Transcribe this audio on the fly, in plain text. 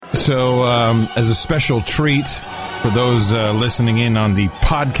So, as a special treat for those listening in on the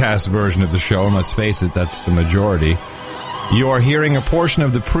podcast version of the show, and let's face it, that's the majority, you are hearing a portion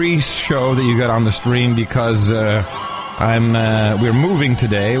of the pre-show that you got on the stream because we're moving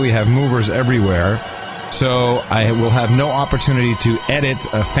today. We have movers everywhere. So I will have no opportunity to edit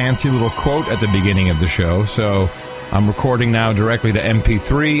a fancy little quote at the beginning of the show. So I'm recording now directly to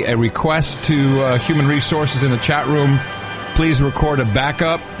MP3. A request to Human Resources in the chat room. Please record a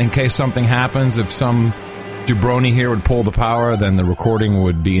backup in case something happens. If some jabroni here would pull the power, then the recording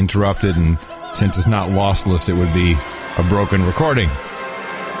would be interrupted. And since it's not lossless, it would be a broken recording.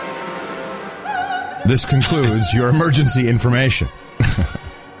 This concludes your emergency information.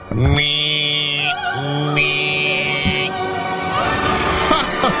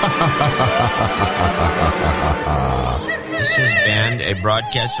 This has been a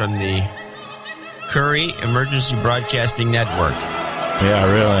broadcast from the Curry Emergency Broadcasting Network. Yeah,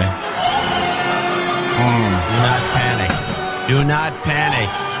 really. Do not panic. Do not panic.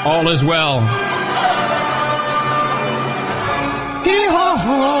 All is well.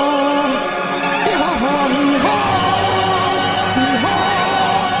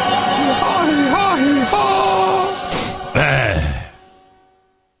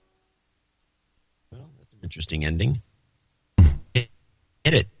 Well, that's an interesting ending. Hit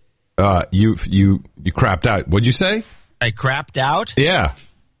it. You crapped out. What'd you say? I crapped out? Yeah.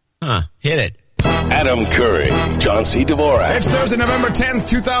 Huh. Hit it. Adam Curry, John C. Dvorak. It's Thursday, November 10th,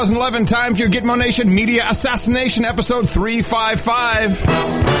 2011. Time for your Gitmo Nation Media Assassination, episode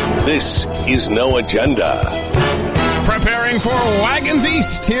 355. This is No Agenda. Preparing for Wagons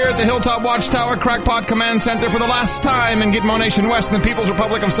East here at the Hilltop Watchtower Crackpot Command Center for the last time in Gitmo Nation West in the People's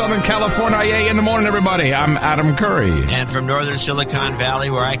Republic of Southern California. Yay, in the morning, everybody. I'm Adam Curry. And from northern Silicon Valley,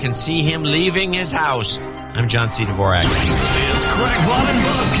 where I can see him leaving his house, I'm John C. Dvorak. It's Crackpot and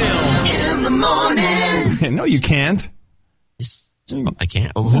Buzzkill in the morning. No, you can't. I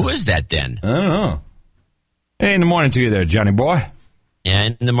can't. Oh, who is that then? I don't know. Hey, in the morning to you there, Johnny boy. Yeah,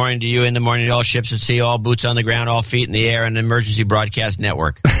 in the morning to you, in the morning to all ships at sea, all boots on the ground, all feet in the air, and Emergency Broadcast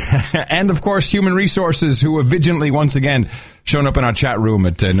Network. And, of course, Human Resources, who have vigilantly, once again, shown up in our chat room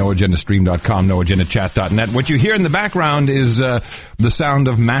at noagendastream.com, noagendachat.net. What you hear in the background is the sound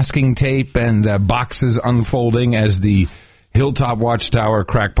of masking tape and boxes unfolding as the Hilltop Watchtower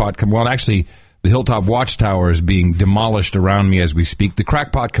crackpot... Well, actually, the Hilltop Watchtower is being demolished around me as we speak. The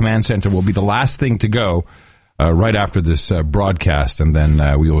Crackpot Command Center will be the last thing to go right after this broadcast, and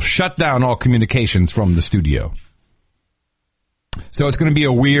then we will shut down all communications from the studio. So it's going to be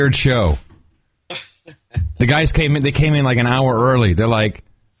a weird show. The guys came in like an hour early. They're like,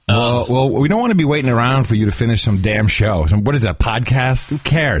 well, we don't want to be waiting around for you to finish some damn show. So what is that, podcast? Who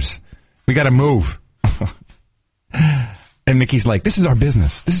cares? We got to move. And Mickey's like, this is our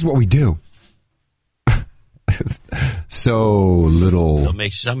business. This is what we do. So little.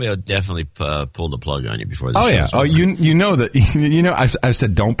 Somebody will definitely pull the plug on you before the show. Oh yeah. Over. You know that. You know I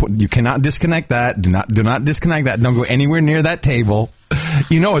said you cannot disconnect that. Do not disconnect that. Don't go anywhere near that table.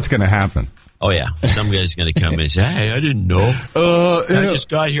 You know it's going to happen. Oh yeah. Some guy's going to come in and say, "Hey, I didn't know. I just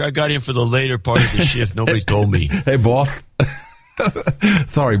got here. I got in for the later part of the shift. Nobody told me." Hey, boss.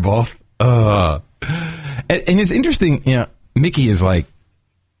 Sorry, boss. And it's interesting. You know, Mickey is like.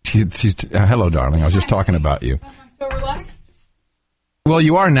 She's hello, darling. I was just talking about you. Am I so relaxed? Well,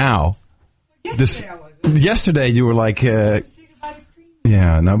 you are now. Yesterday I wasn't. Yesterday you were like, yeah,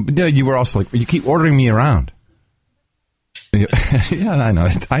 no, you were also like, you keep ordering me around. Yeah,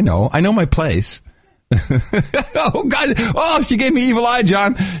 I know my place. Oh God! Oh, she gave me evil eye,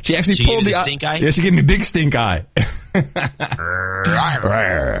 John. She actually pulled the stink eye. Yeah, she gave me big stink eye. Hey,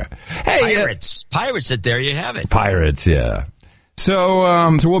 pirates! There you have it. Pirates, yeah.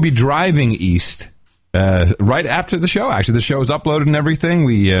 So we'll be driving east right after the show. Actually, the show is uploaded and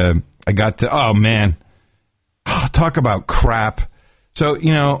everything. I got to, oh man, talk about crap. So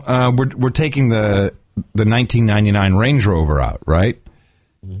we're taking the 1999 Range Rover out, right?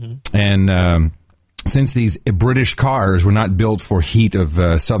 Mm-hmm. And since these British cars were not built for heat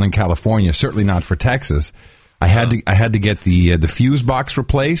of Southern California, certainly not for Texas, I had to get the fuse box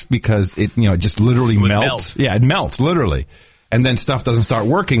replaced because it just literally melts. Yeah, it melts literally. And then stuff doesn't start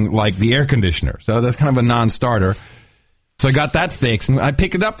working like the air conditioner. So that's kind of a non-starter. So I got that fixed. And I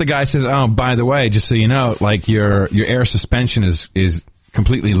pick it up. The guy says, oh, by the way, just so you know, like your air suspension is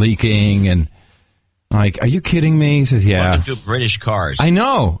completely leaking. And like, are you kidding me? He says, yeah. Welcome to British cars. I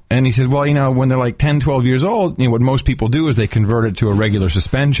know. And he says, well, when they're like 10, 12 years old, what most people do is they convert it to a regular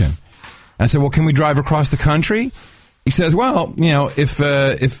suspension. And I said, well, can we drive across the country? He says, well, if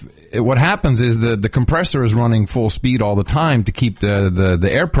what happens is the compressor is running full speed all the time to keep the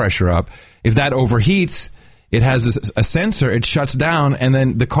air pressure up. If that overheats, it has a sensor. It shuts down, and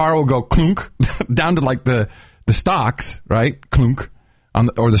then the car will go clunk down to like the stocks, right? Clunk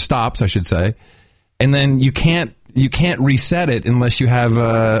or the stops, I should say. And then you can't reset it unless you have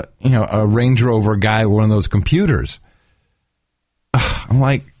a Range Rover guy with one of those computers. I'm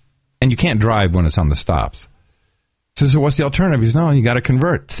like, and you can't drive when it's on the stops. So what's the alternative? He's, no, you got to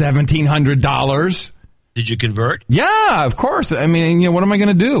convert. $1,700. Did you convert? Yeah, of course. I mean, what am I going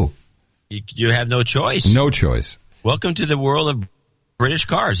to do? You have no choice. No choice. Welcome to the world of British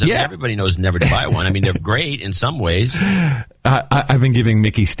cars. I mean, everybody knows never to buy one. I mean, they're great in some ways. I've been giving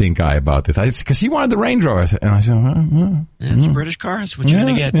Mickey stink eye about this because she wanted the Range Rover, and I said, it's a British car. That's what you're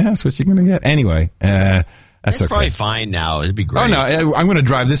going to get. Yeah, that's what you're going to get. Anyway, that's okay. Probably fine now. It'd be great. Oh no, I'm going to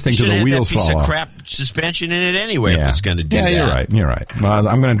drive this thing till the wheels fall off. Should have that piece of crap suspension in it anyway. If it's going to do that. Yeah, you're right. Well,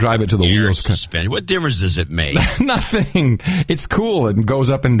 I'm going to drive it till the wheels. Suspension. What difference does it make? Nothing. It's cool. It goes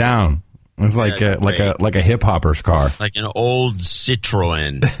up and down. It's like a hip hopper's car, like an old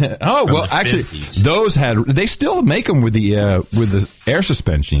Citroen. Oh well, actually, 50s. They still make them with the air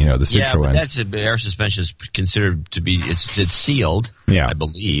suspension. The Citroen. Yeah, but that's air suspension is considered to be it's sealed. Yeah, I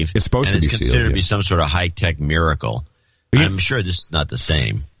believe it's supposed to be sealed. It's considered to be some sort of high tech miracle. I'm sure this is not the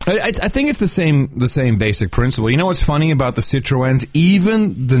same. I think it's the same basic principle. You know what's funny about the Citroens?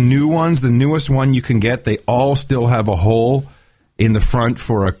 Even the new ones, the newest one you can get, they all still have a hole in the front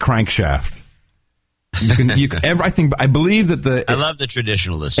for a crankshaft. I believe that I love the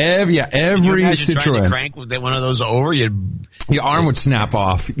traditionalists. Every Citroen. Trying to crank with one of those over, your arm would snap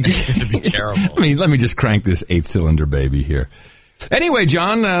off. It'd be terrible. Let me just crank this 8-cylinder baby here. Anyway,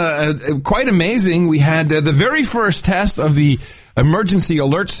 John, quite amazing. We had the very first test of the emergency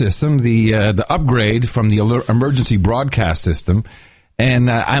alert system, the upgrade from the emergency broadcast system.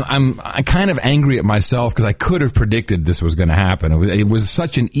 And I'm kind of angry at myself because I could have predicted this was going to happen. It was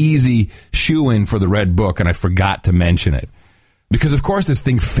such an easy shoe-in for the Red Book, and I forgot to mention it. Because, of course, this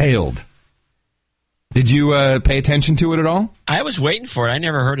thing failed. Did you pay attention to it at all? I was waiting for it. I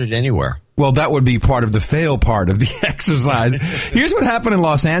never heard it anywhere. Well, that would be part of the fail part of the exercise. Here's what happened in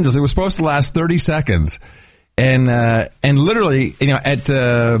Los Angeles. It was supposed to last 30 seconds. And literally, at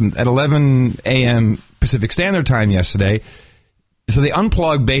 11 a.m. Pacific Standard Time yesterday, so they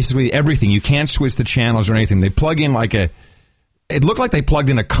unplug basically everything. You can't switch the channels or anything. They plug in it looked like they plugged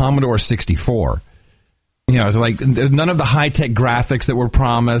in a Commodore 64. It's like none of the high-tech graphics that were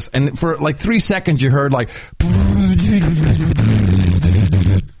promised. And for like 3 seconds, you heard like,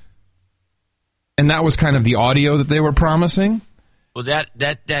 and that was kind of the audio that they were promising. Well,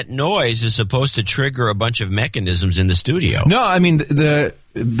 that noise is supposed to trigger a bunch of mechanisms in the studio. No, I mean,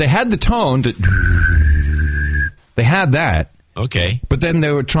 they had the tone. They had that. Okay. But then they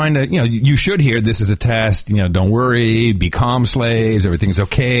were trying to, you should hear this is a test. Don't worry, be calm, slaves. Everything's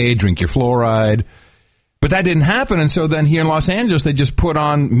okay. Drink your fluoride. But that didn't happen. And so then here in Los Angeles, they just put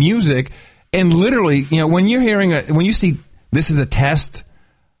on music. And literally, when you're when you see this is a test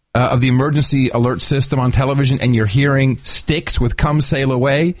of the emergency alert system on television and you're hearing Styx with Come Sail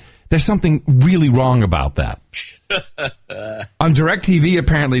Away, there's something really wrong about that. On DirecTV,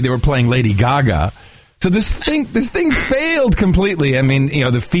 apparently, they were playing Lady Gaga. So this thing failed completely. I mean,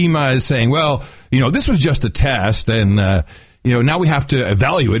 the FEMA is saying, well, this was just a test, and now we have to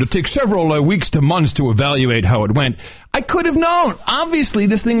evaluate. It'll take several weeks to months to evaluate how it went. I could have known. Obviously,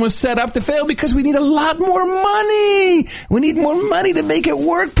 this thing was set up to fail because we need a lot more money. We need more money to make it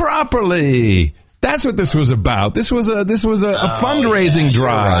work properly. That's what this was about. This was a fundraising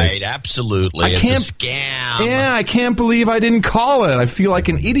drive. Right, absolutely. It's a scam. Yeah, I can't believe I didn't call it. I feel like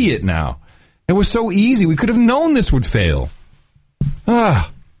an idiot now. It was so easy. We could have known this would fail.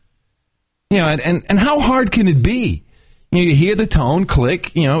 And how hard can it be? You hear the tone,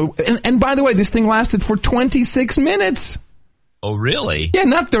 click, and by the way, this thing lasted for 26 minutes. Oh, really? Yeah,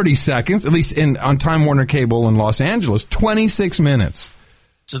 not 30 seconds, at least on Time Warner Cable in Los Angeles, 26 minutes.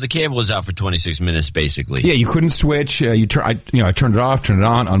 So the cable was out for 26 minutes, basically. Yeah, you couldn't switch. I turned it off, turned it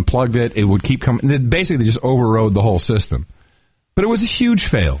on, unplugged it. It would keep coming. Basically, they just overrode the whole system. But it was a huge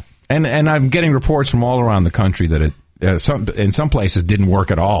fail. And I'm getting reports from all around the country that it, in some places, didn't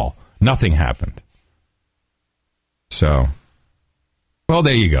work at all. Nothing happened. So, well,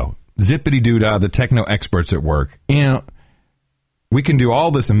 there you go. Zippity-doo-dah, the techno experts at work. We can do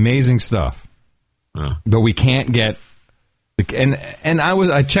all this amazing stuff, but we can't get. And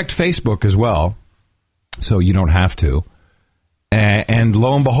I checked Facebook as well, so you don't have to. And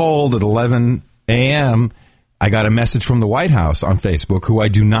lo and behold, at 11 a.m., I got a message from the White House on Facebook, who I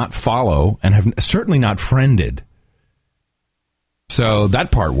do not follow and have certainly not friended. So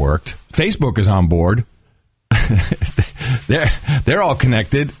that part worked. Facebook is on board. They're all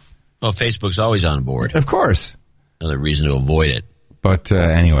connected. Well, Facebook's always on board. Of course. Another reason to avoid it. But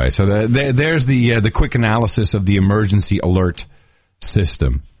anyway, so there's the quick analysis of the emergency alert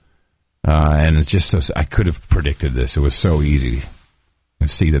system. And it's just so... I could have predicted this. It was so easy to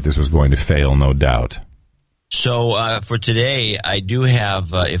see that this was going to fail, no doubt. So for today, I do have,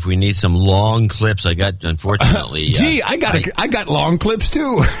 if we need some long clips, I got, unfortunately... I got long clips,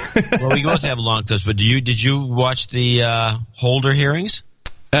 too. Well, we both have long clips, but did you watch the Holder hearings?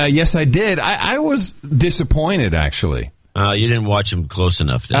 Yes, I did. I was disappointed, actually. You didn't watch them close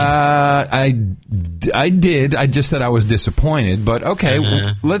enough then. I did. I just said I was disappointed, but okay,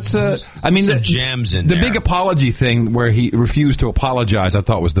 let's... I mean, some gems in the there. big apology thing where he refused to apologize, I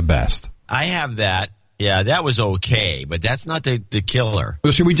thought was the best. I have that. Yeah, that was okay, but that's not the killer.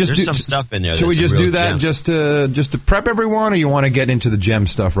 Well, should we just There's some stuff in there. Should we just do that just to prep everyone, or you want to get into the gem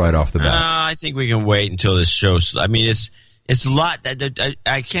stuff right off the bat? I think we can wait until this show... I mean, it's a lot.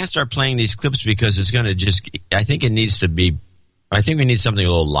 I can't start playing these clips because it's going to just... I think it needs to be... I think we need something a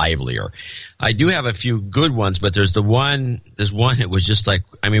little livelier. I do have a few good ones, but there's one that was just like...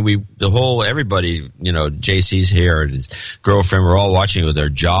 I mean, everybody, JC's here and his girlfriend, we're all watching with their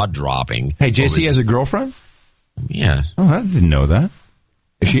jaw dropping. Hey, JC has a girlfriend? Yeah. Oh, I didn't know that.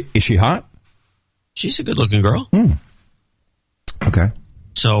 Is she hot? She's a good-looking girl. Okay.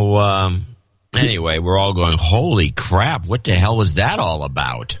 So... Anyway, we're all going, holy crap, what the hell was that all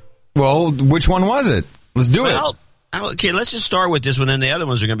about? Well, which one was it? Let's do it. Okay, let's just start with this one, and the other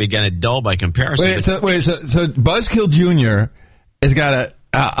ones are going to be kind of dull by comparison. So Buzzkill Jr. has got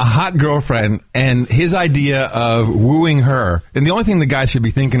a hot girlfriend, and his idea of wooing her, and the only thing the guy should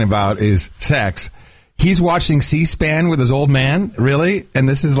be thinking about is sex. He's watching C-SPAN with his old man, really? And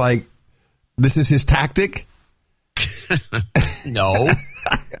this is his tactic? No.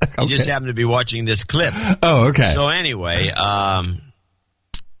 Okay. You just happen to be watching this clip. Oh, okay. So anyway,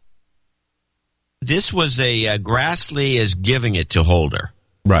 this was Grassley is giving it to Holder.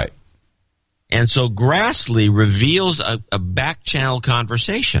 Right. And so Grassley reveals a back channel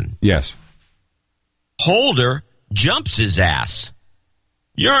conversation. Yes. Holder jumps his ass.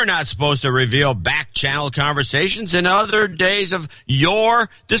 You're not supposed to reveal back channel conversations. In other days of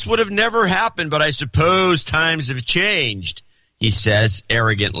this would have never happened, but I suppose times have changed, he says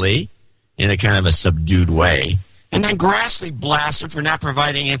arrogantly in a kind of a subdued way. And then Grassley blasts him for not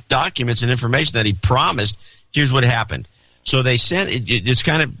providing any documents and information that he promised. Here's what happened. So they sent, it's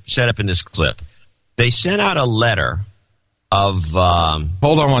kind of set up in this clip. They sent out a letter of...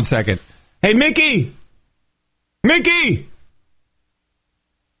 Hold on one second. Hey, Mickey! Mickey!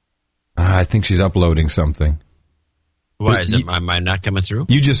 I think she's uploading something. Why, am I not coming through?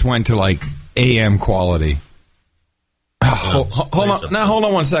 You just went to, AM quality. Hold on. Now, hold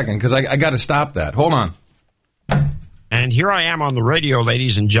on one second, because I got to stop that. Hold on. And here I am on the radio,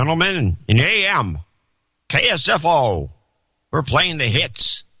 ladies and gentlemen, in AM, KSFO. We're playing the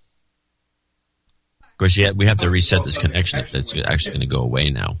hits. Of course, we have to reset this connection. That's actually going to go away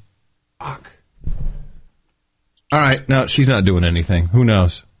now. Fuck. All right. No, she's not doing anything. Who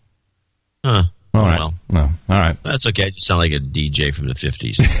knows? Huh. All right. Well, no. All right. That's okay. I just sound like a DJ from the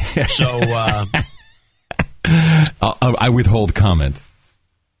 50s. So, I withhold comment.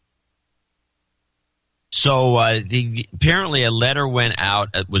 So apparently a letter went out.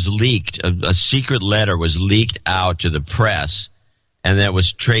 It was leaked. A secret letter was leaked out to the press, and that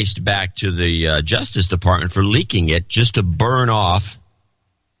was traced back to the Justice Department for leaking it just to burn off.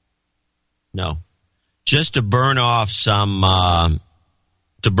 No, just to burn off some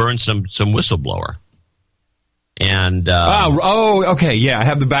whistleblower. And okay, yeah,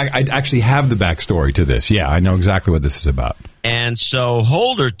 I actually have the backstory to this. Yeah, I know exactly what this is about. And so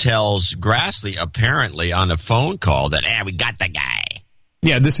Holder tells Grassley, apparently on a phone call, that we got the guy.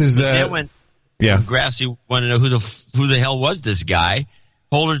 Yeah, this is. When Grassley wanted to know who the hell was this guy.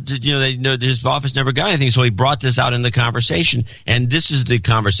 Holder, his office never got anything, so he brought this out in the conversation, and this is the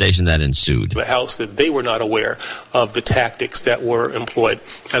conversation that ensued. The House that they were not aware of the tactics that were employed.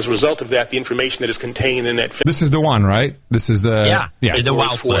 As a result of that, the information that is contained in that... This is the one, right? This is the... Yeah. The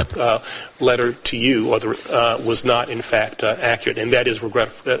WOW clip. Letter to you was not, in fact, accurate, and that is I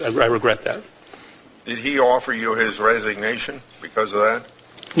regret that. Did he offer you his resignation because of that?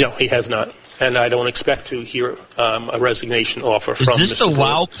 No, he has not. And I don't expect to hear a resignation offer from Mr. Is this the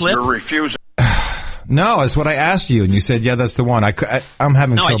WOW clip? You're refusing. No, that's what I asked you, and you said, yeah, that's the one. I'm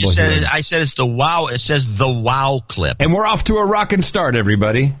having trouble here. I said it's the WOW. It says the WOW clip. And we're off to a rockin' start,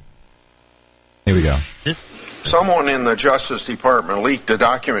 everybody. Here we go. Someone in the Justice Department leaked a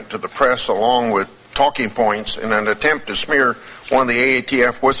document to the press along with talking points in an attempt to smear one of the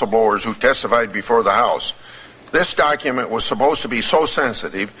AATF whistleblowers who testified before the House. This document was supposed to be so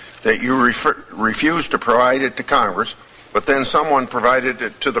sensitive that you refused to provide it to Congress, but then someone provided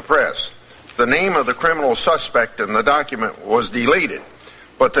it to the press. The name of the criminal suspect in the document was deleted,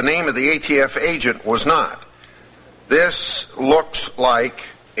 but the name of the ATF agent was not. This looks like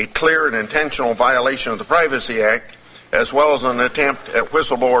a clear and intentional violation of the Privacy Act, as well as an attempt at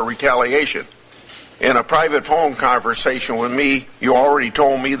whistleblower retaliation. In a private phone conversation with me, you already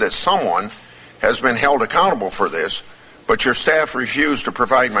told me that someone has been held accountable for this, but your staff refused to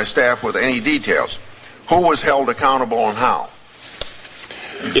provide my staff with any details. Who was held accountable and how?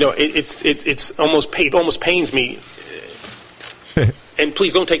 You know, it almost pains me, and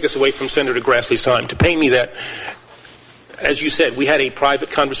please don't take this away from Senator Grassley's time, to pain me that, as you said, we had a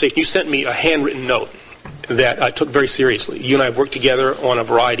private conversation. You sent me a handwritten note that I took very seriously. You and I worked together on a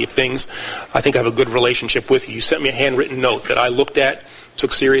variety of things. I think I have a good relationship with you. You sent me a handwritten note that I looked at,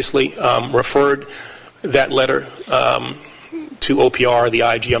 took seriously, referred that letter to OPR, the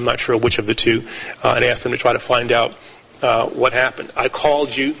IG, I'm not sure which of the two, and asked them to try to find out what happened. I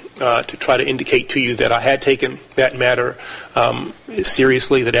called you to try to indicate to you that I had taken that matter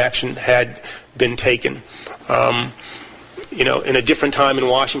seriously, that action had been taken. You know, in a different time in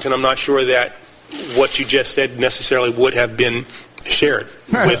Washington, I'm not sure that what you just said necessarily would have been shared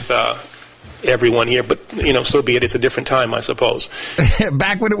with everyone here, but, you know, so be it. It's a different time, I suppose.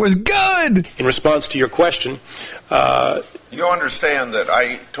 Back when it was good! In response to your question... you understand that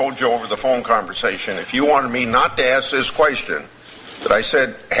I told you over the phone conversation, if you wanted me not to ask this question, that I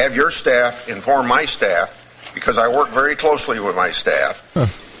said, have your staff inform my staff, because I work very closely with my staff,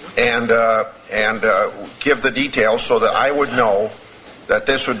 and give the details so that I would know that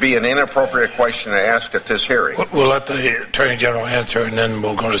this would be an inappropriate question to ask at this hearing. We'll let the Attorney General answer, and then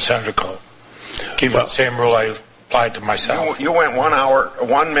we'll go to Senator Cole. Keep the same rule I applied to myself. You went 1 hour,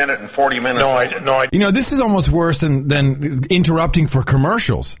 1 minute and 40 minutes. No, I. You know, this is almost worse than interrupting for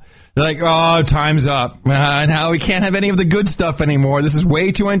commercials. They're like, oh, time's up. Now we can't have any of the good stuff anymore. This is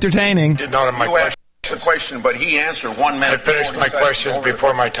way too entertaining. Not my question. The question, but he answered 1 minute. I finished my question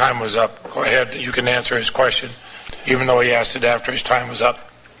before my time was up. Go ahead. You can answer his question, even though he asked it after his time was up.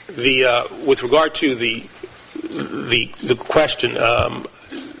 With regard to the question,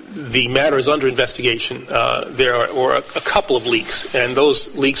 the matter is under investigation. There are a couple of leaks, and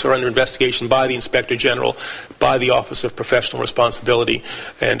those leaks are under investigation by the Inspector General, by the Office of Professional Responsibility,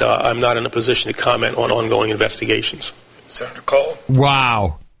 and I'm not in a position to comment on ongoing investigations. Senator Cole?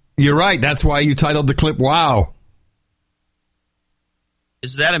 Wow. You're right. That's why you titled the clip, Wow.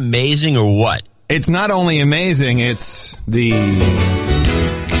 Is that amazing or what? It's not only amazing, it's the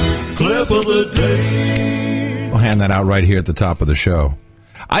clip of the day. We'll hand that out right here at the top of the show.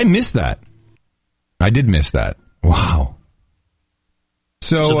 I missed that. I did miss that. Wow.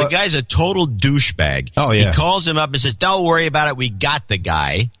 So the guy's a total douchebag. Oh, yeah. He calls him up and says, don't worry about it. We got the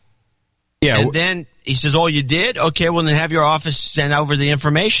guy. Yeah. And then he says, oh, you did? Okay, well, then have your office send over the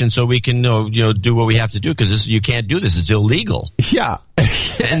information so we can do what we have to do, because you can't do this. It's illegal. Yeah.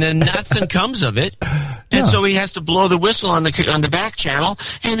 And then nothing comes of it. And so he has to blow the whistle on the back channel,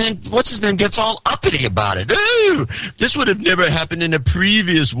 and then what's his name gets all uppity about it. Ooh, this would have never happened in a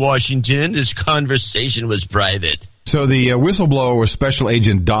previous Washington. This conversation was private. So the whistleblower was Special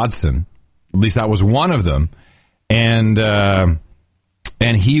Agent Dodson. At least that was one of them. And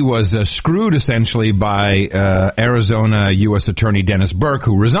he was screwed essentially by Arizona U.S. Attorney Dennis Burke,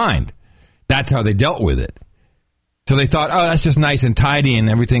 who resigned. That's how they dealt with it. So they thought, oh, that's just nice and tidy and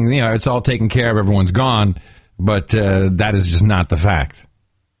everything, you know, it's all taken care of, everyone's gone. But that is just not the fact.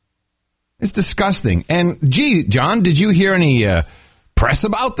 It's disgusting. And, gee, John, did you hear any press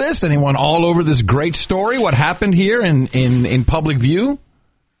about this? Anyone all over this great story? What happened here in public view?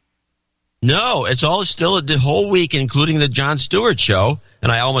 No, it's all still the whole week, including the Jon Stewart show.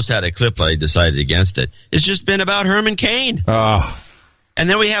 And I almost had a clip, but I decided against it. It's just been about Herman Cain. And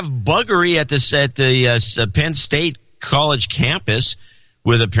then we have buggery at the Penn State College campus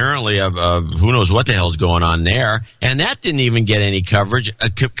with apparently who knows what the hell's going on there. And that didn't even get any coverage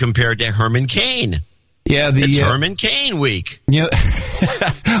compared to Herman Cain. Yeah, it's Herman Cain week. Yeah.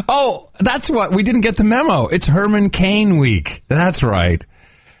 Oh, that's what we didn't get the memo. It's Herman Cain week. That's right.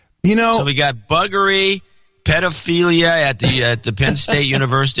 You know, so we got buggery, pedophilia at the Penn State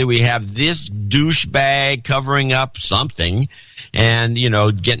University. We have this douchebag covering up something, and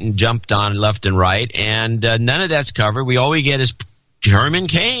getting jumped on left and right, and none of that's covered. All we get is Herman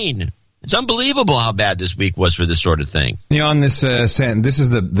Cain. It's unbelievable how bad this week was for this sort of thing. On this, this is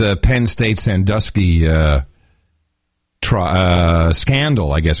the Penn State Sandusky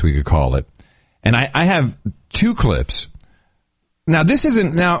scandal, I guess we could call it. And I have two clips. Now, this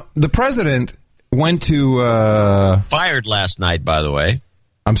isn't... Now, the president went to... Fired last night, by the way.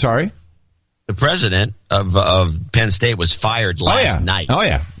 I'm sorry? The president of Penn State was fired last night. Oh,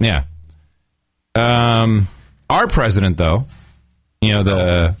 yeah. Our president, though, you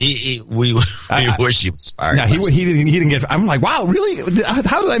know, we wish he was fired. No, he didn't get... I'm like, wow, really?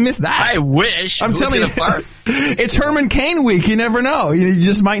 How did I miss that? I wish. I'm telling you, it's Herman Cain week. You never know. You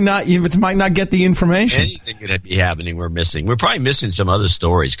just might not get the information. Anything could be happening we're missing. We're probably missing some other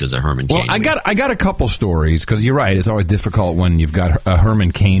stories because of Herman Cain week. I got a couple stories, because you're right. It's always difficult when you've got a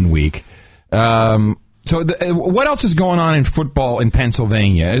Herman Cain week. So what else is going on in football in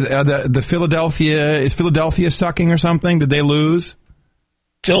Pennsylvania? Is Philadelphia sucking or something? Did they lose?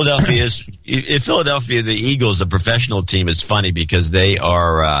 Philadelphia, the Eagles, the professional team, is funny because they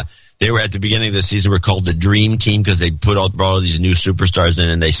were at the beginning of the season, were called the Dream Team because they brought all these new superstars in,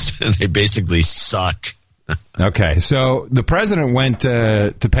 and they basically suck. Okay, so the president went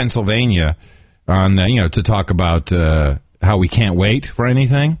to Pennsylvania on to talk about how we can't wait for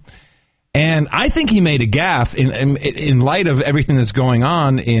anything. And I think he made a gaffe in light of everything that's going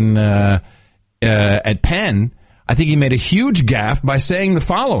on at Penn. I think he made a huge gaffe by saying the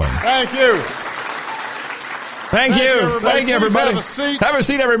following. Thank you. Thank you. Thank you, everybody. Have a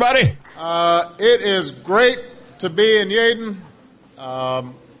seat, everybody. It is great to be in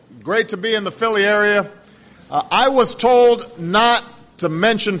Yeadon. Great to be in the Philly area. I was told not to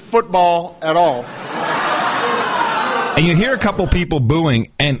mention football at all. And you hear a couple people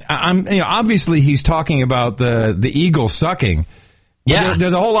booing, and obviously he's talking about the Eagles sucking. Yeah,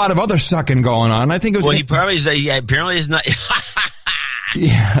 there's a whole lot of other sucking going on. I think it was. Well, he probably apparently is not.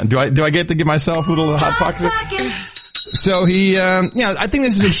 Yeah. Do I get to give myself a little hot pockets? So he, I think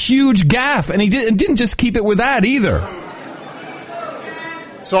this is a huge gaffe, and he didn't just keep it with that either.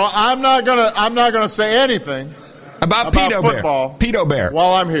 So I'm not gonna say anything about football, Pedo Bear,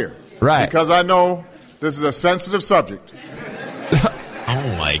 while I'm here, right? Because I know this is a sensitive subject.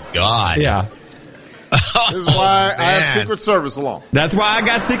 Oh my God! Yeah. This is why I have Secret Service along. That's why I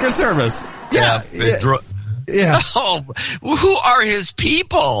got Secret Service. Yeah. Oh, who are his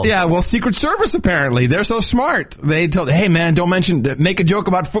people? Yeah, well, Secret Service, apparently. They're so smart. They told, hey, man, make a joke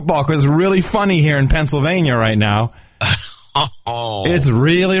about football because it's really funny here in Pennsylvania right now. Oh. It's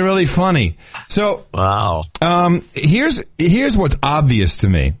really, really funny. So, wow. Here's what's obvious to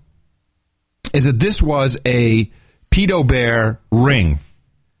me is that this was a Pedo Bear ring.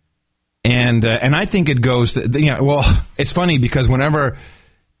 And I think it goes to, it's funny because whenever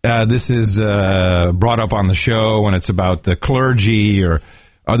this is brought up on the show and it's about the clergy or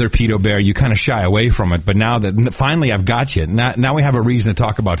other Pedo Bear, you kind of shy away from it. But now that finally I've got you, now we have a reason to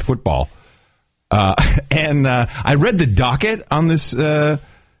talk about football. And I read the docket on this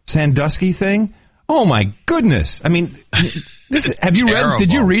Sandusky thing. Oh my goodness! I mean, have you read?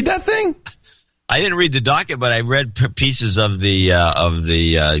 Did you read that thing? I didn't read the docket, but I read pieces of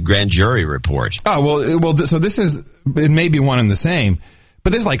the grand jury report. Oh, well. So it may be one and the same, but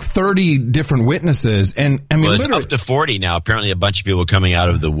there's like 30 different witnesses, and I mean, literally up to 40 now. Apparently, a bunch of people coming out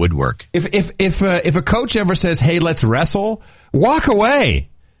of the woodwork. If a coach ever says, "Hey, let's wrestle," walk away.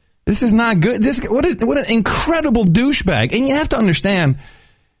 This is not good. What an incredible douchebag. And you have to understand,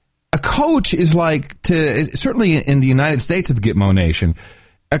 a coach is certainly in the United States of Gitmo Nation.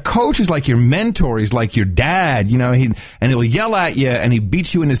 A coach is like your mentor. He's like your dad, he'll yell at you and he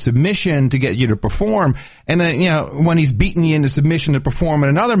beats you into submission to get you to perform. And then, when he's beating you into submission to perform in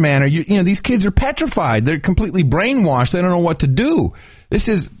another manner, these kids are petrified. They're completely brainwashed. They don't know what to do. This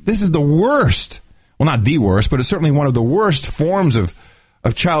is the worst. Well, not the worst, but it's certainly one of the worst forms of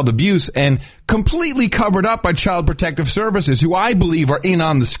child abuse, and completely covered up by Child Protective Services, who I believe are in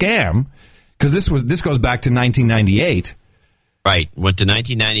on the scam, because this goes back to 1998. Right. Went to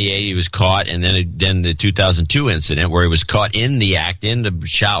 1998. He was caught, and then the 2002 incident where he was caught in the act in the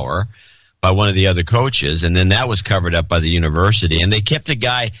shower by one of the other coaches, and then that was covered up by the university. And they kept the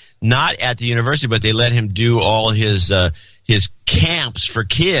guy not at the university, but they let him do all his camps for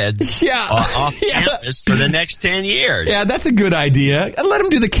kids off campus for the next 10 years. Yeah, that's a good idea. Let him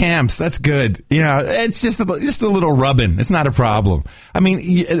do the camps. That's good. It's just a little rubbing. It's not a problem. I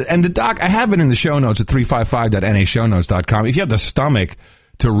mean, and the doc, I have it in the show notes at 355.nashownotes.com. If you have the stomach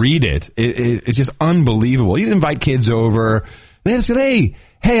to read it, it's just unbelievable. You invite kids over. They say,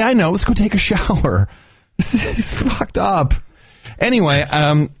 hey, I know, let's go take a shower. It's fucked up.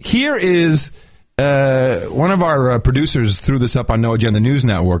 Anyway, here is... one of our producers threw this up on No Agenda News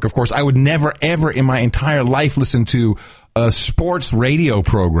Network. Of course, I would never, ever in my entire life listen to a sports radio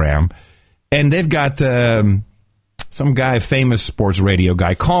program. And they've got some guy, famous sports radio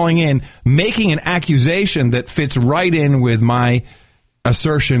guy, calling in, making an accusation that fits right in with my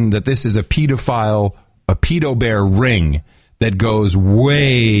assertion that this is a pedophile, a pedo bear ring that goes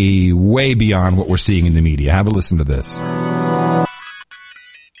way, way beyond what we're seeing in the media. Have a listen to this.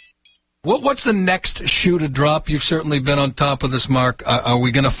 What's the next shoe to drop? You've certainly been on top of this, Mark. Are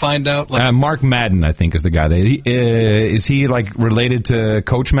we going to find out? Mark Madden, I think, is the guy. Is he like related to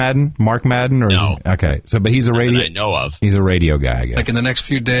Coach Madden, Mark Madden? Or no. Okay, but he's a radio. That I know of. He's a radio guy, I guess. Like in the next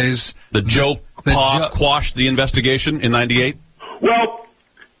few days, the Joe quashed the investigation in '98. Well,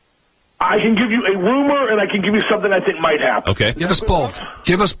 I can give you a rumor, and I can give you something I think might happen. Okay, give us both.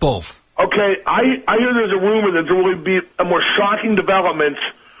 Give us both. Okay, I hear there's a rumor that there will be a more shocking development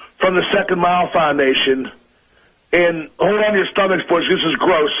from the Second Mile Foundation, and hold on to your stomachs, boys. This is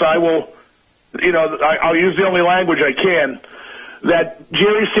gross. I will, I'll use the only language I can. That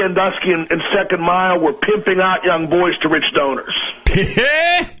Jerry Sandusky and Second Mile were pimping out young boys to rich donors.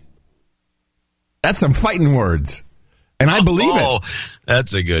 That's some fighting words, and I believe it. Oh,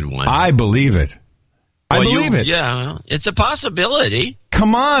 that's a good one. I believe it. I believe it. Yeah, it's a possibility.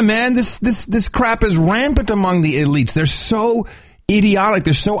 Come on, man. This crap is rampant among the elites. They're so idiotic.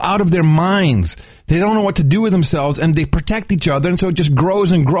 They're so out of their minds. They don't know what to do with themselves, and they protect each other, and so it just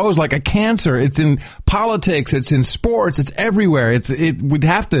grows and grows like a cancer. It's in politics. It's in sports. It's everywhere. It would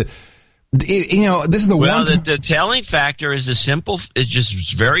have to. This is the one. Well, the telling factor is it's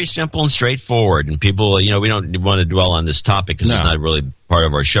just very simple and straightforward. And people, we don't want to dwell on this topic because it's not really part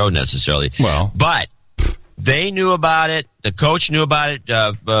of our show necessarily. Well, but they knew about it. The coach knew about it.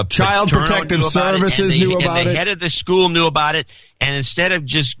 Child Protective Services knew about it. And the head of the school knew about it. And instead of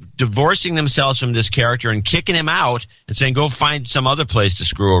just divorcing themselves from this character and kicking him out and saying, go find some other place to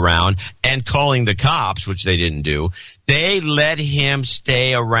screw around and calling the cops, which they didn't do, they let him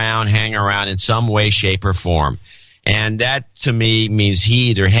stay around, hang around in some way, shape, or form. And that, to me, means he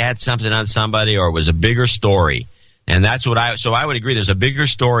either had something on somebody or it was a bigger story. And that's what so I would agree there's a bigger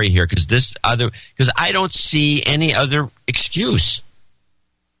story here because I don't see any other excuse.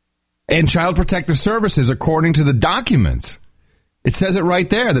 And Child Protective Services, according to the documents, it says it right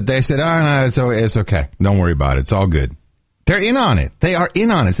there that they said, no, it's okay. Don't worry about it. It's all good. They're in on it. They are in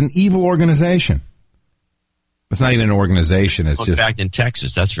on it. It's an evil organization. It's not even an organization. It's in fact, in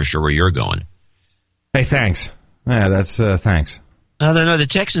Texas, that's for sure where you're going. Hey, thanks. Yeah, that's thanks. No, the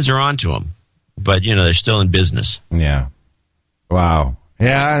Texans are on to them. But, they're still in business. Yeah. Wow.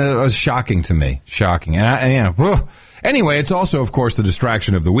 Yeah, it was shocking to me. Shocking. Anyway, it's also, of course, the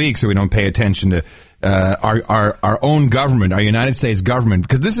distraction of the week, so we don't pay attention to our own government, our United States government,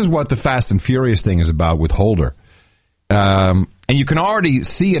 because this is what the Fast and Furious thing is about with Holder. And you can already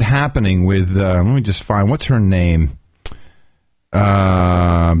see it happening with, let me just find, what's her name?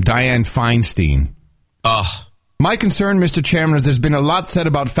 Dianne Feinstein. My concern, Mr. Chairman, is there's been a lot said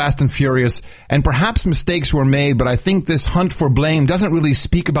about Fast and Furious, and perhaps mistakes were made, but I think this hunt for blame doesn't really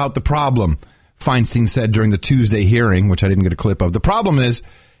speak about the problem, Feinstein said during the Tuesday hearing, which I didn't get a clip of. The problem is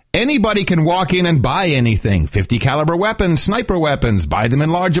anybody can walk in and buy anything, 50 caliber weapons, sniper weapons, buy them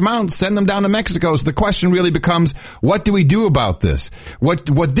in large amounts, send them down to Mexico. So the question really becomes, what do we do about this? What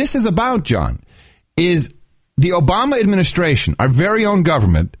this is about, John, is the Obama administration, our very own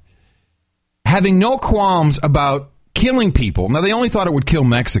government, having no qualms about killing people. Now, they only thought it would kill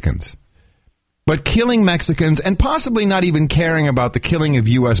Mexicans. But killing Mexicans and possibly not even caring about the killing of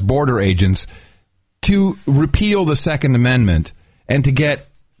U.S. border agents to repeal the Second Amendment and to get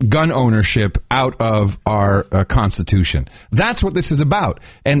gun ownership out of our Constitution. That's what this is about.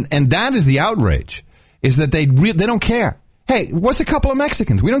 And that is the outrage, is that they don't care. Hey, what's a couple of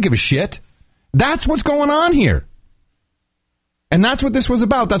Mexicans? We don't give a shit. That's what's going on here. And that's what this was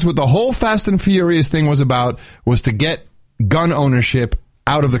about. That's what the whole Fast and Furious thing was about, was to get gun ownership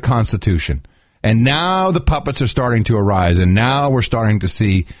out of the Constitution. And now the puppets are starting to arise, and now we're starting to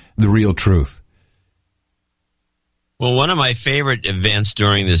see the real truth. Well, one of my favorite events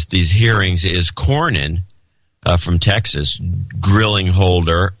during these hearings is Cornyn from Texas grilling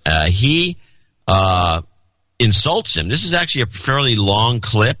Holder. He insults him. This is actually a fairly long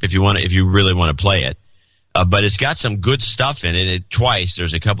clip if you really want to play it. But it's got some good stuff in it. Twice,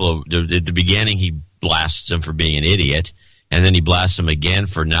 there's a couple of, at the beginning he blasts him for being an idiot, and then he blasts him again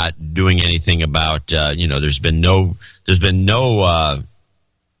for not doing anything about, there's been no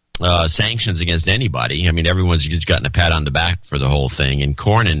sanctions against anybody. I mean, everyone's just gotten a pat on the back for the whole thing, and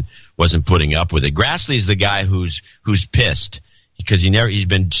Cornyn wasn't putting up with it. Grassley's the guy who's pissed because he's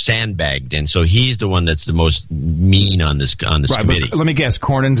been sandbagged, and so he's the one that's the most mean on this committee. But let me guess,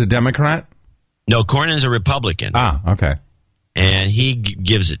 Cornyn's a Democrat? No, Cornyn's a Republican. Ah, okay. And he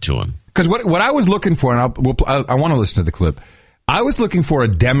gives it to him. Because what I was looking for, and I want to listen to the clip. I was looking for a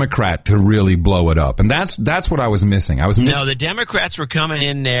Democrat to really blow it up, and that's what I was missing. No, the Democrats were coming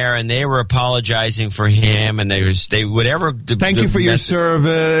in there and they were apologizing for him, and they whatever. Thank you for your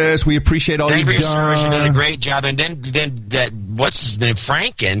service. We appreciate all you've done. Thank you for your service. You did a great job. And then that what's his name,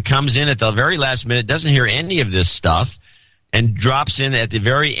 Franken, comes in at the very last minute, doesn't hear any of this stuff, and drops in at the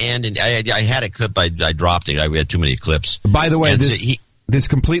very end. And I had a clip, I dropped it. We had too many clips. By the way, this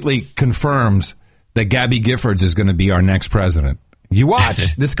completely confirms that Gabby Giffords is going to be our next president. You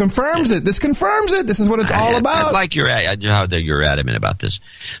watch. This confirms it. This is what it's all about. I like how you're adamant about this.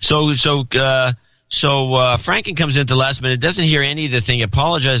 So Franken comes in at the last minute, doesn't hear any of the thing,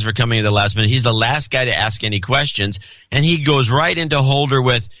 apologizes for coming at the last minute. He's the last guy to ask any questions, and he goes right into Holder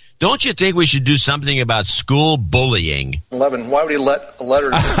with, don't you think we should do something about school bullying? 11. Why would he let a letter?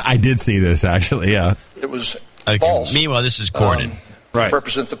 I did see this, actually, yeah. It was false. Meanwhile, this is Cornyn. Right.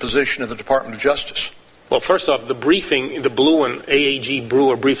 Represent the position of the Department of Justice. Well, first off, the briefing, the Blue and AAG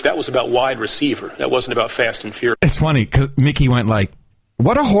Brewer brief, that was about wide receiver. That wasn't about Fast and Furious. It's funny, because Mickey went like,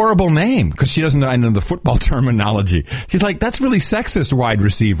 what a horrible name, because she doesn't know the football terminology. She's like, that's really sexist, wide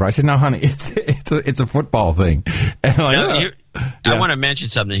receiver. I said, no, honey, it's a football thing. And I'm like, I want to mention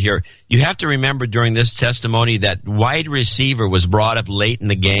something here. You have to remember during this testimony that wide receiver was brought up late in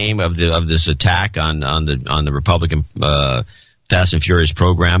the game of this attack on the Republican Fast and Furious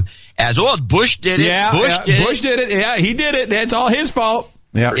program. As Bush did it. Bush did it. Yeah, he did it. That's all his fault.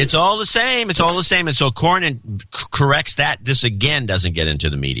 Yeah, it's all the same. And so Cornyn corrects that. This again doesn't get into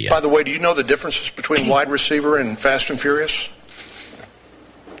the media. By the way, do you know the differences between wide receiver and Fast and Furious?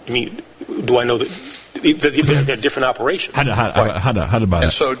 I mean, do I know that they're different operations? How about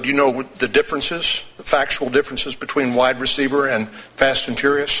And so, do you know the differences, the factual differences between wide receiver and Fast and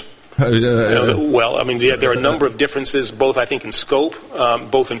Furious? Well, I mean, there are a number of differences, both, I think, in scope,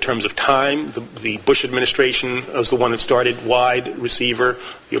 both in terms of time. The Bush administration was the one that started wide receiver.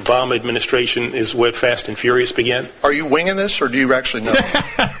 The Obama administration is where Fast and Furious began. Are you winging this, or do you actually know?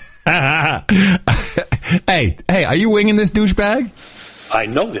 Hey, are you winging this, douchebag? I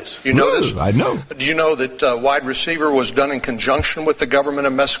know this. You know this? I know. Do you know that wide receiver was done in conjunction with the government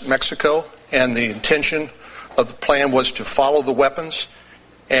of Mexico, and the intention of the plan was to follow the weapons?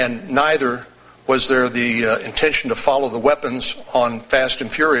 And neither was there the intention to follow the weapons on Fast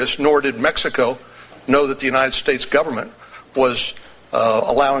and Furious, nor did Mexico know that the United States government was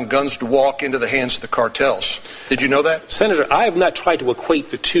allowing guns to walk into the hands of the cartels. Did you know that? Senator, I have not tried to equate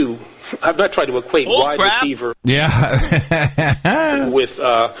the two. I've not tried to equate wide receiver with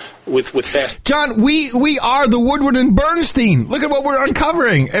Fast. John, we are the Woodward and Bernstein. Look at what we're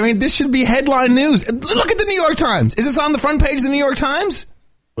uncovering. I mean, this should be headline news. Look at the New York Times. Is this on the front page of the New York Times?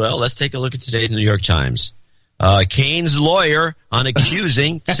 Well, let's take a look at today's New York Times. Kane's lawyer on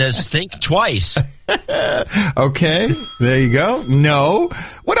accusing says think twice. Okay, there you go. No.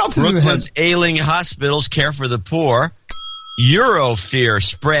 What else is Brooklyn's ailing hospitals care for the poor. Euro fear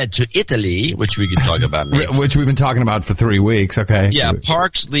spread to Italy, which we can talk about maybe. Which we've been talking about for 3 weeks, okay. Yeah,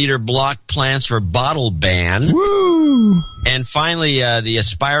 Parks leader blocked plans for bottle ban. Woo! And finally, the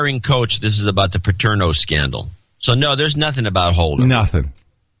aspiring coach, this is about the Paterno scandal. So, no, there's nothing about Holder. Nothing.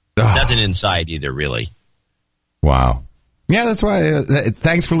 Nothing inside either, really. Wow. Yeah, that's why.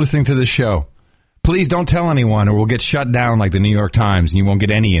 Thanks for listening to this show. Please don't tell anyone, or we'll get shut down like the New York Times, and you won't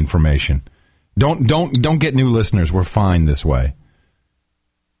get any information. Don't get new listeners. We're fine this way.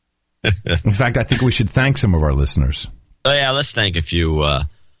 In fact, I think we should thank some of our listeners. Oh yeah, let's thank a few.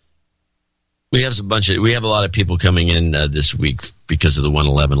 We have a lot of people coming in this week because of the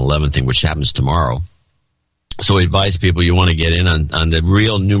 11111 thing, which happens tomorrow. So we advise people, you want to get in on the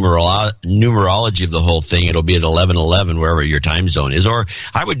real numerology of the whole thing. It'll be at 11:11 wherever your time zone is, or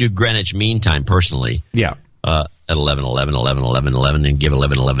I would do Greenwich Mean Time personally. Yeah. At 11:11, and give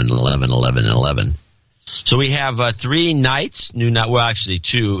 11:11. So we have 3 nights, three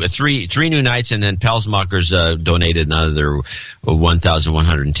new nights, and then Pelsmacher's donated another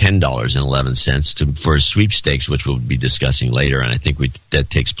 $1,110.11 for sweepstakes, which we'll be discussing later, and I think that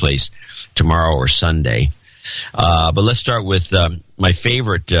takes place tomorrow or Sunday. But let's start with my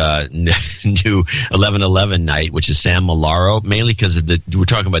favorite new 11:11 night, which is Sam Malaro, mainly because we're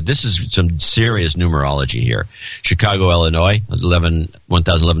talking about, this is some serious numerology here. Chicago, Illinois,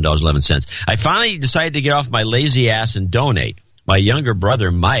 $1,011.11. I finally decided to get off my lazy ass and donate. My younger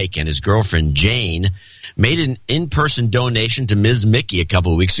brother, Mike, and his girlfriend, Jane, made an in-person donation to Ms. Mickey a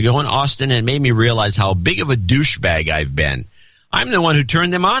couple of weeks ago in Austin, and it made me realize how big of a douchebag I've been. I'm the one who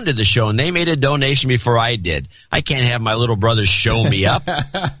turned them on to the show, and they made a donation before I did. I can't have my little brothers show me up.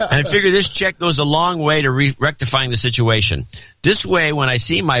 And I figure this check goes a long way to rectifying the situation. This way, when I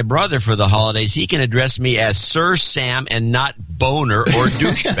see my brother for the holidays, he can address me as Sir Sam and not Boner or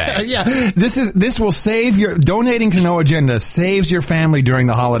douchebag. Yeah, this will save your donating to No Agenda saves your family during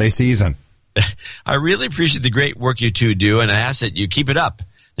the holiday season. I really appreciate the great work you two do, and I ask that you keep it up.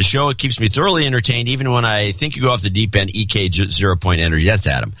 The show, it keeps me thoroughly entertained, even when I think you go off the deep end, EK 0 point energy. Yes,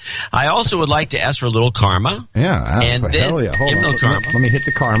 Adam. I also would like to ask for a little karma. Yeah. And then, hell yeah. Hold on. Karma. Let me hit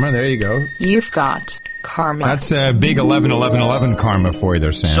the karma. There you go. You've got karma. That's a big 11-11-11 karma for you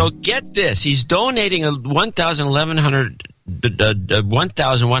there, Sam. So get this. He's donating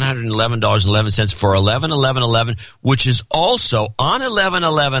 $1,111.11 for 11-11-11, which is also on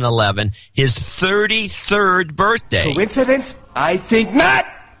 11-11-11 his 33rd birthday. Coincidence? I think not.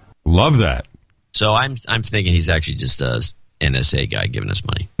 Love that. So I'm thinking he's actually just a NSA guy giving us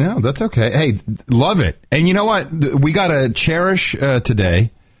money. No, that's okay. Hey, love it. And you know what? We got to cherish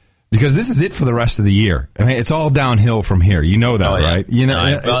today because this is it for the rest of the year. I mean, it's all downhill from here. You know that, right? You know.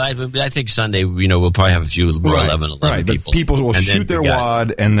 I think Sunday, we'll probably have a few more 11-11 people. People will shoot their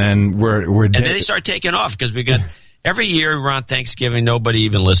wad, and then we're dead. And then they start taking off because we got every year around Thanksgiving, nobody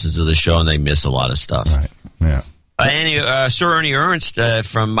even listens to the show, and they miss a lot of stuff. Right. Yeah. Sir Ernie Ernst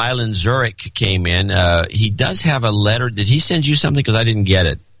from Milan, Zurich came in. He does have a letter. Did he send you something? Because I didn't get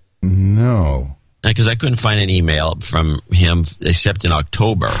it. No. Because I couldn't find an email from him except in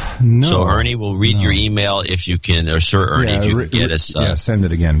October. No. So Ernie will read your email if you can, or Sir Ernie, if you can get us. Send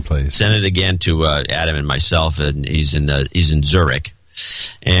it again, please. Send it again to Adam and myself, and he's in Zurich.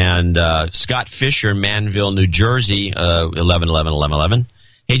 And Scott Fisher, Manville, New Jersey, 11-11-11-11.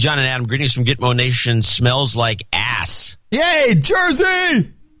 Hey, John and Adam, greetings from Gitmo Nation. Smells like ass. Yay,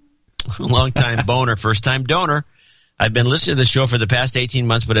 Jersey! Long-time boner, first-time donor. I've been listening to the show for the past 18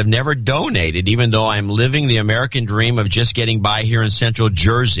 months, but have never donated, even though I'm living the American dream of just getting by here in central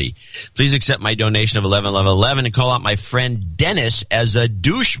Jersey. Please accept my donation of 11-11-11 and call out my friend Dennis as a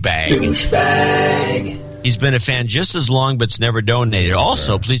douchebag. Douchebag. He's been a fan just as long, but's never donated.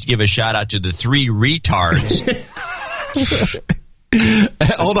 Also, please give a shout-out to the 3 retards.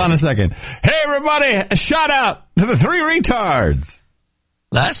 Hold on a second. Hey, everybody, a shout-out to the 3 retards.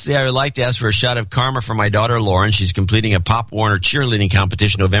 Lastly, I would like to ask for a shot of karma for my daughter, Lauren. She's completing a Pop Warner cheerleading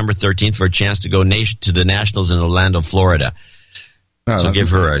competition November 13th for a chance to go to the Nationals in Orlando, Florida. So give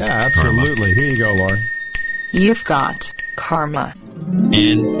her a absolutely. Karma. Here you go, Lauren. You've got karma.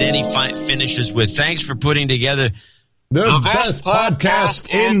 And then he finishes with, thanks for putting together the best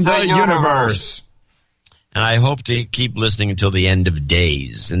podcast in the universe. And I hope to keep listening until the end of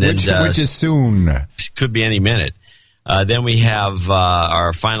days. And then, which is soon. Could be any minute. Then we have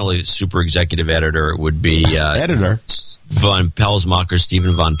our finally super executive editor would be editor Stephen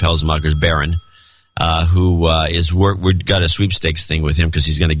von Pelsmacher's Baron, who we've got a sweepstakes thing with him because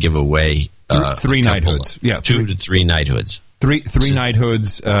he's going to give away 3 knighthoods. Yeah, 2 to 3 knighthoods. Three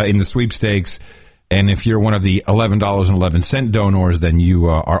knighthoods in the sweepstakes. And if you're one of the $11.11 donors, then you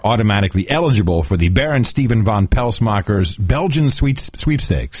are automatically eligible for the Baron Stephen von Pelsmacher's Belgian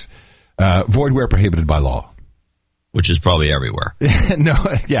sweepstakes. Void where prohibited by law. Which is probably everywhere. No,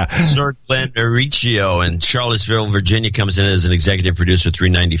 yeah. Sir Glenn Mauricio in Charlottesville, Virginia comes in as an executive producer,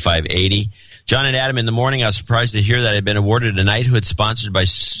 $395.80. John and Adam in the morning, I was surprised to hear that I'd been awarded a knighthood sponsored by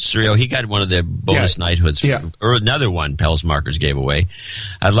Surreal. He got one of the bonus knighthoods, or another one Pelsmachers gave away.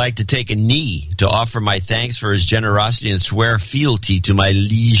 I'd like to take a knee to offer my thanks for his generosity and swear fealty to my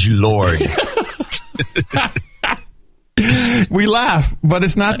liege lord. We laugh, but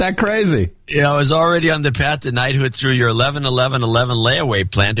it's not that crazy. I was already on the path to knighthood through your 11-11-11 layaway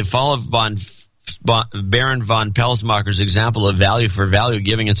plan to follow Baron von Pelsmacher's example of value for value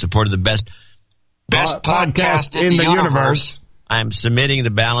giving in support of the best podcast in the universe. I'm submitting the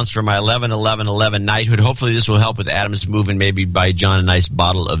balance for my 11-11-11 knighthood. Hopefully this will help with Adam's move and maybe buy John a nice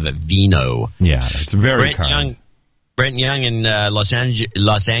bottle of vino. Yeah, it's very kind. Brent Young in Los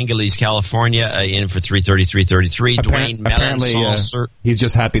Angeles, California, in for $333.33. Dwayne Melanson, he's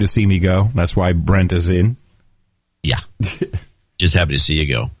just happy to see me go. That's why Brent is in. Yeah, just happy to see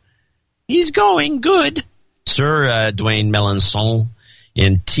you go. He's going good. Sir Dwayne Melanson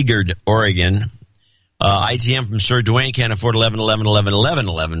in Tigard, Oregon. ITM from Sir Dwayne can't afford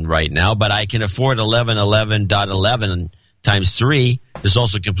 11-11-11-11-11 right now, but I can afford 11-11.11 times 3. This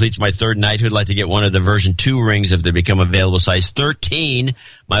also completes my 3rd knighthood. I'd like to get one of the version 2 rings if they become available. Size 13.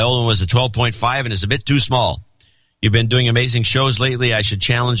 My old one was a 12.5 and it's a bit too small. You've been doing amazing shows lately. I should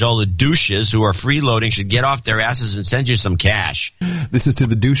challenge all the douches who are freeloading should get off their asses and send you some cash. This is to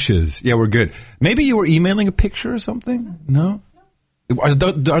the douches. Yeah, we're good. Maybe you were emailing a picture or something? No? Are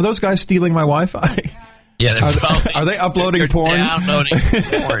those guys stealing my Wi-Fi? Yeah, are they uploading porn? Downloading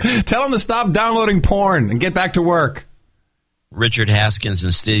porn. Tell them to stop downloading porn and get back to work. Richard Haskins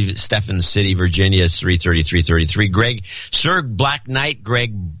in Stephen City, Virginia, 33333. Greg, Sir Black Knight,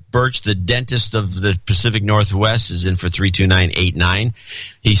 Greg Birch, the dentist of the Pacific Northwest, is in for 32989.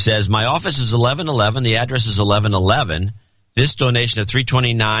 He says, my office is 1111. The address is 1111. This donation of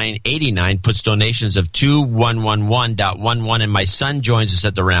 $329.89 puts donations of 2111.11, and my son joins us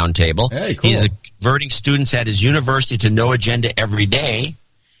at the round table. Hey, cool. He's converting students at his university to No Agenda every day.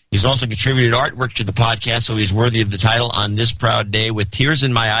 He's also contributed artwork to the podcast, so he's worthy of the title on this proud day. With tears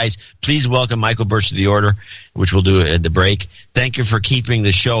in my eyes, please welcome Michael Birch to the order, which we'll do at the break. Thank you for keeping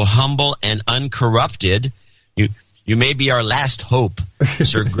the show humble and uncorrupted. You may be our last hope,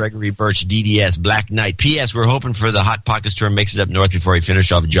 Sir Gregory Birch, DDS, Black Knight. P.S. We're hoping for the Hot Pockets tour makes it up north before he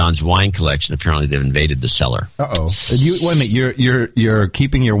finishes off John's wine collection. Apparently, they've invaded the cellar. Uh-oh. Wait a minute. You're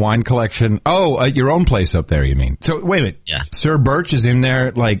keeping your wine collection? Oh, at your own place up there, you mean? So, wait a minute. Yeah. Sir Birch is in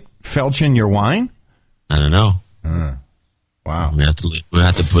there, like, felching your wine? I don't know. Wow. I'm going to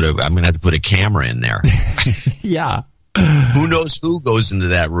have to put a camera in there. Yeah. Who knows who goes into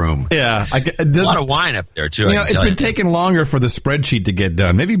that room? Yeah. There's a lot of wine up there, too. It's been taking longer for the spreadsheet to get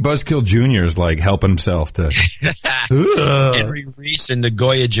done. Maybe Buzzkill Jr. is, like, helping himself to... Henry Reese in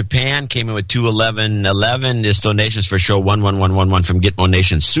Nagoya, Japan, came in with 21111. This donations for show 11111 from Gitmo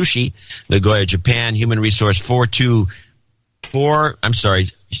Nation Sushi, Nagoya, Japan. Human Resource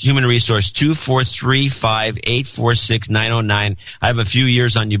 24358469009. I have a few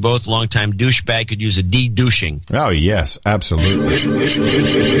years on you both. Long-time douchebag could use a de-douching. Oh, yes, absolutely.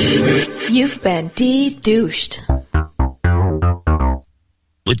 You've been de-douched.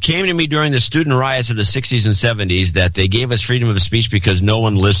 It came to me during the student riots of the 60s and 70s that they gave us freedom of speech because no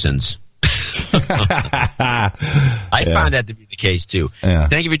one listens. I found that to be the case, too. Yeah.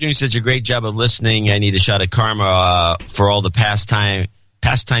 Thank you for doing such a great job of listening. I need a shot of karma for all the pastime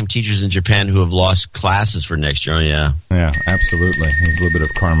teachers in Japan who have lost classes for next year. Yeah, absolutely. Here's a little bit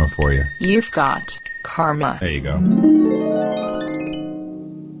of karma for you. You've got karma. There you go.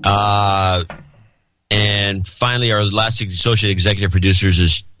 And finally, our last associate executive producers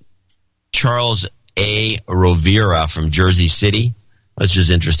is Charles A. Rovira from Jersey City. That's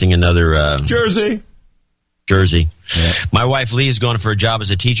just interesting. Another Jersey. Yeah. My wife Lee is going for a job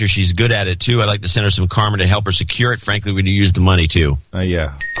as a teacher. She's good at it too. I'd like to send her some karma to help her secure it. Frankly, we could use the money too.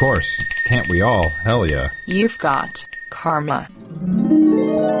 Yeah, of course. Can't we all? Hell yeah. You've got karma.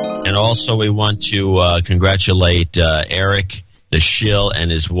 And also, we want to congratulate Eric the Shill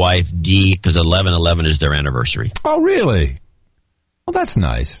and his wife Dee, because 11/11 is their anniversary. Oh, really? Well, that's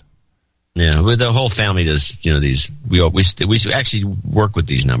nice. Yeah, the whole family does. These. We actually work with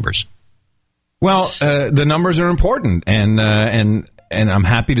these numbers. Well, the numbers are important, and I'm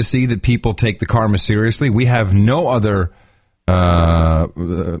happy to see that people take the karma seriously. We have no other.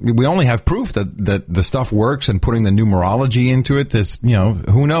 We only have proof that the stuff works, and putting the numerology into it.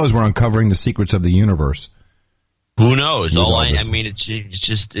 Who knows? We're uncovering the secrets of the universe. Who knows?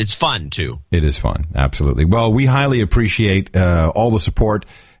 It's fun too. It is fun, absolutely. Well, we highly appreciate all the support,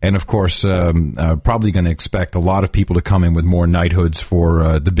 and of course, probably going to expect a lot of people to come in with more knighthoods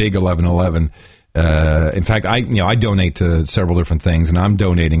for the big 11/11. In fact, I donate to several different things, and I'm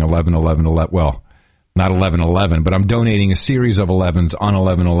donating 11/11. Well, not 11/11, but I'm donating a series of 11s on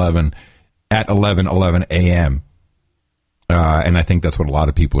 11/11 at 11:11 a.m. And I think that's what a lot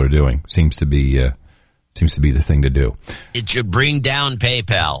of people are doing. Seems to be the thing to do. It should bring down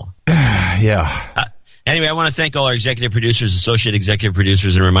PayPal. Yeah. Anyway, I want to thank all our executive producers, associate executive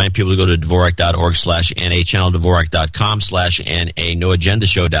producers, and remind people to go to Dvorak.org/NA, channel Dvorak.com/NA,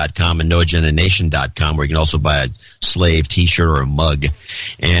 NoAgendaShow.com, and NoAgendaNation.com, where you can also buy a slave T-shirt or a mug,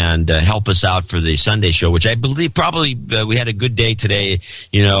 and help us out for the Sunday show, which I believe probably we had a good day today.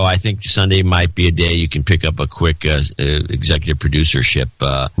 I think Sunday might be a day you can pick up a quick executive producership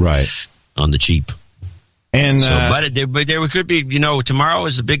right on the cheap. And but there could be, tomorrow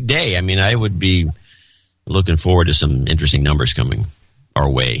is a big day. I mean, I would be looking forward to some interesting numbers coming our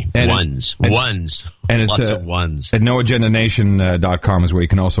way. Ones. And lots of ones. At NoAgendaNation.com is where you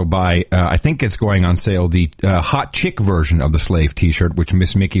can also buy, I think it's going on sale, the hot chick version of the slave T-shirt, which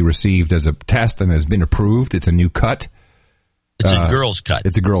Miss Mickey received as a test and has been approved. It's a new cut. It's a girl's cut.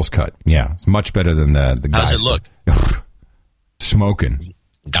 It's a girl's cut, yeah. It's much better than the guys. How's it look? Smoking.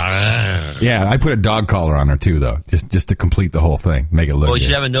 Yeah, I put a dog collar on her too, though, just to complete the whole thing, make it look. Well, you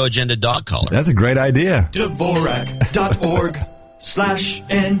should have a No Agenda dog collar. That's a great idea. Dvorak.org.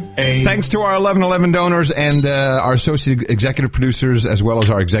 Thanks to our 1111 donors and our associate executive producers, as well as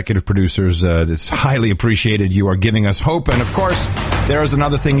our executive producers. It's highly appreciated. You are giving us hope. And, of course, there is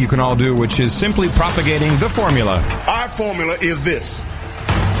another thing you can all do, which is simply propagating the formula. Our formula is this.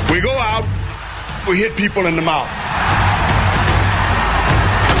 We go out, we hit people in the mouth.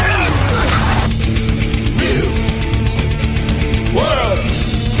 New World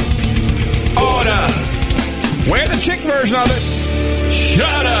Order. We're the chick version of it.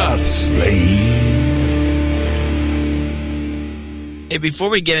 Shut up, slave. Hey, before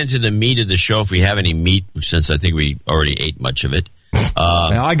we get into the meat of the show, if we have any meat, since I think we already ate much of it.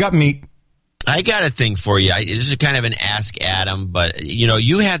 I got meat. I got a thing for you. This is kind of an Ask Adam, but,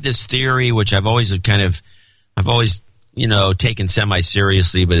 you had this theory, which I've always taken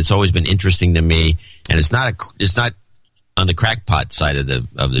semi-seriously, but it's always been interesting to me. And it's not on the crackpot side of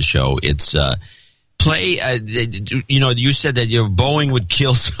the show. It's, you said that your Boeing would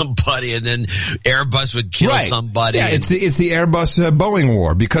kill somebody and then Airbus would kill somebody. Yeah, it's the Airbus Boeing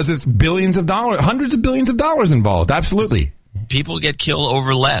war because it's billions of dollars, hundreds of billions of dollars involved. Absolutely. People get killed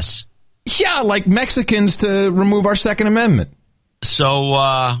over less. Yeah, like Mexicans to remove our Second Amendment.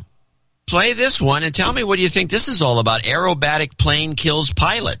 So, play this one and tell me what you think this is all about. Aerobatic plane kills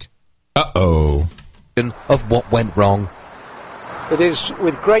pilot. Uh-oh. Of what went wrong. It is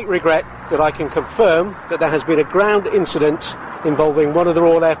with great regret that I can confirm that there has been a ground incident involving one of the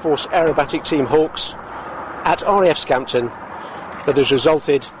Royal Air Force Aerobatic Team Hawks at RAF Scampton that has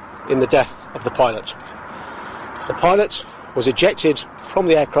resulted in the death of the pilot. The pilot was ejected from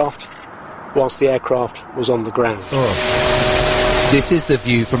the aircraft whilst the aircraft was on the ground. This is the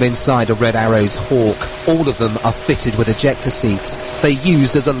view from inside a Red Arrow's Hawk. All of them are fitted with ejector seats. They're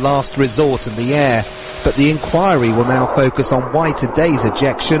used as a last resort in the air. But the inquiry will now focus on why today's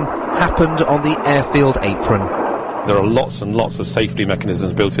ejection happened on the airfield apron. There are lots and lots of safety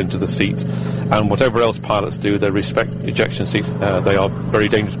mechanisms built into the seat, and whatever else pilots do, they respect ejection seats. They are very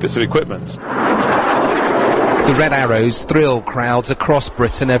dangerous bits of equipment. The Red Arrows thrill crowds across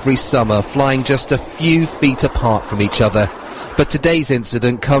Britain every summer, flying just a few feet apart from each other. But today's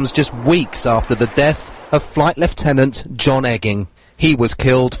incident comes just weeks after the death of Flight Lieutenant John Egging. He was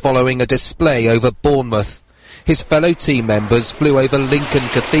killed following a display over Bournemouth. His fellow team members flew over Lincoln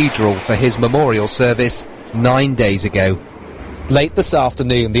Cathedral for his memorial service 9 days ago. Late this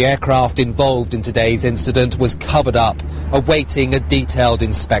afternoon, the aircraft involved in today's incident was covered up, awaiting a detailed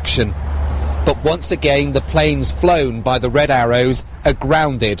inspection. But once again, the planes flown by the Red Arrows are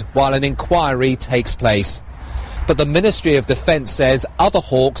grounded while an inquiry takes place. But the Ministry of Defence says other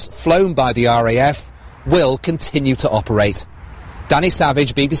Hawks flown by the RAF will continue to operate. Danny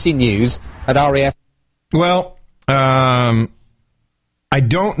Savage, BBC News, at RAF. Well, I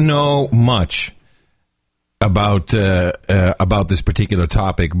don't know much about this particular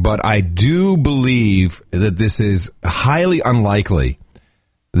topic, but I do believe that this is highly unlikely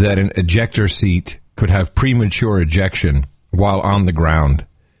that an ejector seat could have premature ejection while on the ground.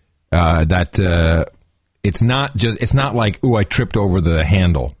 It's not like, ooh, I tripped over the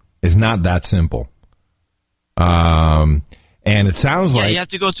handle. It's not that simple. And it sounds like you have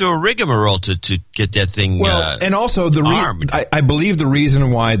to go through a rigmarole to get that thing. And also armed. I believe the reason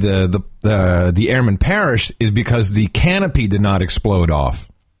why the airman perished is because the canopy did not explode off.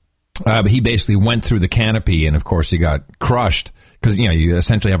 But he basically went through the canopy, and of course he got crushed because you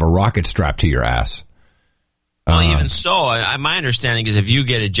essentially have a rocket strapped to your ass. Well, even so, my understanding is if you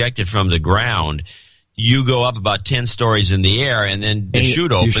get ejected from the ground, you go up about 10 stories in the air, and then the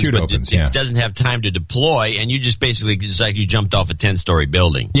chute opens, it doesn't have time to deploy, and you just basically, it's like you jumped off a 10-story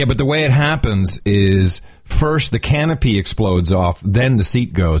building. Yeah, but the way it happens is first the canopy explodes off, then the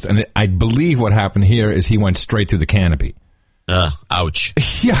seat goes, and I believe what happened here is he went straight through the canopy. Ouch.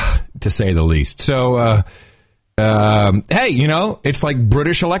 Yeah, to say the least. So, hey, it's like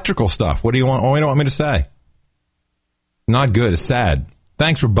British electrical stuff. What do you want me to say? Not good. It's sad.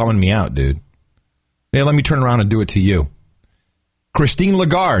 Thanks for bumming me out, dude. Yeah, let me turn around and do it to you. Christine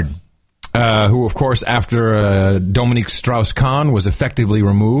Lagarde, who, of course, after Dominique Strauss-Kahn was effectively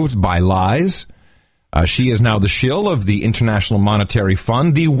removed by lies, she is now the shill of the International Monetary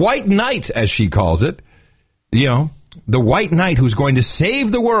Fund, the White Knight, as she calls it. The White Knight who's going to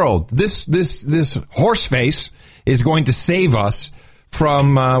save the world. This horseface is going to save us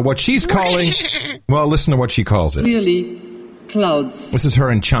from what she's calling... Well, listen to what she calls it. Clearly, clouds. This is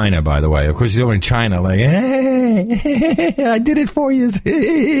her in China, by the way. Of course, she's over in China, like, hey, I did it for you.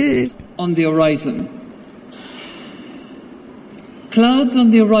 On the horizon. Clouds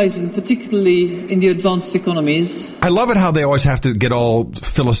on the horizon, particularly in the advanced economies. I love it how they always have to get all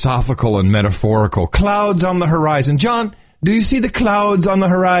philosophical and metaphorical. Clouds on the horizon. John, Do you see the clouds on the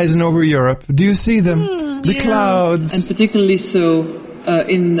horizon over Europe? Do you see them? The clouds. And particularly so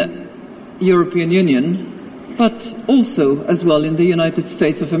in European Union, but also as well in the United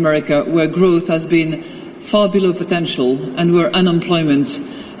States of America, where growth has been far below potential and where unemployment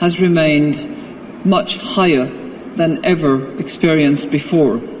has remained much higher than ever experienced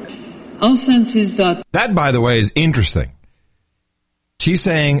before. Our sense is that... That, by the way, is interesting. She's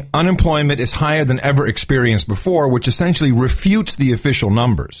saying unemployment is higher than ever experienced before, which essentially refutes the official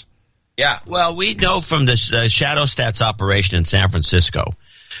numbers. Yeah, well, we know from this Shadow Stats operation in San Francisco,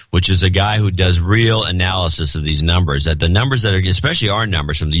 which is a guy who does real analysis of these numbers, that the numbers that are, especially our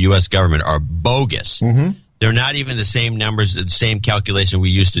numbers from the U.S. government, are bogus. Mm-hmm. They're not even the same numbers, the same calculation we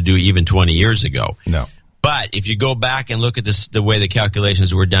used to do even 20 years ago. No. But if you go back and look at this, the way the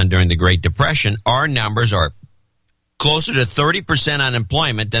calculations were done during the Great Depression, our numbers are closer to 30%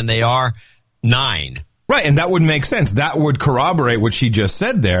 unemployment than they are 9%. Right, and that would make sense. That would corroborate what she just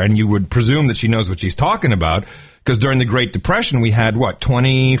said there, and you would presume that she knows what she's talking about, because during the Great Depression, we had,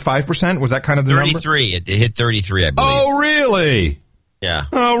 25%? Was that kind of the 33. number? It hit 33, I believe. Oh, really? Yeah.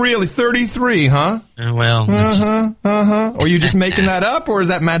 Oh, really? 33, huh? Well, Are you just making that up, or is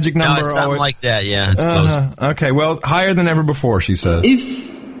that magic number? No, it's something like that, yeah. It's close. Okay, well, higher than ever before, she says.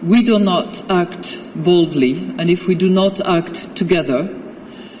 If we do not act boldly, and if we do not act together,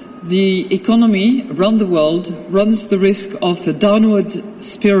 the economy around the world runs the risk of a downward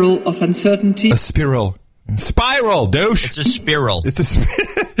spiral of uncertainty. A spiral, douche. It's a spiral. It's a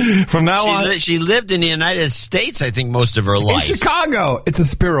from now on. She lived in the United States, I think, most of her life. In Chicago, it's a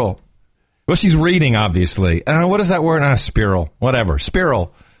spiral. Well, she's reading, obviously. What is that word? Spiral. Whatever.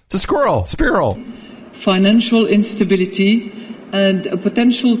 Spiral. It's a squirrel. Spiral. Financial instability and a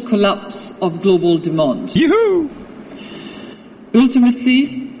potential collapse of global demand. Yoo-hoo!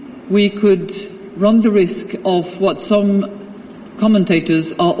 Ultimately, we could run the risk of what some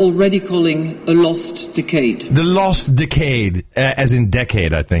commentators are already calling a lost decade. The lost decade, as in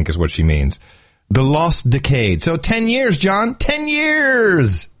decade, I think is what she means. The lost decade. So 10 years, John. 10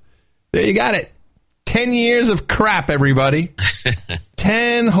 years! There you got it. 10 years of crap, everybody.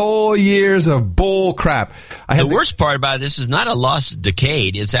 10 whole years of bull crap. The worst part about this is not a lost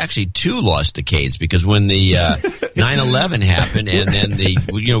decade. It's actually 2 lost decades, because when the 9/11 happened, and then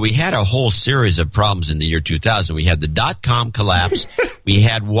we had a whole series of problems in the year 2000. We had the dot-com collapse. We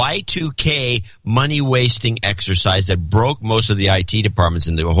had Y2K money-wasting exercise that broke most of the IT departments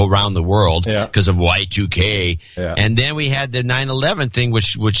around the world because of Y2K. Yeah. And then we had the 9/11 thing,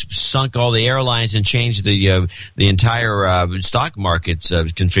 which sunk all the airlines and changed the entire stock market's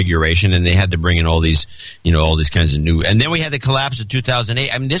configuration, and they had to bring in all these kinds of new. And then we had the collapse of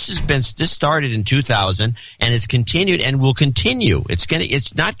 2008. I mean, this started in 2000, and it's continued and will continue.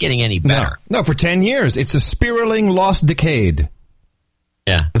 It's not getting any better. No, for 10 years, it's a spiraling lost decade.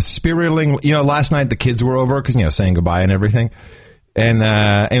 Yeah, a spiraling. Last night the kids were over because saying goodbye and everything, and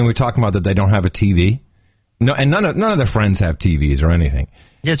we're talking about that they don't have a TV. No, and none of their friends have TVs or anything.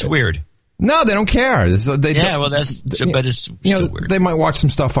 Yeah, it's weird. No, they don't care. But it's still weird. They might watch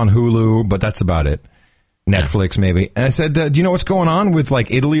some stuff on Hulu, but that's about it. Netflix, maybe. And I said, do you know what's going on with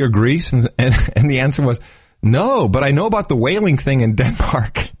Italy or Greece? And the answer was, no, but I know about the whaling thing in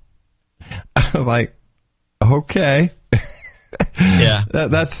Denmark. I was like, okay. Yeah.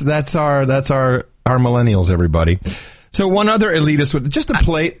 That's our millennials, everybody. So one other elitist just to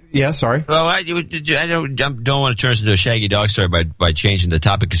play. Yeah, sorry. Well, I don't want to turn this into a Shaggy Dog story by changing the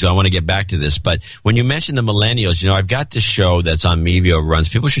topic, because I want to get back to this. But when you mention the millennials, I've got this show that's on Mevio runs.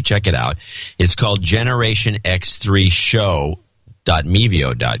 People should check it out. It's called Generation X3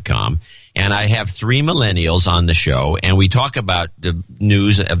 Show.mevio.com. And I have 3 millennials on the show, and we talk about the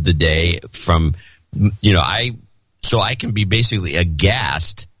news of the day from, so I can be basically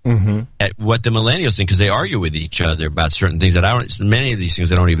aghast at what the millennials think, because they argue with each other about certain things many of these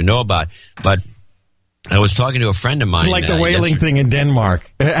things I don't even know about. But I was talking to a friend of mine. Like the whaling thing in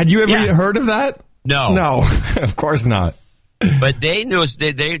Denmark. Had you ever heard of that? No. No, of course not. But they knew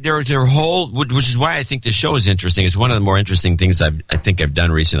their whole, which is why I think the show is interesting. It's one of the more interesting things I think I've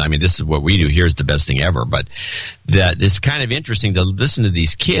done recently. I mean, this is what we do here is the best thing ever. But it's kind of interesting to listen to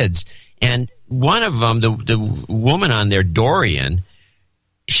these kids. And one of them, the woman on there, Dorian,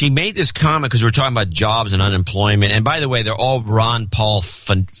 she made this comment because we're talking about jobs and unemployment. And by the way, they're all Ron Paul.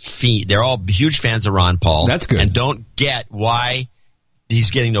 They're all huge fans of Ron Paul. That's good. And don't get why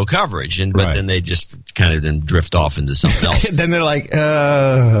he's getting no coverage. But then they just kind of then drift off into something else. Then they're like,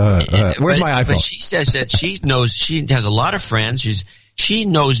 where's my iPhone? But she says that she has a lot of friends. She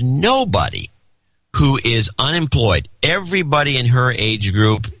knows nobody who is unemployed. Everybody in her age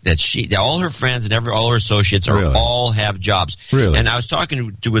group, all her friends and all her associates all have jobs. Really? And I was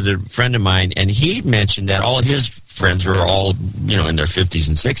talking with a friend of mine, and he mentioned that all his friends are all, in their 50s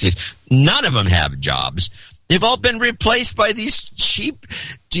and 60s. None of them have jobs. They've all been replaced by these cheap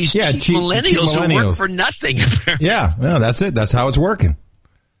millennials who work for nothing. Yeah, that's it. That's how it's working.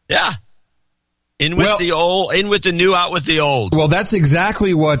 Yeah. In with the old, in with the new, out with the old. Well, that's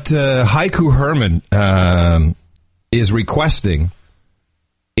exactly what Haiku Herman is requesting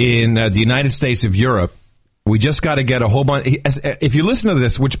in the United States of Europe. We just got to get a whole bunch. If you listen to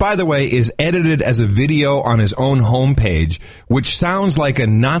this, which, by the way, is edited as a video on his own homepage, which sounds like a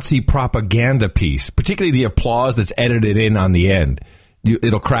Nazi propaganda piece, particularly the applause that's edited in on the end.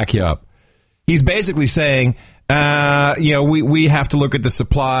 It'll crack you up. He's basically saying, we have to look at the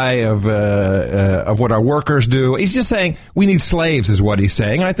supply of what our workers do. He's just saying we need slaves, is what he's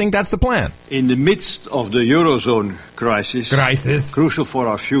saying. And I think that's the plan. In the midst of the Eurozone crisis. Crucial for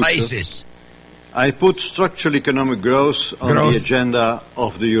our future. I put structural economic growth on the agenda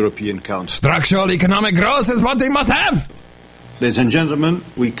of the European Council. Structural economic growth is what they must have. Ladies and gentlemen,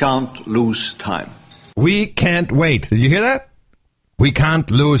 we can't lose time. We can't wait. Did you hear that? We can't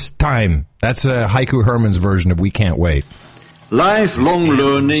lose time. That's Haiku Herman's version of we can't wait. Lifelong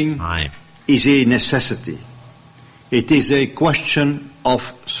learning is a necessity. It is a question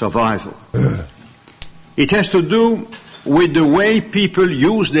of survival. It has to do with the way people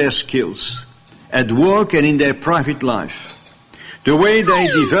use their skills at work and in their private life, the way they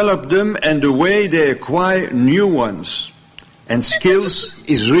develop them and the way they acquire new ones. And skills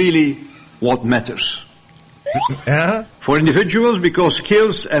is really what matters. For individuals, because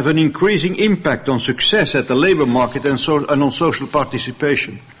skills have an increasing impact on success at the labor market and on social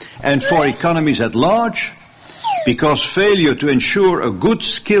participation. And for economies at large, because failure to ensure a good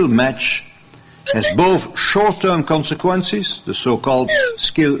skill match has both short-term consequences, the so-called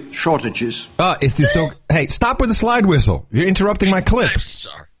skill shortages. Hey, stop with the slide whistle. You're interrupting my clip. I'm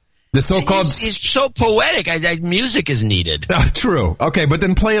sorry. The so-called... He's so poetic. Music is needed. True. Okay, but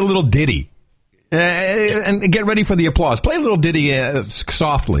then play a little ditty. And get ready for the applause. Play a little ditty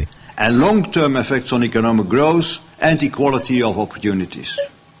softly. And long-term effects on economic growth and equality of opportunities.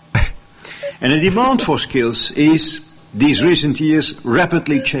 And the demand for skills is, these recent years,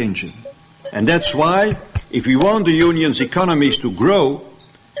 rapidly changing. And that's why, if we want the Union's economies to grow,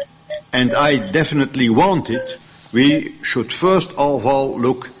 and I definitely want it, we should first of all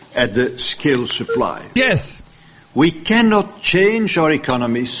look at the skill supply. Yes. We cannot change our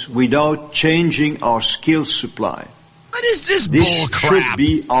economies without changing our skills supply. What is this bull crap? This should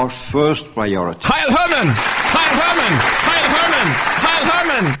be our first priority. Heil Herman! Heil Herman! Heil Herman! Heil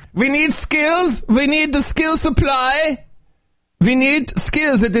Herman! We need skills. We need the skill supply. We need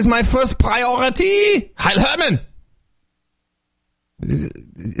skills. It is my first priority. Heil Herman!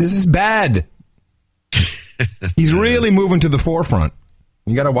 This is bad. He's really moving to the forefront.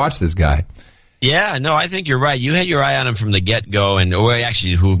 You got to watch this guy. Yeah, no, I think you're right. You had your eye on him from the get-go,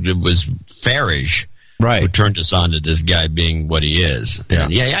 who was Farage, right? Who turned us on to this guy being what he is. Yeah,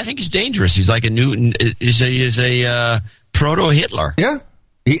 and I think he's dangerous. He's like he's a proto-Hitler. Yeah,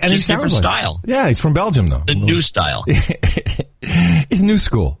 he sounds different like style. Yeah, he's from Belgium though. The new style. It's new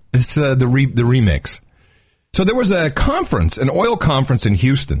school. It's the remix. So there was an oil conference in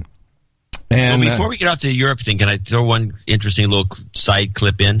Houston. And before we get out to the Europe thing, can I throw one interesting little side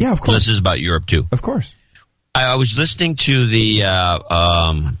clip in? Yeah, of course. This is about Europe, too. Of course. I was listening to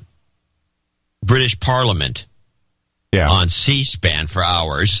the British Parliament on C-SPAN for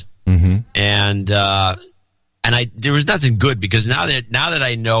hours, and there was nothing good, because now that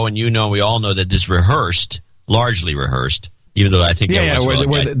I know, and you know, we all know that this largely rehearsed, even though I think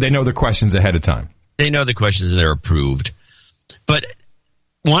they know the questions ahead of time. They know the questions and they're approved. But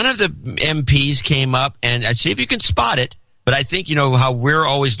one of the MPs came up, and I'd see if you can spot it, but I think, how we're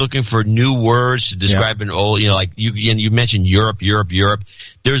always looking for new words to describe an old, like you mentioned Europe.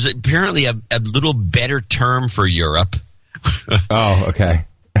 There's apparently a little better term for Europe. Oh, okay.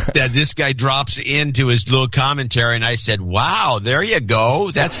 That this guy drops into his little commentary, and I said, wow, there you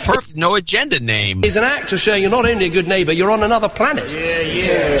go. That's perfect. No agenda name. It's an act to show you're not only a good neighbour, you're on another planet.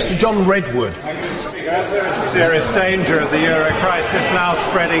 Yeah. Mr. John Redwood. Serious danger of the euro crisis now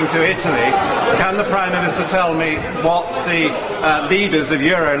spreading to Italy. Can the Prime Minister tell me what the leaders of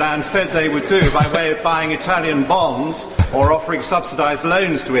Euroland said they would do by way of buying Italian bonds or offering subsidised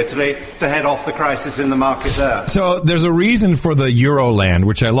loans to Italy to head off the crisis in the market there? So there's a reason for the Euroland,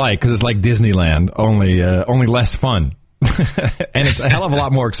 which I like, because it's like Disneyland, only less fun. And it's a hell of a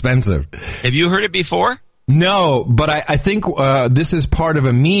lot more expensive. Have you heard it before? No, but I think this is part of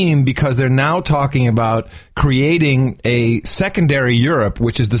a meme because they're now talking about creating a secondary Europe,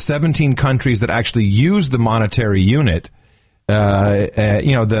 which is the 17 countries that actually use the monetary unit,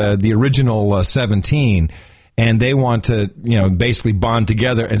 the original 17, and they want to, basically bond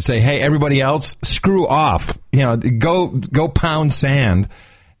together and say, hey, everybody else, screw off, go pound sand,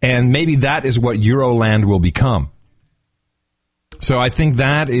 and maybe that is what Euroland will become. So I think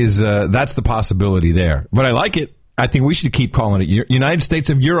that's the possibility there. But I like it. I think we should keep calling it United States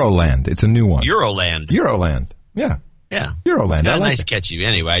of Euroland. It's a new one. Euroland. Yeah. Yeah. Euroland. I like nice catchy.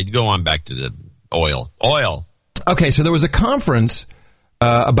 Anyway, go on back to the oil. Okay, so there was a conference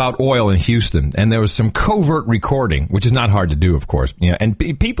about oil in Houston, and there was some covert recording, which is not hard to do, of course. And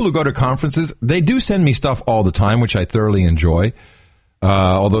people who go to conferences, they do send me stuff all the time, which I thoroughly enjoy.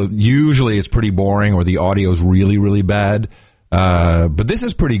 Although usually it's pretty boring or the audio is really, really bad. But this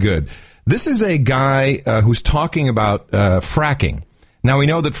is pretty good. This is a guy who's talking about fracking. Now, we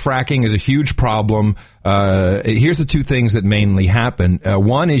know that fracking is a huge problem. Here's the two things that mainly happen.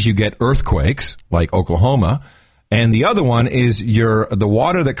 One is you get earthquakes, like Oklahoma, and the other one is the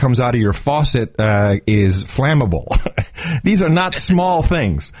water that comes out of your faucet is flammable. These are not small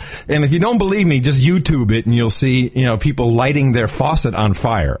things. And if you don't believe me, just YouTube it and you'll see, people lighting their faucet on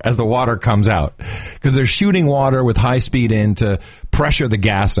fire as the water comes out. Because they're shooting water with high speed in to pressure the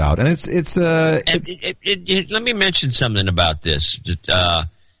gas out. And let me mention something about this.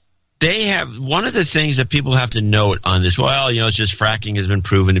 They have one of the things that people have to note on this. Well, it's just fracking has been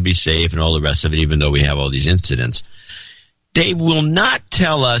proven to be safe and all the rest of it, even though we have all these incidents. They will not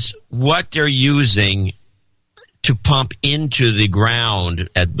tell us what they're using to pump into the ground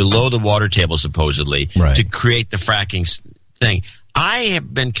at below the water table, supposedly, to create the fracking thing. I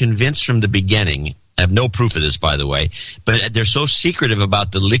have been convinced from the beginning. I have no proof of this, by the way, but they're so secretive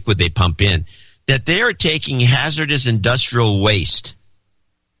about the liquid they pump in that they are taking hazardous industrial waste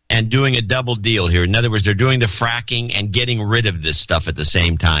and doing a double deal here. In other words, they're doing the fracking and getting rid of this stuff at the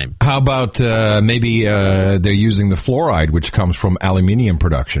same time. How about maybe they're using the fluoride, which comes from aluminium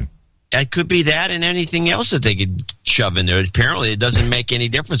production? It could be that and anything else that they could shove in there. Apparently, it doesn't make any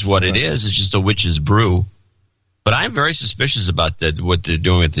difference what it is. It's just a witch's brew. But I'm very suspicious about what they're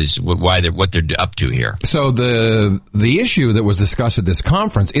doing with this, what they're up to here. So the issue that was discussed at this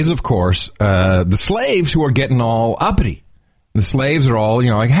conference is, of course, the slaves who are getting all uppity. The slaves are all,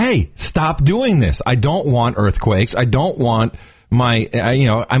 like, hey, stop doing this. I don't want earthquakes. I don't want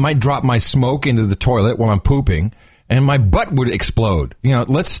I might drop my smoke into the toilet while I'm pooping and my butt would explode.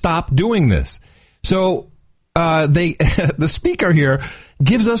 Let's stop doing this. So, the speaker here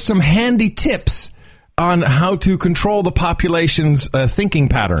gives us some handy tips on how to control the population's thinking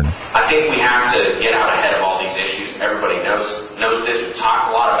pattern. I think we have to get out ahead of all these issues. Everybody knows this. We've talked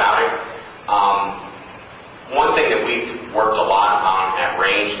a lot about it. One thing that we've worked a lot on at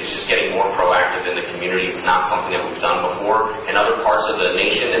Range is just getting more proactive in the community. It's not something that we've done before. In other parts of the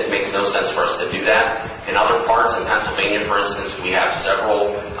nation, it makes no sense for us to do that. In other parts, in Pennsylvania, for instance, we have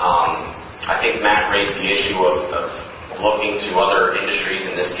several, I think Matt raised the issue of looking to other industries,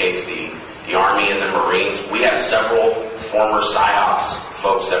 in this case the Army and the Marines. We have several former PSYOPs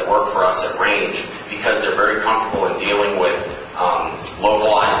folks that work for us at Range because they're very comfortable in dealing with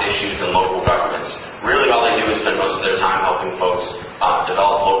localized issues in local governments. Really all they do is spend most of their time helping folks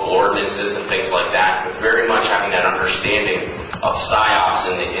develop local ordinances and things like that, but very much having that understanding of PSYOPs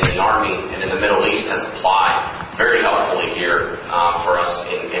in the Army and in the Middle East has applied very helpfully here for us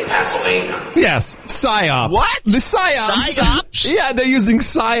in Pennsylvania. Yes, PSYOPs. What? The PSYOPs. PSYOPs? Yeah, they're using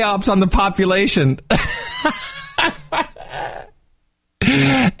PSYOPs on the population.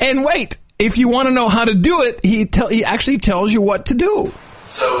 And wait, if you want to know how to do it, he actually tells you what to do.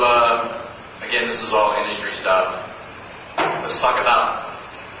 So, again, this is all industry stuff. Let's talk about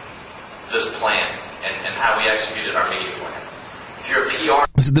this plan and how we executed our media plan. If you're a PR...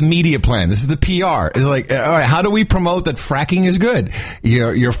 This is the media plan. This is the PR. It's like, all right, how do we promote that fracking is good?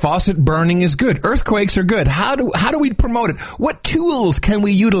 Your faucet burning is good. Earthquakes are good. How do we promote it? What tools can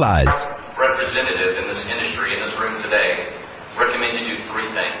we utilize? Representative in this industry, in this room today, recommend you do three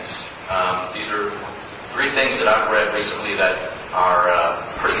things. These are three things that I've read recently that are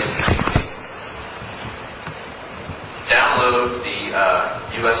pretty interesting. Download the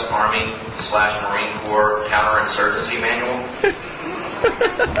U.S. Army/Marine Corps counterinsurgency manual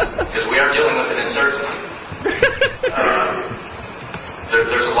because we are dealing with an insurgency.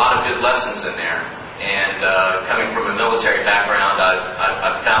 There's a lot of good lessons in there, and coming from a military background,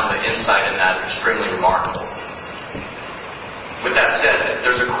 I've found the insight in that extremely remarkable. With that said,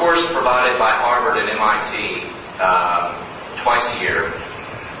 there's a course provided by Harvard and MIT twice a year.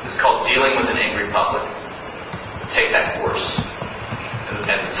 It's called Dealing with an Angry Public. take that course.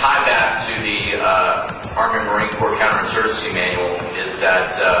 And tie that to the Army and Marine Corps Counterinsurgency Manual is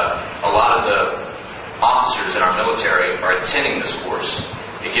that a lot of the officers in our military are attending this course.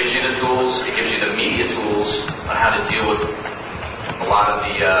 It gives you the tools, it gives you the media tools on how to deal with a lot of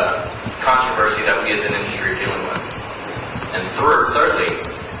the controversy that we as an industry are dealing with. And thirdly,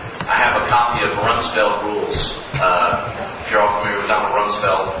 I have a copy of Rumsfeld Rules. If you're all familiar with Donald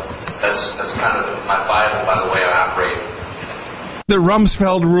Rumsfeld, that's kind of my Bible by the way I operate. The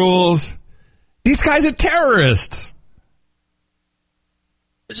Rumsfeld Rules. These guys are terrorists.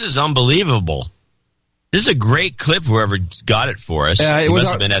 This is unbelievable. This is a great clip, whoever got it for us. He must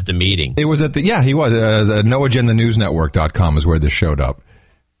have been at the meeting. It was at the, he was. The NoAgendaNewsNetwork.com is where this showed up.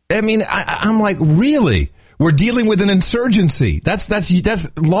 I mean, I'm like, really? We're dealing with an insurgency. That's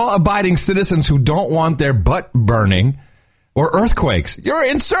law-abiding citizens who don't want their butt burning or earthquakes. You're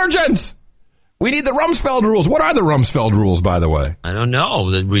insurgents! We need the Rumsfeld Rules. What are the Rumsfeld Rules, by the way? I don't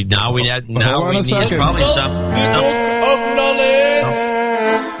know. We need probably some of knowledge.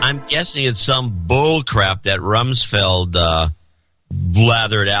 I'm guessing it's some bull crap that Rumsfeld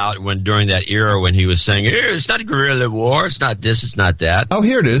blathered out during that era when he was saying, it's not guerrilla war, it's not this, it's not that. Oh,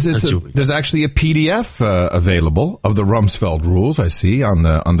 here it is. There's actually a PDF available of the Rumsfeld Rules, I see, on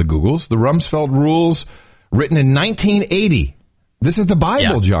the Googles. The Rumsfeld Rules, written in 1980. This is the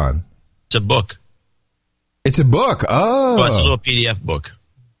Bible, John. It's a book. It's a book. Oh. Well, it's a little PDF book.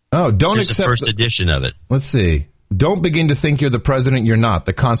 Oh, don't Here's accept the first edition of it. Let's see. Don't begin to think you're the president. You're not.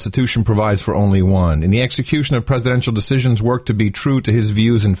 The Constitution provides for only one. In the execution of presidential decisions, work to be true to his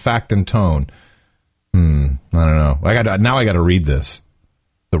views in fact and tone. I don't know. I got to read this.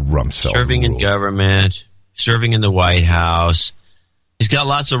 The Rumsfeld Serving Rule. in government, serving in the White House. He's got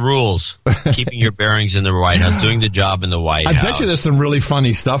lots of rules. Keeping your bearings in the White House, doing the job in the White House. I bet you there's some really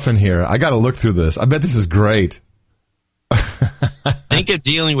funny stuff in here. I got to look through this. I bet this is great. Think of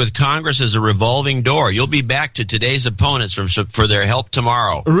dealing with Congress as a revolving door. You'll be back to today's opponents for their help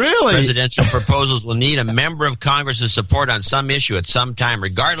tomorrow. Really? Presidential proposals will need a member of Congress's support on some issue at some time,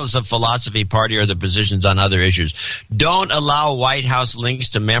 regardless of philosophy, party, or their positions on other issues. Don't allow White House links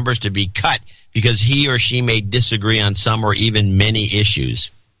to members to be cut because he or she may disagree on some or even many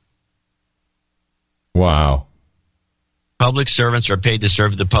issues. Wow. Public servants are paid to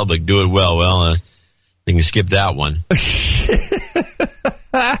serve the public. Do it well. Well, you can skip that one.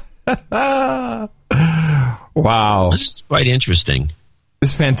 Wow. This is quite interesting.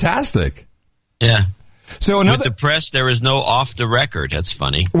 It's fantastic. Yeah. So with the press, there is no off the record. That's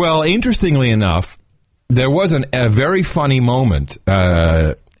funny. Well, interestingly enough, there was a very funny moment.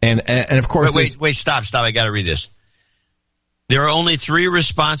 And of course... Wait, stop. I got to read this. There are only 3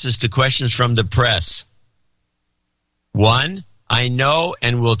 responses to questions from the press. 1, I know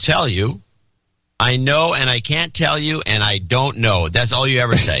and will tell you. I know and I can't tell you, and I don't know. That's all you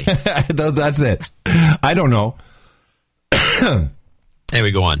ever say. That's it. I don't know.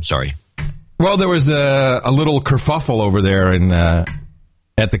 Anyway, go on. Sorry. Well, there was a little kerfuffle over there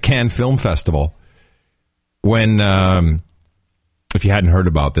at the Cannes Film Festival when, if you hadn't heard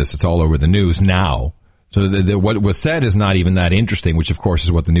about this, it's all over the news now. So what was said is not even that interesting, which, of course,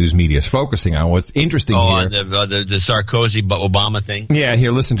 is what the news media is focusing on. What's interesting here... the Sarkozy-Obama thing? Yeah,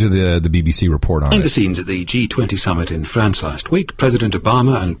 here, listen to the BBC report on it. Behind the scenes at the G20 summit in France last week, President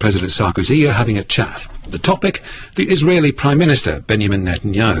Obama and President Sarkozy are having a chat. The topic, the Israeli Prime Minister, Benjamin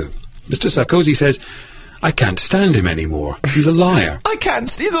Netanyahu. Mr. Sarkozy says, I can't stand him anymore. He's a liar.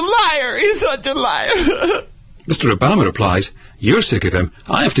 He's a liar. He's such a liar. Mr. Obama replies, you're sick of him.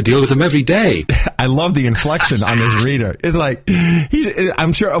 I have to deal with him every day. I love the inflection on this reader. It's like,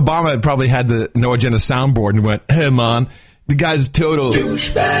 I'm sure Obama had probably had the No Agenda soundboard and went, hey, man, the guy's total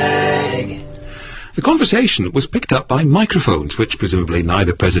douchebag. The conversation was picked up by microphones, which presumably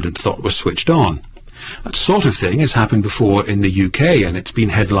neither president thought was switched on. That sort of thing has happened before in the UK, and it's been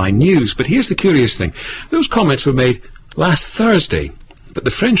headline news. But here's the curious thing. Those comments were made last Thursday. But the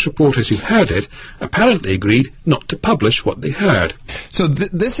French reporters who heard it apparently agreed not to publish what they heard. So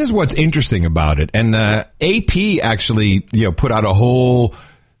this is what's interesting about it. And AP actually, put out a whole,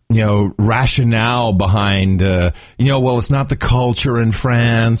 rationale behind, well, it's not the culture in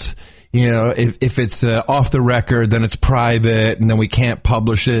France. If it's off the record, then it's private, and then we can't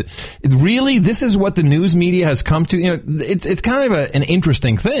publish it. Really, this is what the news media has come to. It's kind of an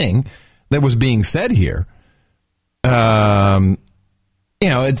interesting thing that was being said here.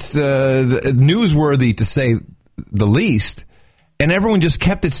 It's newsworthy to say the least, and everyone just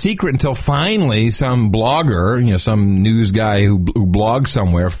kept it secret until finally some blogger, some news guy who blogs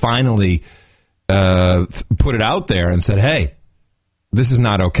somewhere, finally put it out there and said, hey, this is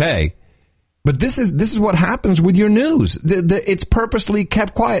not okay. But this is what happens with your news. It's purposely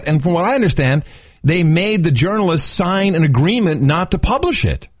kept quiet. And from what I understand, they made the journalists sign an agreement not to publish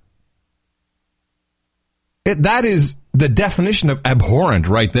it. That is the definition of abhorrent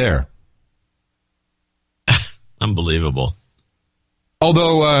right there. Unbelievable.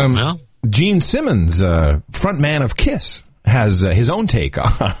 Although Gene Simmons, frontman of KISS, has his own take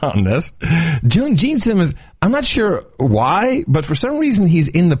on this. Gene Simmons, I'm not sure why, but for some reason he's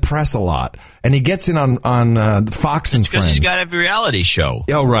in the press a lot, and he gets in on Fox and Friends. He's got a reality show.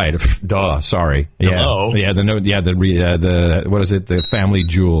 Oh, right. Duh. Sorry. Hello. Yeah. The what is it? The Family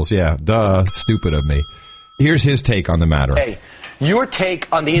Jewels. Yeah. Duh. Stupid of me. Here's his take on the matter. Hey, your take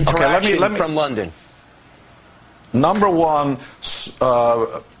on the interaction from London. Number one,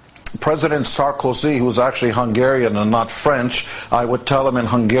 President Sarkozy, who's actually Hungarian and not French, I would tell him in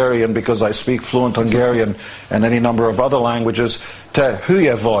Hungarian, because I speak fluent Hungarian and any number of other languages, te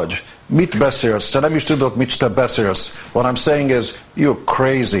hülye vagy, mit beszélsz? Te nem is tudok, mit te beszélsz. What I'm saying is, you're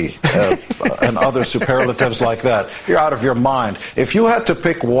crazy, and other superlatives like that. You're out of your mind. If you had to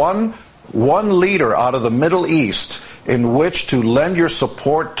pick one leader out of the Middle East in which to lend your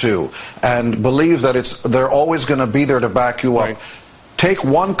support to and believe that they're always going to be there to back you up, take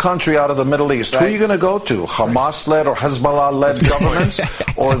one country out of the Middle East. Who are you going to go to? Hamas-led or Hezbollah-led governments?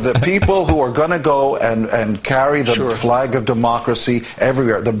 Or the people who are going to go and carry the flag of democracy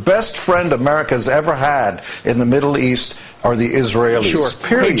everywhere? The best friend America has ever had in the Middle East are the Israelis.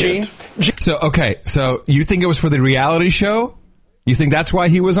 Period. Hey, so you think it was for the reality show? You think that's why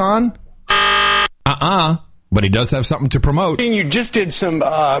he was on? But he does have something to promote. You just did some,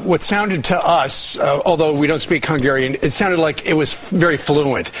 what sounded to us, although we don't speak Hungarian, it sounded like it was very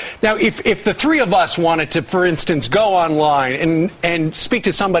fluent. Now, if the three of us wanted to, for instance, go online and speak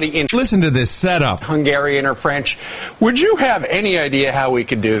to somebody in... Listen to this setup. Hungarian or French, would you have any idea how we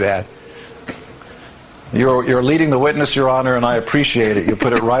could do that? You're leading the witness, Your Honor, and I appreciate it. You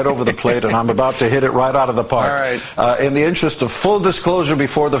put it right over the plate, and I'm about to hit it right out of the park. All right. In the interest of full disclosure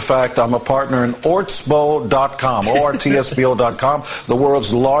before the fact, I'm a partner in Ortsbo.com, ORTSBO.com, the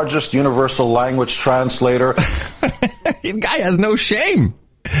world's largest universal language translator. The guy has no shame.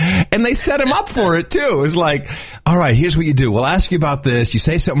 And they set him up for it, too. It's like, all right, here's what you do. We'll ask you about this. You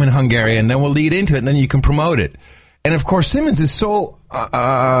say something in Hungarian, and then we'll lead into it, and then you can promote it. And, of course, Simmons is so...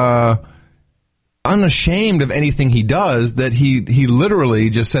 unashamed of anything he does that he literally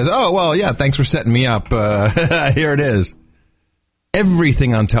just says, oh, well, yeah, thanks for setting me up. Here it is.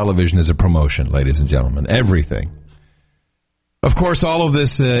 Everything on television is a promotion, ladies and gentlemen. Everything. Of course, all of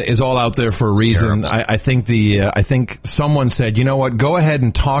this is all out there for a reason. I think someone said, you know what, go ahead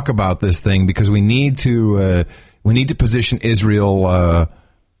and talk about this thing because we need to position Israel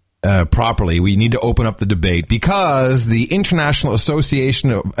properly. We need to open up the debate because the International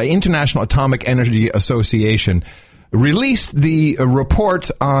Atomic Energy Association released the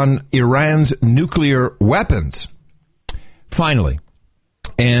report on Iran's nuclear weapons. Finally.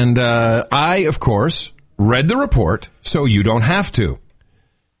 And I, of course, read the report, so you don't have to.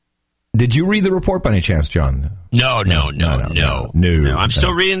 Did you read the report by any chance, John? No. I'm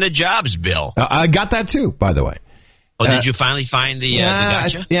still reading the jobs bill. I got that too, by the way. Oh, did you finally find the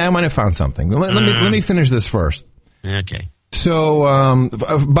gotcha? I might have found something. Let me finish this first. Okay. So,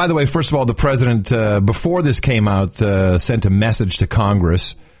 by the way, first of all, the president, before this came out, sent a message to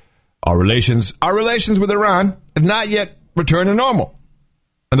Congress. Our relations with Iran have not yet returned to normal.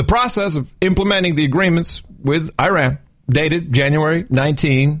 And the process of implementing the agreements with Iran, dated January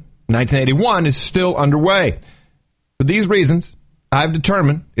 19, 1981, is still underway. For these reasons, I have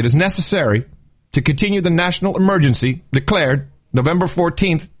determined it is necessary to continue the national emergency declared November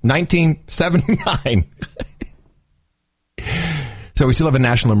 14th, 1979. So we still have a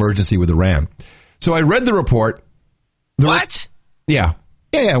national emergency with Iran. So I read the report. What? Yeah.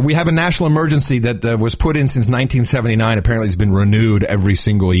 We have a national emergency that was put in since 1979. Apparently it's been renewed every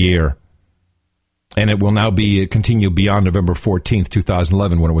single year. And it will now continue beyond November 14th,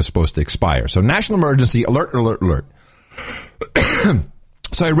 2011, when it was supposed to expire. So national emergency, alert.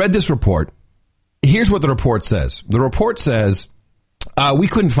 So I read this report. Here's what the report says. The report says we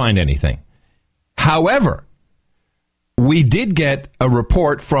couldn't find anything. However, we did get a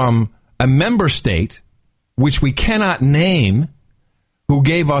report from a member state, which we cannot name, who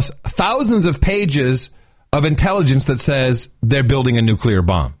gave us thousands of pages of intelligence that says they're building a nuclear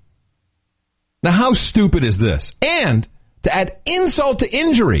bomb. Now, how stupid is this? And to add insult to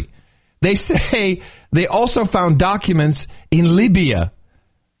injury, they say they also found documents in Libya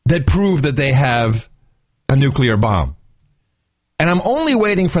that prove that they have a nuclear bomb. And I'm only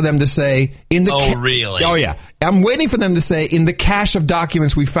waiting for them to say in the... Oh, really? Oh, yeah. I'm waiting for them to say in the cache of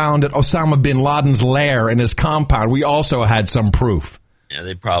documents we found at Osama bin Laden's lair in his compound, we also had some proof. Yeah,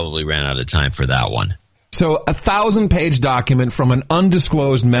 they probably ran out of time for that one. So a 1,000-page document from an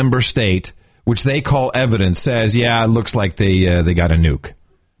undisclosed member state, which they call evidence, says, yeah, it looks like they got a nuke.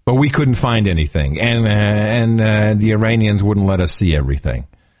 But we couldn't find anything. And the Iranians wouldn't let us see everything.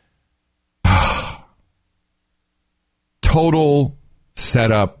 Total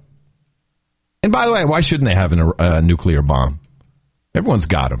setup. And by the way, why shouldn't they have a nuclear bomb? Everyone's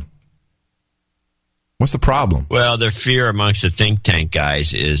got them. What's the problem? Well, their fear amongst the think tank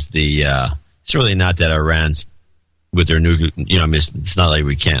guys is it's really not that Iran's with their nuclear. I mean, it's not like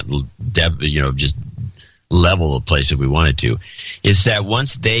we can't just level the place if we wanted to. It's that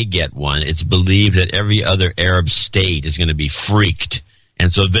once they get one, it's believed that every other Arab state is going to be freaked,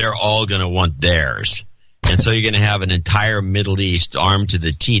 and so they're all going to want theirs. And so you're going to have an entire Middle East armed to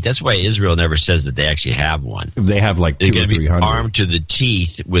the teeth. That's why Israel never says that they actually have one. They have like 200 or 300. They're going to be armed to the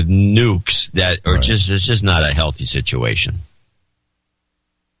teeth with nukes that are Right. it's just not a healthy situation.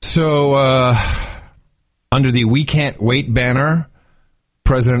 So, under the We Can't Wait banner,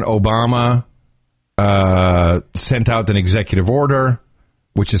 President Obama sent out an executive order,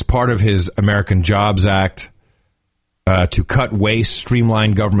 which is part of his American Jobs Act, to cut waste,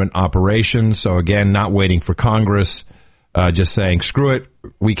 streamline government operations. So again, not waiting for Congress, just saying, screw it,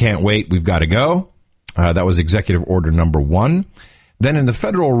 we can't wait, we've got to go. That was executive order number 1. Then in the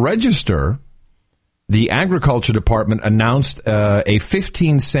Federal Register, the Agriculture Department announced a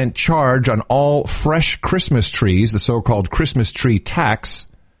 15-cent charge on all fresh Christmas trees, the so-called Christmas tree tax,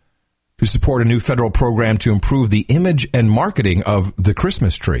 to support a new federal program to improve the image and marketing of the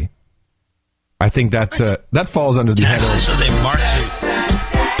Christmas tree. I think that falls under the head of... So they market...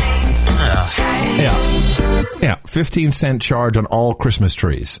 Yeah, 15-cent charge on all Christmas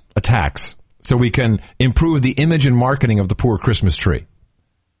trees, a tax, so we can improve the image and marketing of the poor Christmas tree.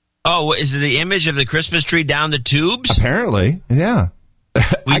 Oh, is it the image of the Christmas tree down the tubes? Apparently, yeah.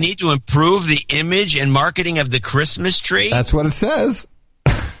 We need to improve the image and marketing of the Christmas tree? That's what it says.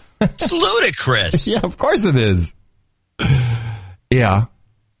 It's ludicrous. Yeah, of course it is. Yeah.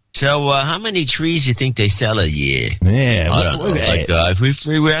 So, how many trees do you think they sell a year? Yeah, I don't know. If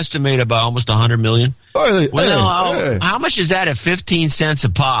we estimate about almost 100 million. How much is that at 15 cents a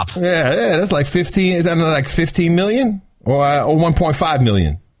pop? Yeah, that's like 15. Is that like 15 million or 1.5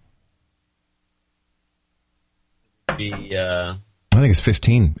 million? I think it's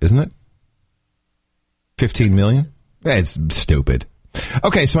 15, isn't it? 15 million? Yeah, it's stupid.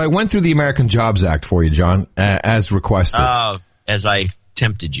 Okay, so I went through the American Jobs Act for you, John, as requested. As I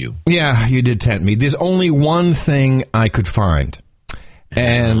tempted you. Yeah, you did tempt me. There's only one thing I could find.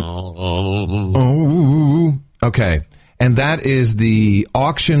 And okay, and that is the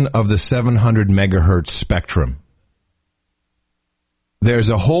auction of the 700 megahertz spectrum. There's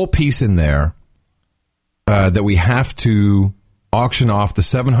a whole piece in there that we have to auction off the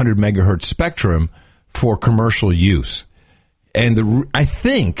 700 megahertz spectrum for commercial use. And I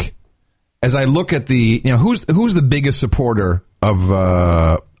think, as I look at who's the biggest supporter of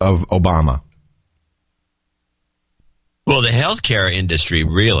Obama? Well, the healthcare industry,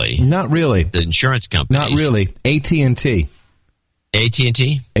 really. Not really. The insurance companies. Not really. AT&T.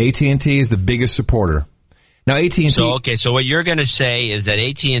 AT&T? AT&T is the biggest supporter. Now, AT&T... So what you're going to say is that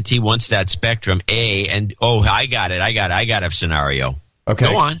AT&T wants that spectrum, I got it. I got a scenario. Okay.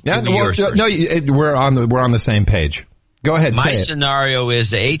 Go on. Yeah, we're on the same page. Go ahead, say it. My scenario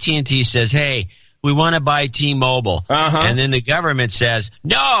is that AT&T says, hey, we want to buy T-Mobile. And then the government says,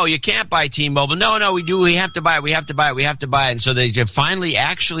 no, you can't buy T-Mobile. No, we do. We have to buy it. We have to buy it. And so they finally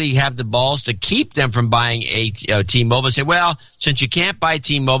actually have the balls to keep them from buying T-Mobile and say, well, since you can't buy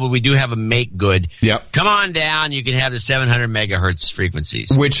T-Mobile, we do have a make good. Yep. Come on down. You can have the 700 megahertz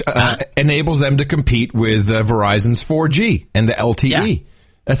frequencies. Which enables them to compete with Verizon's 4G and the LTE. Yeah.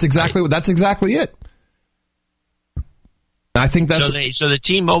 That's exactly it. I think that's so the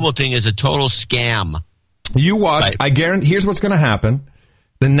T-Mobile thing is a total scam. You watch. Right. I guarantee. Here's what's going to happen.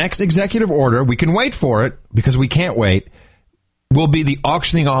 The next executive order, we can wait for it because we can't wait, will be the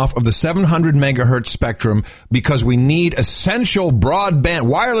auctioning off of the 700 megahertz spectrum because we need essential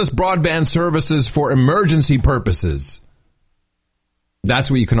wireless broadband services for emergency purposes.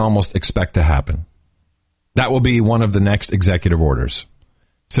 That's what you can almost expect to happen. That will be one of the next executive orders.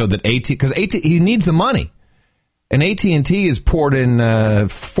 So that because he needs the money. And AT&T has poured in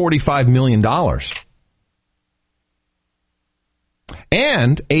 $45 million.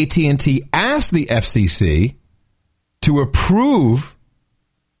 And AT&T asked the FCC to approve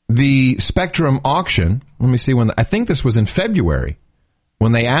the Spectrum auction, let me see I think this was in February,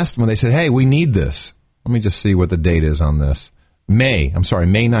 when they said, hey, we need this. Let me just see what the date is on this. May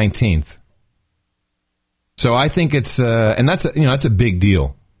 19th. So I think it's, and that's a big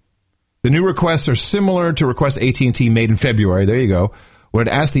deal. The new requests are similar to requests AT&T made in February. There you go. When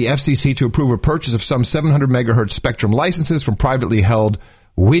it asked the FCC to approve a purchase of some 700 megahertz Spectrum licenses from privately held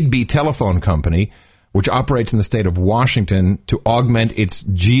Whidbey Telephone Company, which operates in the state of Washington, to augment its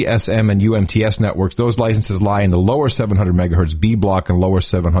GSM and UMTS networks. Those licenses lie in the lower 700 megahertz B block and lower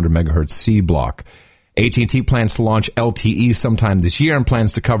 700 megahertz C block. AT&T plans to launch LTE sometime this year and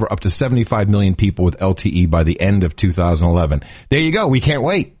plans to cover up to 75 million people with LTE by the end of 2011. There you go. We can't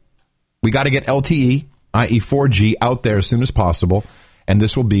wait. We got to get LTE, i.e. 4G, out there as soon as possible, and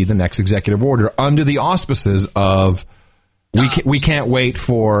this will be the next executive order under the auspices of we can't wait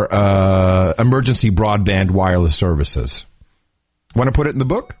for emergency broadband wireless services. Want to put it in the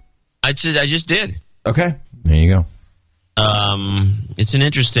book? I just did. Okay. There you go. It's an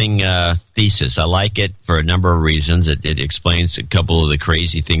interesting thesis. I like it for a number of reasons. It explains a couple of the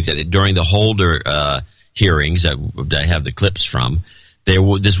crazy things that during the Holder hearings that I have the clips from.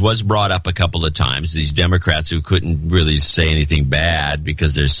 This was brought up a couple of times. These Democrats who couldn't really say anything bad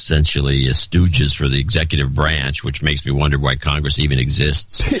because they're essentially stooges for the executive branch, which makes me wonder why Congress even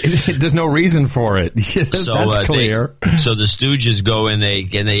exists. There's no reason for it. That's clear. So the stooges go and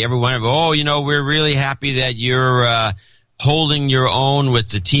they everyone go, we're really happy that you're holding your own with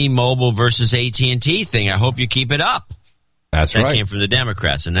the T-Mobile versus AT&T thing. I hope you keep it up. That right. That came from the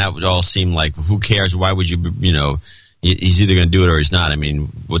Democrats, and that would all seem like, who cares? Why would you, he's either going to do it or he's not. I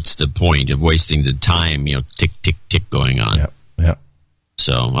mean, what's the point of wasting the time, tick, tick, tick going on? Yeah.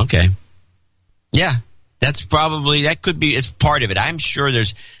 So, okay. Yeah, it's part of it. I'm sure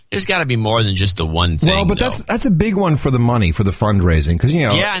there's got to be more than just the one thing. Well, but that's a big one for the money, for the fundraising, because,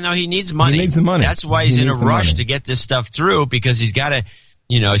 Yeah, no, he needs money. He needs the money. That's why he's in a rush to get this stuff through, because he's got to,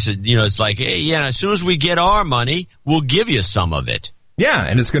 it's like, hey, as soon as we get our money, we'll give you some of it. Yeah,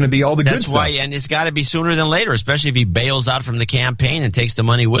 and it's going to be all the good stuff. That's why, and it's got to be sooner than later, especially if he bails out from the campaign and takes the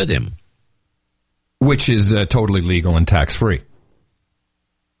money with him. Which is totally legal and tax-free.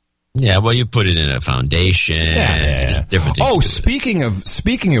 Yeah, well, you put it in a foundation. Yeah. Different things. Oh, speaking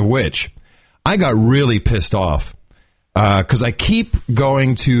of which, I got really pissed off because I keep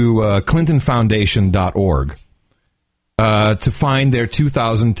going to ClintonFoundation.org to find their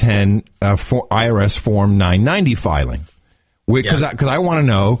 2010 IRS Form 990 filing. Because I want to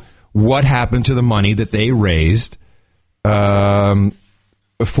know what happened to the money that they raised for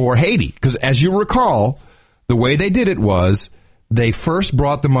Haiti. Because as you recall, the way they did it was they first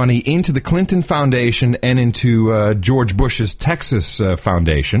brought the money into the Clinton Foundation and into George Bush's Texas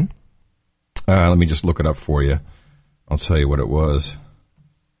Foundation. Let me just look it up for you. I'll tell you what it was,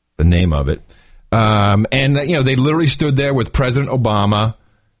 the name of it. And they literally stood there with President Obama.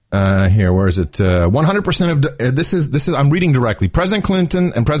 Here, where is it? 100% of this is. I'm reading directly. President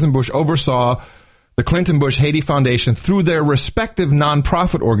Clinton and President Bush oversaw the Clinton-Bush Haiti Foundation through their respective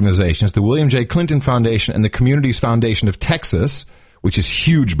nonprofit organizations, the William J. Clinton Foundation and the Communities Foundation of Texas, which is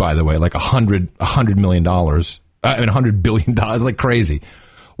huge, by the way, like $100 million, $100 billion, like crazy.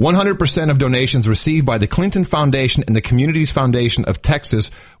 100% of donations received by the Clinton Foundation and the Communities Foundation of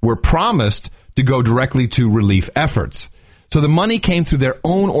Texas were promised to go directly to relief efforts. So the money came through their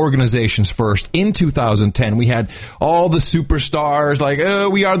own organizations first. In 2010, we had all the superstars like,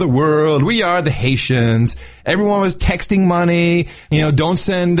 we are the world, we are the Haitians. Everyone was texting money, don't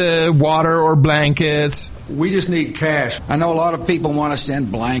send water or blankets. We just need cash. I know a lot of people want to send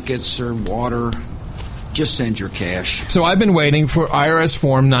blankets or water. Just send your cash. So I've been waiting for IRS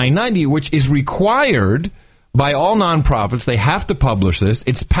Form 990, which is required by all nonprofits. They have to publish this.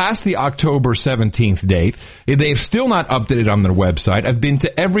 It's past the October 17th date. They've still not updated on their website. I've been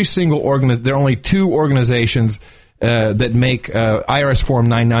to every single organization. There are only 2 organizations that make IRS Form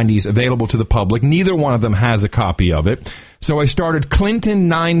 990s available to the public. Neither one of them has a copy of it. So I started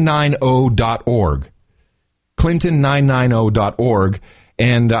Clinton990.org. Clinton990.org.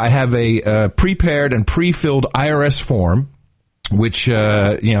 And I have a prepared and pre-filled IRS form, which,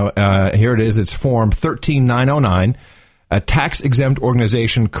 here it is. It's Form 13909, a tax-exempt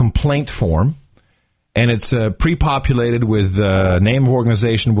organization complaint form. And it's pre-populated with name of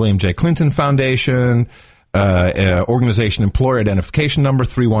organization, William J. Clinton Foundation, organization employer identification number,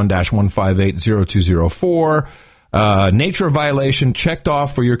 31-158-0204. Nature of violation, checked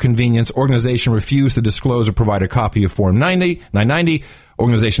off for your convenience. Organization refused to disclose or provide a copy of Form 990.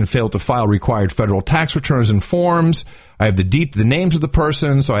 Organization failed to file required federal tax returns and forms. I have the names of the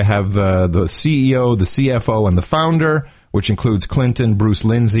person, so I have the CEO, the CFO, and the founder, which includes Clinton, Bruce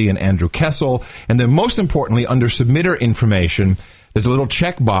Lindsay, and Andrew Kessel. And then most importantly, under submitter information, there's a little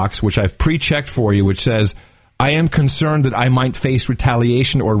checkbox, which I've pre-checked for you, which says, I am concerned that I might face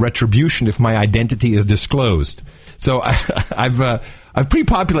retaliation or retribution if my identity is disclosed. So I've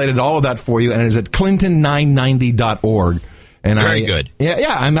pre-populated all of that for you, and it's at clinton990.org. And Very good.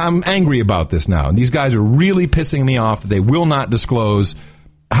 Yeah, I'm angry about this now. And these guys are really pissing me off that they will not disclose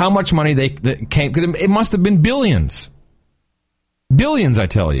how much money they came. Cause it must have been billions. Billions, I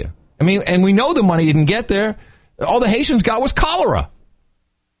tell you. I mean, and we know the money didn't get there. All the Haitians got was cholera.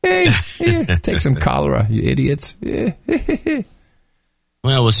 Hey, take some cholera, you idiots.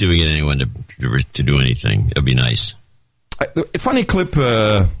 Well, we'll see if we get anyone to do anything. It'll be nice. A funny clip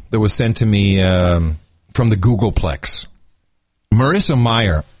that was sent to me from the Googleplex. Marissa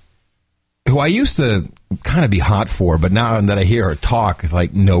Mayer, who I used to kind of be hot for, but now that I hear her talk, it's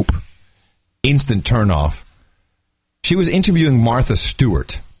like, nope. Instant turnoff. She was interviewing Martha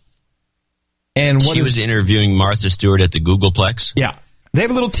Stewart. And she was interviewing Martha Stewart at the Googleplex? Yeah. They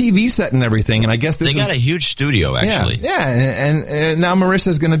have a little TV set and everything, and I guess they got a huge studio, actually. Yeah, and now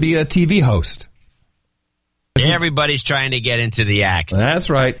Marissa's going to be a TV host. Everybody's trying to get into the act. That's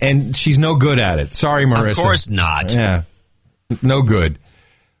right, and she's no good at it. Sorry, Marissa. Of course not. Yeah, no good.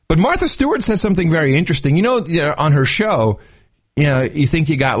 But Martha Stewart says something very interesting. You know, on her show, you think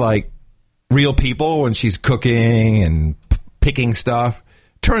you got, like, real people when she's cooking and picking stuff.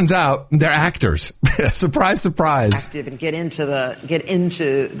 Turns out they're actors. Surprise, surprise. Active and get into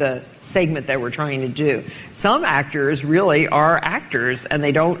the segment that we're trying to do. Some actors really are actors, and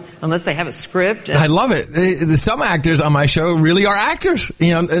they don't unless they have a script. I love it. Some actors on my show really are actors.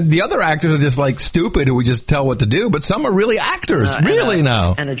 The other actors are just like stupid who we just tell what to do. But some are really actors,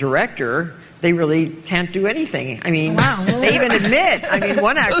 now. And a director. They really can't do anything. I mean, they even admit. I mean,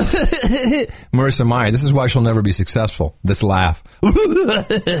 one actor. Marissa Mayer, this is why she'll never be successful. This laugh.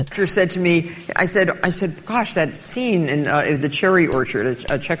 Actor said to me, I said, gosh, that scene in the Cherry Orchard,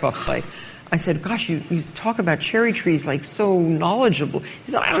 a Chekhov play. I said, gosh, you talk about cherry trees like so knowledgeable.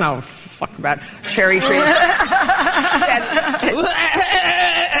 He said, I don't know fuck about cherry trees.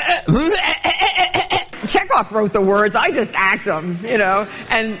 Chekhov wrote the words. I just act them,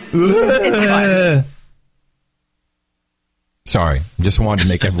 and it's fun. Sorry, just wanted to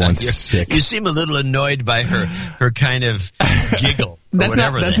make everyone sick. You seem a little annoyed by her kind of giggle.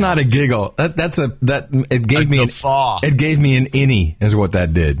 That's not a giggle. It gave me guffaw. It gave me an innie, is what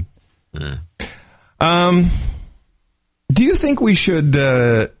that did. Do you think we should?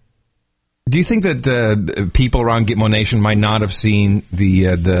 Do you think that people around Gitmo Nation might not have seen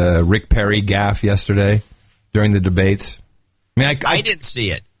the Rick Perry gaffe yesterday during the debates? I mean, I didn't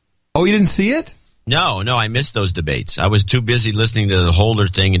see it. Oh, you didn't see it? No, I missed those debates. I was too busy listening to the Holder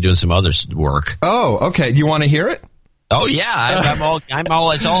thing and doing some other work. Oh, okay. Do you want to hear it? Oh yeah,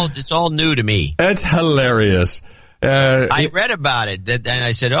 it's all new to me. That's hilarious. I read about it, and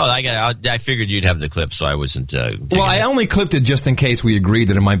I said, I figured you'd have the clip, so I wasn't... well, I only clipped it just in case we agreed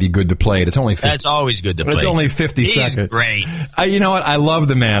that it might be good to play it. It's only 50, that's always good to play. It's only 50 seconds. He's great. You know what? I love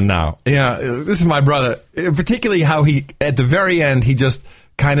the man now. Yeah, this is my brother. Particularly how he, at the very end, he just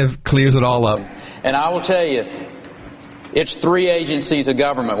kind of clears it all up. And I will tell you, it's 3 agencies of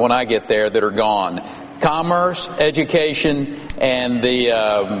government when I get there that are gone. Commerce, education, and the,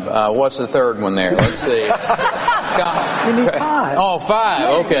 what's the third one there? Let's see. You need 5. Oh,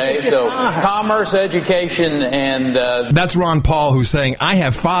 5. Okay. So commerce, education, and... That's Ron Paul who's saying, I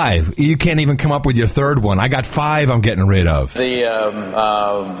have 5. You can't even come up with your third one. I got 5 I'm getting rid of. The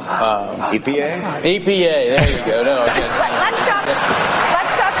EPA? EPA. There you go. No, Let's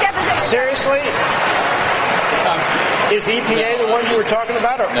talk deposition. Seriously? Is EPA the one you were talking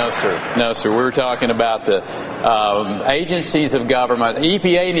about? Or? No, sir. We were talking about the agencies of government.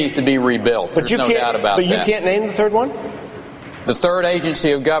 EPA needs to be rebuilt. There's no doubt about that. But you can't name the third one? The third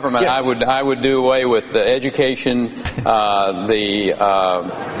agency of government, yeah. I would do away with the education, the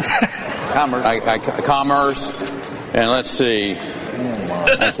commerce, and let's see.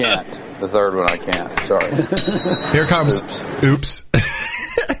 I can't. The third one I can't. Sorry. Here comes. Oops.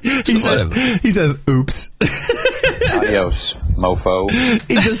 He says, oops. Adios, mofo.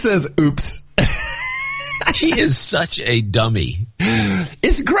 He just says, oops. He is such a dummy.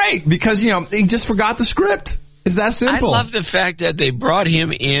 It's great because, he just forgot the script. It's that simple. I love the fact that they brought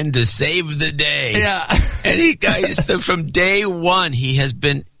him in to save the day. Yeah. And from day one, he has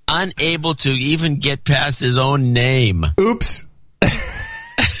been unable to even get past his own name. Oops.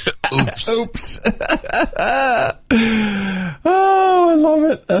 Oops. Oops. Oh, I love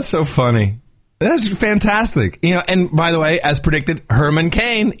it. That's so funny. That's fantastic. And by the way, as predicted, Herman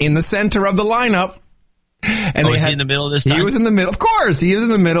Cain in the center of the lineup. And was he in the middle this time? He was in the middle. Of course, he was in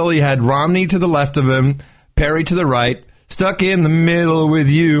the middle. He had Romney to the left of him, Perry to the right, stuck in the middle with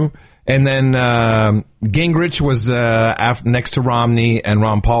you. And then Gingrich was next to Romney, and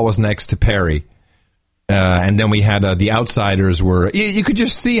Ron Paul was next to Perry. And then we had the outsiders were... You could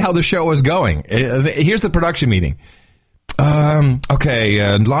just see how the show was going. Here's the production meeting.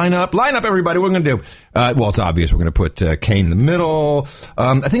 Okay, line up, everybody. What we're going to do? Well, it's obvious. We're going to put Kane in the middle.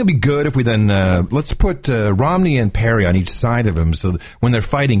 I think it'd be good if we then let's put Romney and Perry on each side of him, so that when they're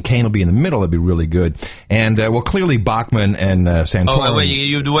fighting, Kane will be in the middle. That'd be really good. And well, clearly Bachmann and Santorum. Oh, wait,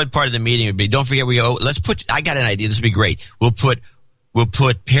 you what part of the meeting would be? Don't forget, let's put. I got an idea. This would be great. We'll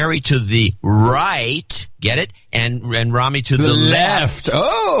put Perry to the right, get it? And Romney to the left.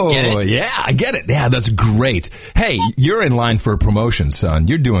 Oh, yeah, I get it. Yeah, that's great. Hey, you're in line for a promotion, son.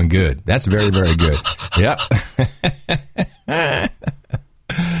 You're doing good. That's very, very good. Yeah.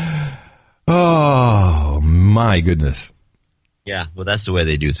 Oh, my goodness. Yeah, well, that's the way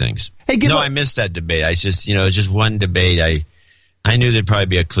they do things. Hey, I missed that debate. I just, it's just one debate. I knew there'd probably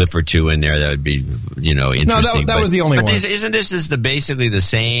be a clip or two in there that would be, interesting. No, that was the only one. Isn't this basically the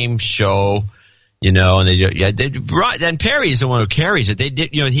same show, and then Perry is the one who carries it. They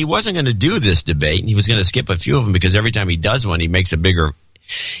did, he wasn't going to do this debate, and he was going to skip a few of them because every time he does one, he makes a bigger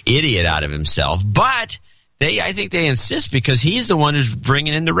idiot out of himself. But I think they insist because he's the one who's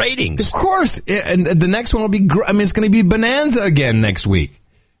bringing in the ratings. Of course. And the next one will be, it's going to be Bonanza again next week.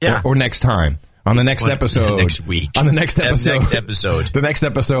 Yeah. Or next time. On the next episode. Next week. On the next episode. The next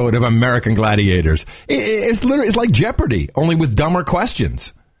episode of American Gladiators. It's like Jeopardy, only with dumber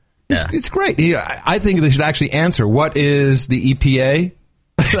questions. It's great. I think they should actually answer, what is the EPA?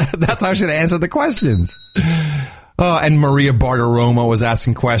 That's how I should answer the questions. And Maria Bartiromo was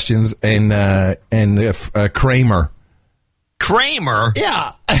asking questions, and Kramer. Kramer?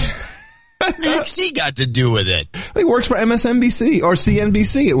 Yeah. What's he got to do with it? He works for MSNBC or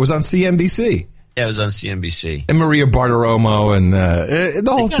CNBC. It was on CNBC. Yeah, it was on CNBC. And Maria Bartiromo and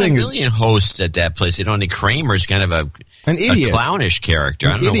the whole thing. They got a million hosts at that place. They don't need Kramer's kind of an idiot, a clownish character.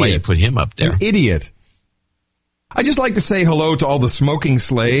 I don't know why you put him up there. An idiot. I just like to say hello to all the smoking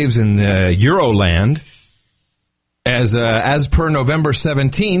slaves in Euroland. As per November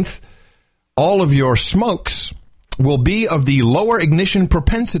 17th, all of your smokes will be of the lower ignition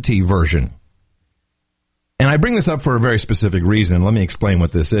propensity version. And I bring this up for a very specific reason. Let me explain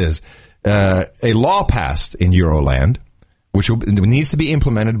what this is. A law passed in Euroland, which needs to be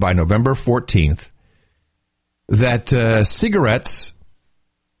implemented by November 14th, that cigarettes,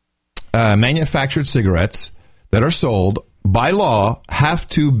 manufactured cigarettes that are sold by law have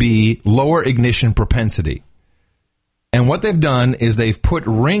to be lower ignition propensity. And what they've done is they've put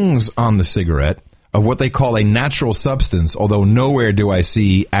rings on the cigarette of what they call a natural substance, although nowhere do I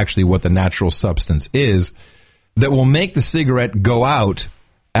see actually what the natural substance is, that will make the cigarette go out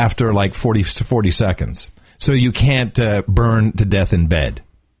after like 40 to 40 seconds. So you can't burn to death in bed.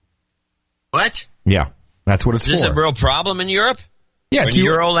 What? Yeah, that's what it's for. Is this a real problem in Europe? Yeah. In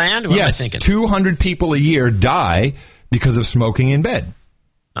Euroland? What am I thinking? 200 people a year die because of smoking in bed.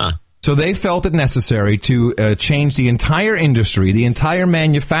 So they felt it necessary to change the entire industry, the entire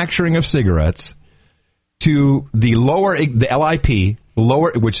manufacturing of cigarettes, to the LIP,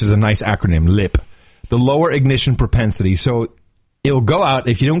 which is a nice acronym, LIP, the lower ignition propensity. So it'll go out.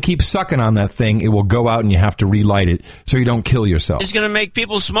 If you don't keep sucking on that thing, it will go out and you have to relight it so you don't kill yourself. It's going to make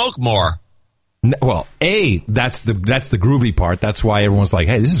people smoke more. Well, that's the groovy part. That's why everyone's like,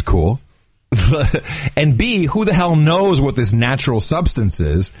 hey, this is cool. And B, who the hell knows what this natural substance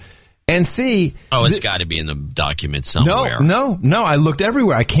is? And C... Oh, it's got to be in the document somewhere. No. I looked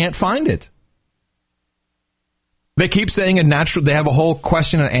everywhere. I can't find it. They keep saying they have a whole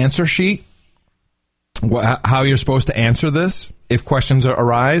question and answer sheet, how you're supposed to answer this if questions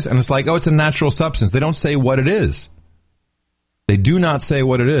arise. And it's like, it's a natural substance. They don't say what it is. They do not say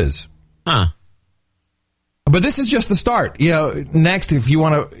what it is. Huh. But this is just the start. Next, if you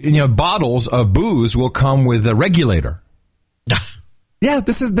want to, bottles of booze will come with a regulator. Yeah,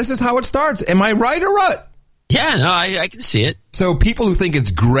 this is how it starts. Am I right or what? Yeah, no, I can see it. So people who think it's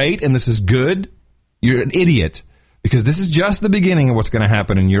great and this is good, you're an idiot. Because this is just the beginning of what's going to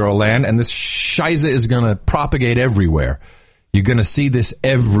happen in Euroland, and this shiza is going to propagate everywhere. You're going to see this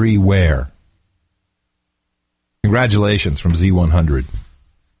everywhere. Congratulations from Z100.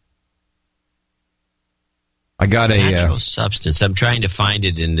 I got a natural substance. I'm trying to find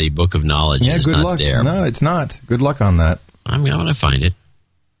it in the Book of Knowledge. Yeah, and it's good not luck. There. No, it's not. Good luck on that. I'm going to find it.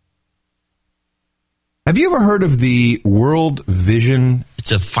 Have you ever heard of the World Vision?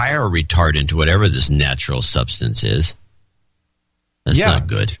 It's a fire retardant, whatever this natural substance is. That's not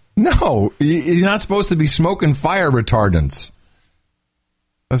good. No, you're not supposed to be smoking fire retardants.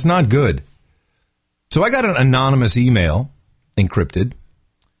 That's not good. So I got an anonymous email, encrypted.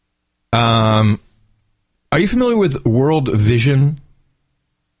 Are you familiar with World Vision?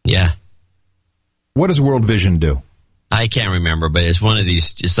 Yeah. What does World Vision do? I can't remember, but it's one of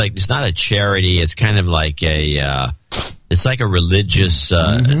these. It's like it's not a charity. It's kind of like a. It's like a religious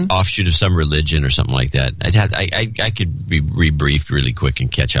offshoot of some religion or something like that. I could be rebriefed really quick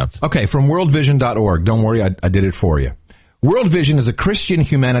and catch up. Okay, from worldvision.org. Don't worry, I did it for you. World Vision is a Christian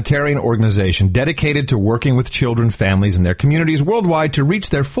humanitarian organization dedicated to working with children, families, and their communities worldwide to reach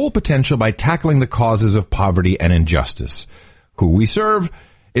their full potential by tackling the causes of poverty and injustice. Who we serve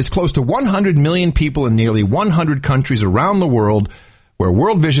is close to 100 million people in nearly 100 countries around the world, where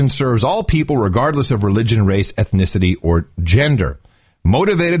World Vision serves all people regardless of religion, race, ethnicity, or gender.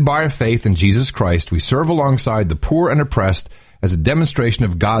 Motivated by our faith in Jesus Christ, we serve alongside the poor and oppressed as a demonstration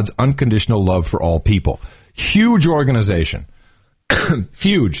of God's unconditional love for all people. Huge organization.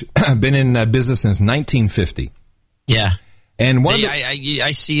 Huge. Been in business since 1950. Yeah. And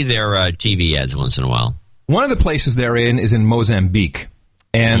I see their TV ads once in a while. One of the places they're in is in Mozambique.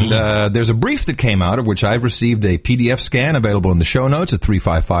 And there's a brief that came out of which I've received a PDF scan available in the show notes at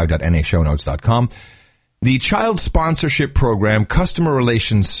 355.nashownotes.com. The Child Sponsorship Program Customer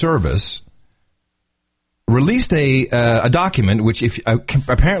Relations Service released a document which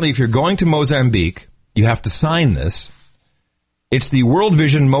apparently if you're going to Mozambique, you have to sign this. It's the World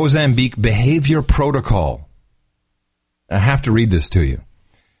Vision Mozambique Behavior Protocol. I have to read this to you.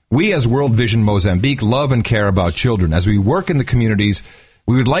 We as World Vision Mozambique love and care about children. As we work in the communities,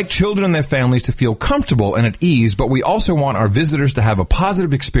 we would like children and their families to feel comfortable and at ease, but we also want our visitors to have a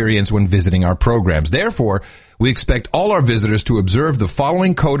positive experience when visiting our programs. Therefore, we expect all our visitors to observe the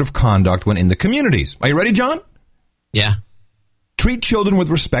following code of conduct when in the communities. Are you ready, John? Yeah. Treat children with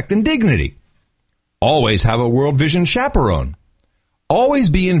respect and dignity. Always have a World Vision chaperone.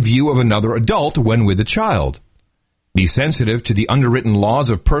 Always be in view of another adult when with a child. Be sensitive to the underwritten laws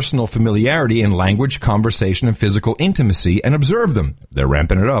of personal familiarity in language, conversation, and physical intimacy and observe them. They're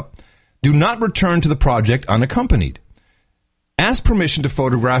ramping it up. Do not return to the project unaccompanied. Ask permission to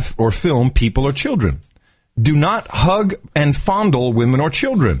photograph or film people or children. Do not hug and fondle women or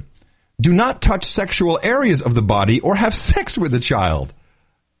children. Do not touch sexual areas of the body or have sex with a child.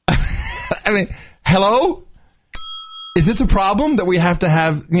 I mean, hello? Is this a problem that we have to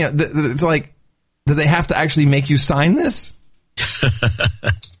have, it's like, do they have to actually make you sign this?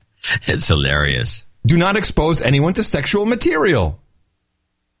 It's hilarious. Do not expose anyone to sexual material.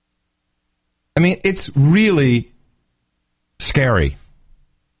 I mean, it's really scary.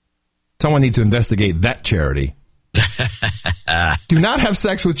 Someone needs to investigate that charity. Do not have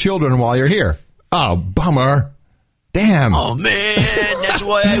sex with children while you're here. Oh, bummer. Damn. Oh, man, that's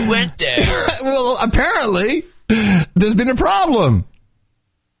why I went there. Well, apparently, there's been a problem.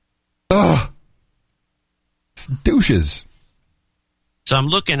 Ugh. It's douches. So I'm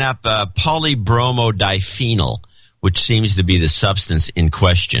looking up polybromodiphenyl, which seems to be the substance in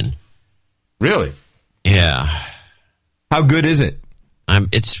question. Really? Yeah. How good is it?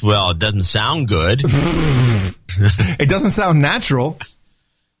 It doesn't sound good. It doesn't sound natural.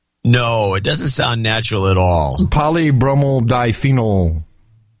 No, it doesn't sound natural at all. Polybromodiphenyl.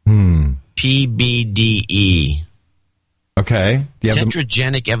 PBDE. Okay.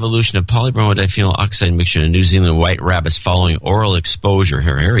 Tetragenic evolution of polybromodiphenyl oxide mixture in New Zealand white rabbits following oral exposure.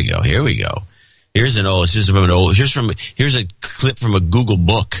 Here we go. Here's a clip from a Google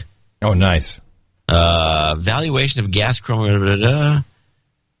book. Oh, nice. Valuation of gas chromatography.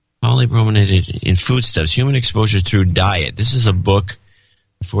 Polybrominated in foodstuffs, human exposure through diet. This is a book.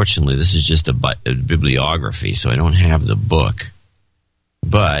 Unfortunately, this is just a bibliography, so I don't have the book.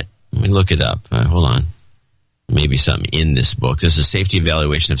 But let me look it up. Hold on. Maybe something in this book. This is a safety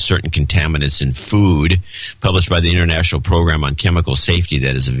evaluation of certain contaminants in food, published by the International Program on Chemical Safety,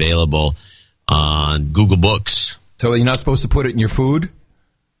 that is available on Google Books. So you're not supposed to put it in your food?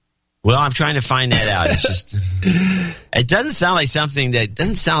 Well, I'm trying to find that out. It's just, it doesn't sound like something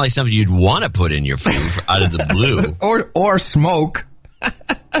you'd want to put in your food out of the blue. or smoke.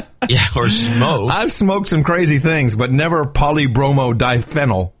 Yeah, or smoke. I've smoked some crazy things, but never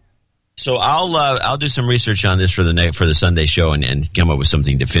polybromodiphenyl. So I'll do some research on this for the Sunday show and come up with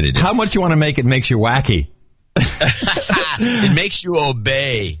something definitive. How much you want to make it makes you wacky? It makes you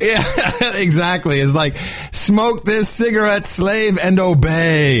obey. Yeah, exactly. It's like, smoke this cigarette, slave, and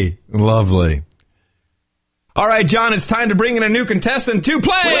obey. Lovely. All right, John, it's time to bring in a new contestant to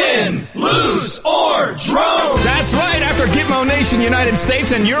play Win, Lose, or Drone. That's right. After Gitmo Nation, United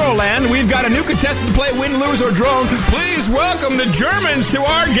States, and Euroland, we've got a new contestant to play Win, Lose, or Drone. Please welcome the Germans to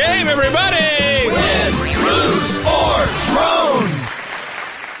our game, everybody. Win, Lose, or Drone.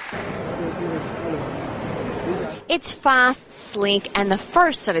 It's fast, sleek, and the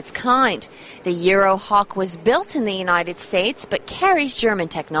first of its kind. The Eurohawk was built in the United States, but carries German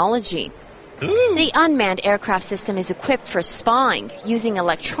technology. The unmanned aircraft system is equipped for spying, using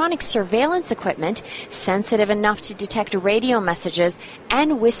electronic surveillance equipment sensitive enough to detect radio messages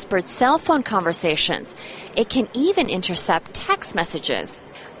and whispered cell phone conversations. It can even intercept text messages.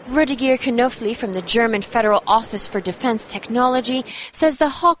 Rudiger Knofli from the German Federal Office for Defense Technology says the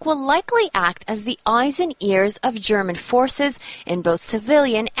Hawk will likely act as the eyes and ears of German forces in both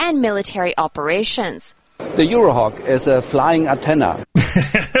civilian and military operations. The Eurohawk is a flying antenna.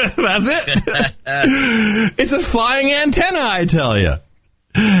 That's it. It's a flying antenna, I tell you.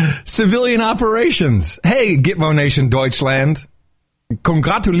 Civilian operations. Hey, Gitmo Nation Deutschland.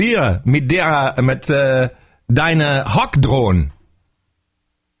 Congratuliere mit deine Hawk-Drone.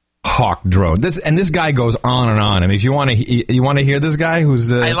 Hawk drone. This guy goes on and on. I mean, if you want to hear this guy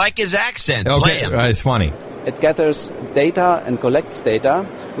who's I like his accent. Okay, Play him. It's funny. It gathers data and collects data,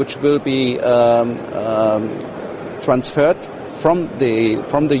 which will be transferred from the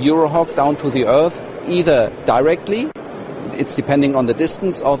Eurohawk down to the Earth, either directly, it's depending on the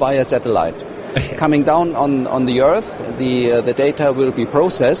distance, or via satellite. Coming down on the Earth, the data will be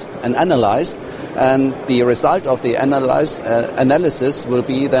processed and analyzed, and the result of the analysis will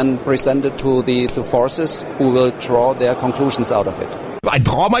be then presented to the forces, who will draw their conclusions out of it. I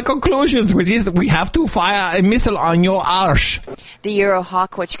draw my conclusions, which is that we have to fire a missile on your arse. The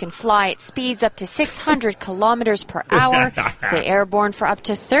Eurohawk, which can fly at speeds up to 600 kilometers per hour, stay airborne for up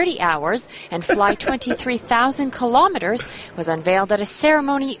to 30 hours, and fly 23,000 kilometers, was unveiled at a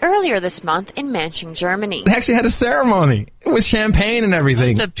ceremony earlier this month in Manching, Germany. They actually had a ceremony with champagne and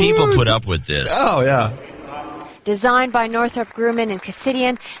everything. How do people put up with this? Oh, yeah. Designed by Northrop Grumman and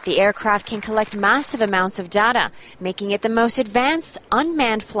Cassidian, the aircraft can collect massive amounts of data, making it the most advanced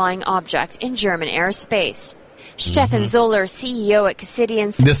unmanned flying object in German airspace. Stefan Zoller, CEO at Cassidian,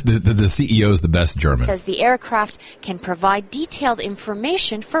 the CEO is the best German. Says the aircraft can provide detailed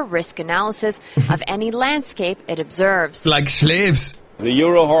information for risk analysis of any landscape it observes. Like slaves. The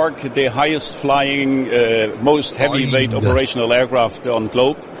Eurohawk, the highest flying, most heavyweight operational aircraft on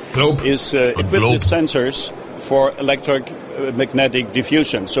globe, is equipped with sensors for electromagnetic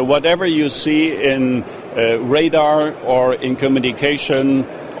diffusion. So whatever you see in radar or in communication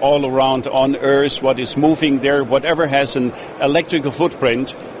all around on Earth, what is moving there, whatever has an electrical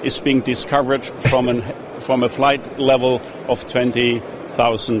footprint is being discovered from a flight level of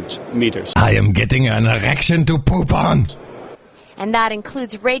 20,000 meters. I am getting an erection to poop on. And that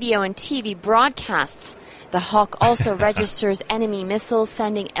includes radio and TV broadcasts. The Hawk also registers enemy missiles,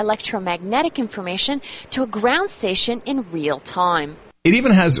 sending electromagnetic information to a ground station in real time.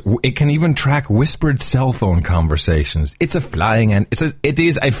 It can even track whispered cell phone conversations. It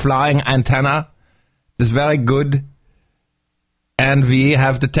is a flying antenna. It's very good. And we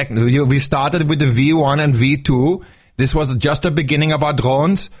have we started with the V1 and V2. This was just the beginning of our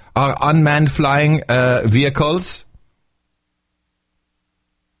drones, our unmanned flying vehicles.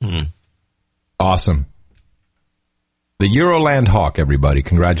 Awesome. The Euroland Hawk, everybody.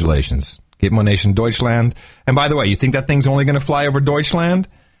 Congratulations. Gitmo Nation Deutschland. And by the way, you think that thing's only going to fly over Deutschland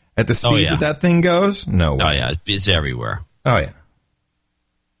at the speed that thing goes? No way. Oh, yeah. It's everywhere. Oh, yeah.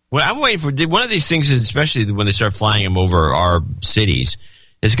 Well, I'm waiting for one of these things, especially when they start flying them over our cities.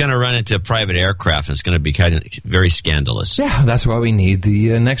 It's going to run into private aircraft, and it's going to be kind of very scandalous. Yeah, that's why we need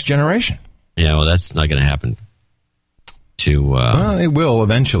the next generation. Yeah, well, that's not going to happen. Well, it will.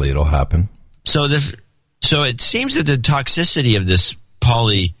 Eventually, it'll happen. So it seems that the toxicity of this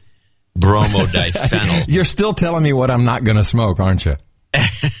polybromodiphenyl. You're still telling me what I'm not going to smoke, aren't you?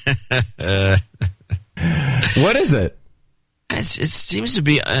 What is it? It seems to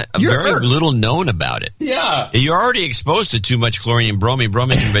be very little known about it. Yeah. You're already exposed to too much chlorine and bromine.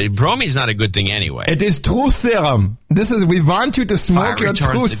 Bromine is not a good thing anyway. It is truth serum. We want you to smoke your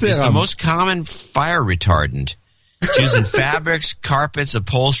truth serum. It's the most common fire retardant. It's used in fabrics, carpets,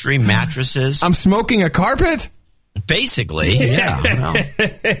 upholstery, mattresses. I'm smoking a carpet? Basically, yeah.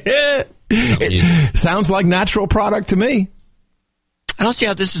 Sounds like natural product to me. I don't see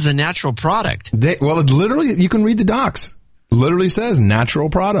how this is a natural product. It literally, you can read the docs. Literally says natural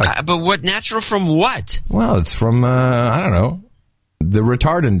product. But what natural from what? Well, it's from, I don't know, the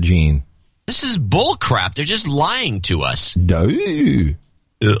retardant gene. This is bull crap. They're just lying to us.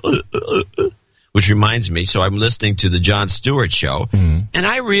 which reminds me, so I'm listening to the Jon Stewart show, and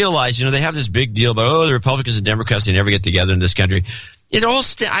I realize, they have this big deal about, the Republicans and Democrats, they never get together in this country.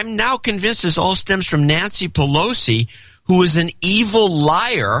 I'm now convinced this all stems from Nancy Pelosi, who is an evil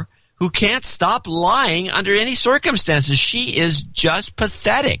liar who can't stop lying under any circumstances. She is just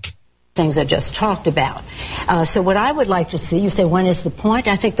pathetic. Things I just talked about. So what I would like to see, you say, when is the point?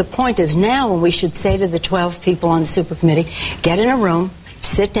 I think the point is now when we should say to the 12 people on the super committee, get in a room,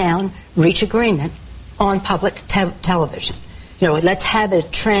 sit down, reach agreement on public television. Let's have a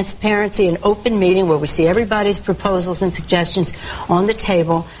transparency and open meeting where we see everybody's proposals and suggestions on the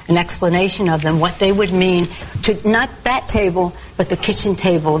table, an explanation of them, what they would mean to not that table, but the kitchen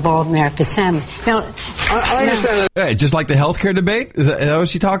table of all America's families. Now, I understand that. Hey, just like the healthcare debate? Is that what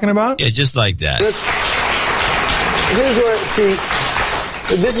she's talking about? Yeah, just like that.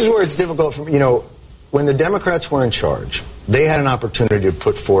 This is where it's difficult for when the Democrats were in charge, they had an opportunity to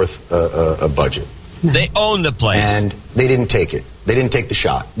put forth a budget. They own the place. And they didn't take it. They didn't take the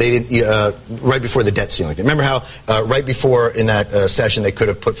shot. They didn't, right before the debt ceiling. Remember how right before in that session they could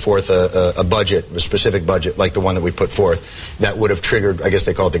have put forth a budget, a specific budget like the one that we put forth that would have triggered, I guess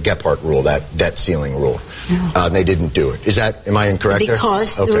they call it the Gephardt rule, that debt ceiling rule. They didn't do it. Am I incorrect there?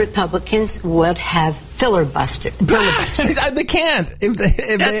 Because the Republicans would have filibustered. They can't.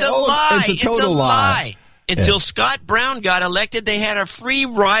 That's a lie. It's a total lie. Until Scott Brown got elected, they had a free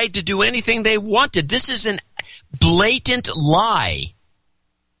ride to do anything they wanted. This is a blatant lie.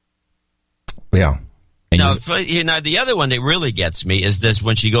 Yeah. Now, the other one that really gets me is this,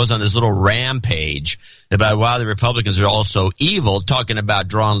 when she goes on this little rampage about why the Republicans are all so evil, talking about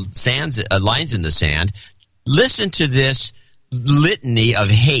drawing lines in the sand. Listen to this litany of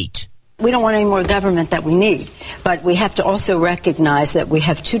hate. We don't want any more government that we need, but we have to also recognize that we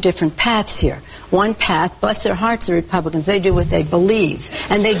have two different paths here. One path, bless their hearts, the Republicans, they do what they believe.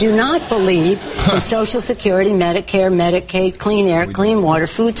 And they do not believe in Social Security, Medicare, Medicaid, clean air, clean water,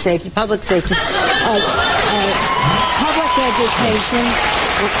 food safety, public safety, public education,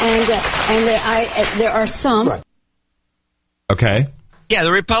 and there are some. Right. Okay. Yeah,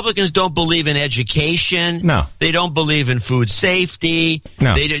 the Republicans don't believe in education. No. They don't believe in food safety.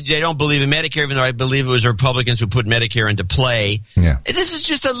 No. They don't believe in Medicare, even though I believe it was the Republicans who put Medicare into play. Yeah. This is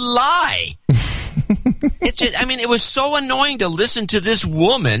just a lie. It was so annoying to listen to this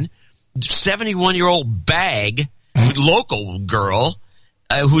woman, 71-year-old bag, local girl,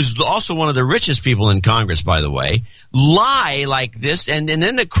 who's also one of the richest people in Congress, by the way, lie like this. And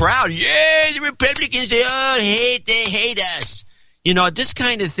then the crowd, the Republicans, they hate us. This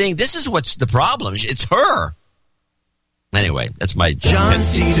kind of thing, this is what's the problem. It's her. Anyway, that's my John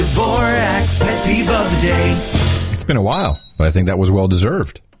C. Dvorak's pet peeve of the day. It's been a while, but I think that was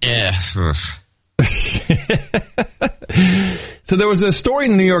well-deserved. Yeah. So there was a story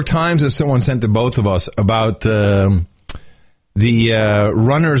in the New York Times that someone sent to both of us about the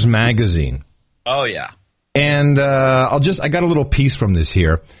Runners magazine. Oh, yeah. And I got a little piece from this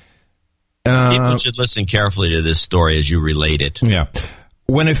here. People should listen carefully to this story as you relate it. Yeah.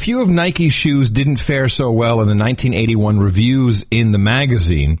 When a few of Nike's shoes didn't fare so well in the 1981 reviews in the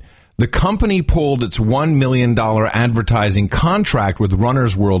magazine, the company pulled its $1 million advertising contract with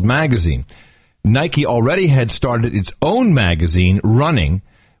Runner's World magazine. Nike already had started its own magazine, Running,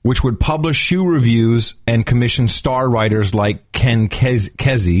 which would publish shoe reviews and commission star writers like Ken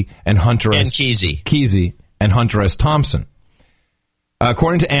Kesey and Hunter S. Kesey and Hunter S. Thompson.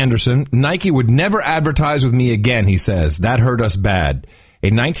 According to Anderson, Nike would never advertise with me again, he says. That hurt us bad.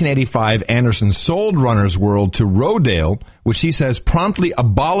 In 1985, Anderson sold Runner's World to Rodale, which he says promptly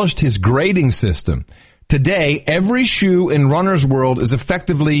abolished his grading system. Today, every shoe in Runner's World is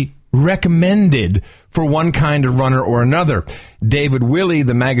effectively recommended for one kind of runner or another. David Willey,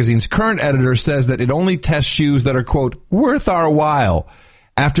 the magazine's current editor, says that it only tests shoes that are, quote, worth our while.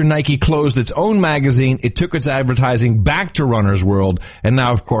 After Nike closed its own magazine, it took its advertising back to Runner's World, and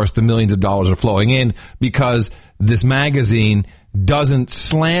now, of course, the millions of dollars are flowing in because this magazine doesn't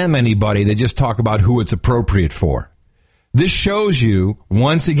slam anybody. They just talk about who it's appropriate for. This shows you,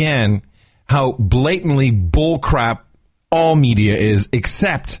 once again, how blatantly bullcrap all media is,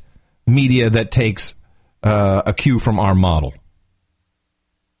 except media that takes a cue from our model.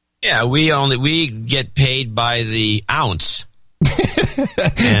 Yeah, we get paid by the ounce.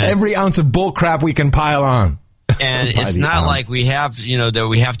 Every ounce of bullcrap we can pile on. And it's not like we have, that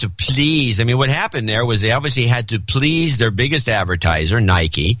we have to please. I mean, what happened there was they obviously had to please their biggest advertiser,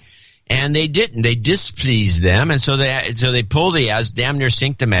 Nike, and they didn't. They displeased them, and so they pull the ads, damn near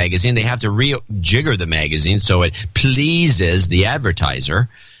sink the magazine. They have to rejigger the magazine so it pleases the advertiser.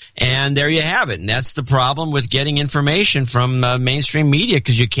 And there you have it. And that's the problem with getting information from mainstream media,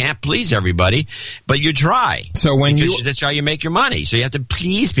 because you can't please everybody, but you try. So that's how you make your money. So you have to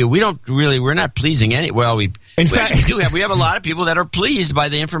please people. We're not pleasing any. Well, we have a lot of people that are pleased by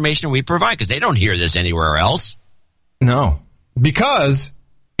the information we provide, because they don't hear this anywhere else. No, because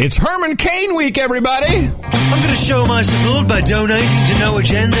it's Herman Cain week, everybody. I'm going to show my support by donating to No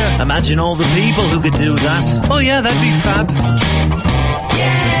Agenda. Imagine all the people who could do that. Oh yeah, that'd be fab.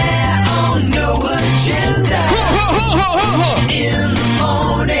 No agenda in the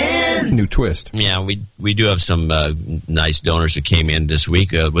morning. New twist. Yeah, we do have some nice donors who came in this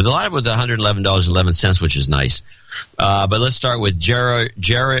week with $111.11, which is nice. But let's start with Gerald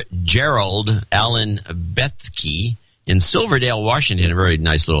Allen Bethke in Silverdale, Washington, a very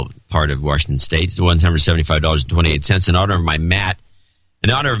nice little part of Washington State. It's $175.28 in honor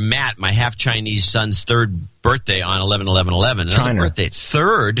of Matt, my half-Chinese son's third birthday on 11/11/11. Another birthday.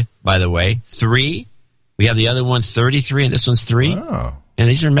 Third, by the way. 3. We have the other one, 33, and this one's 3. Oh. And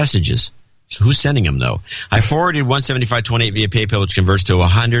these are messages. So who's sending them, though? I forwarded $175.28 via PayPal, which converts to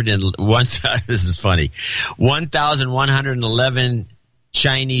 101. This is funny. 1,111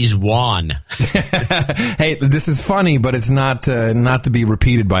 Chinese yuan. Hey, this is funny, but it's not to be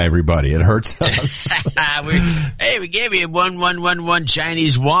repeated by everybody. It hurts us. We gave you 1,111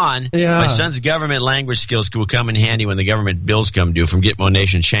 Chinese yuan. Yeah. My son's government language skills will come in handy when the government bills come due from Gitmo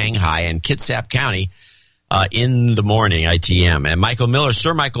Nation, Shanghai, and Kitsap County in the morning, ITM. And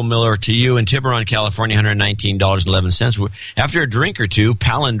Sir Michael Miller, to you in Tiburon, California, $119.11. After a drink or two,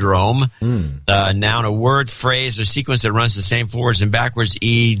 palindrome, noun, a word, phrase, or sequence that runs the same forwards and backwards,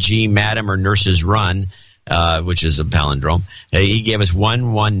 e.g., madam or nurses run, which is a palindrome. He gave us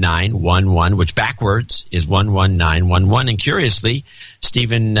 11911, which backwards is 11911. And curiously,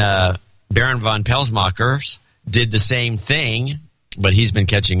 Stephen Baron von Pelsmacher did the same thing, but he's been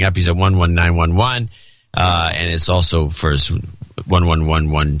catching up. He's at 11911. And it's also for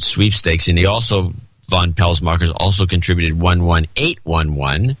 1111 sweepstakes. And he also, von Pelsmacher, also contributed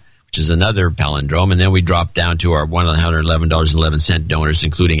 11811, which is another palindrome. And then we dropped down to our $111.11 donors,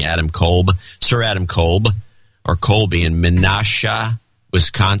 including Sir Adam Kolb, or Colby in Menasha,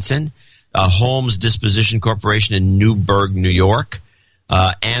 Wisconsin, Holmes Disposition Corporation in Newburgh, New York,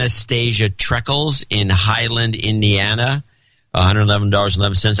 Anastasia Treckles in Highland, Indiana,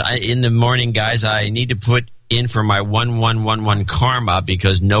 $111.11. In the morning, guys, I need to put in for my 1111 karma,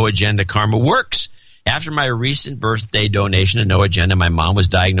 because No Agenda karma works. After my recent birthday donation to No Agenda, my mom was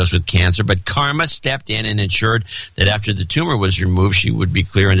diagnosed with cancer, but karma stepped in and ensured that after the tumor was removed, she would be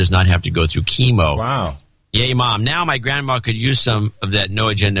clear and does not have to go through chemo. Wow. Yay, Mom. Now my grandma could use some of that No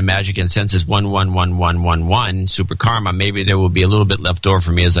Agenda magic and census 111111 super karma. Maybe there will be a little bit left over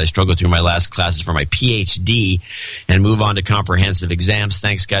for me as I struggle through my last classes for my PhD and move on to comprehensive exams.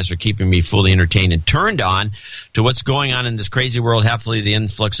 Thanks, guys, for keeping me fully entertained and turned on to what's going on in this crazy world. Happily, the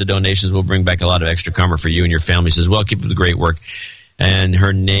influx of donations will bring back a lot of extra karma for you and your families as well. Keep up the great work. And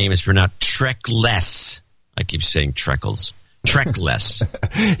her name is pronounced Treckless. I keep saying Treckles. Treckless.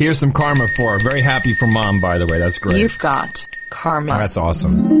 Here's some karma for her. Very happy for Mom, by the way. That's great. You've got karma. That's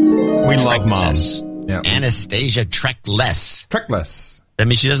awesome. We love Moms. Yeah. Anastasia Treckless. Treckless. That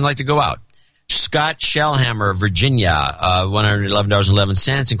means she doesn't like to go out. Scott Shellhammer, Virginia,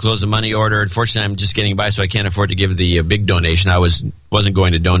 $111.11, enclosed a money order. Unfortunately, I'm just getting by, so I can't afford to give the big donation. I wasn't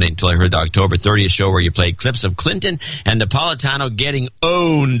going to donate until I heard the October 30th show where you played clips of Clinton and Napolitano getting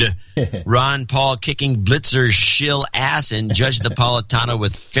owned. Ron Paul kicking Blitzer's shill ass, and Judge Napolitano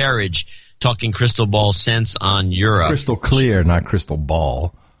with Farage talking crystal ball sense on Europe. Crystal clear, not crystal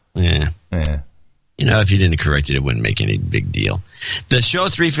ball. Yeah. You know, if you didn't correct it, it wouldn't make any big deal. The show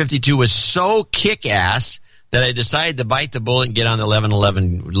 352 was so kick-ass that I decided to bite the bullet and get on the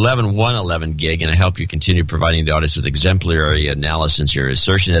 1111 gig, and I hope you continue providing the audience with exemplary analysis. Your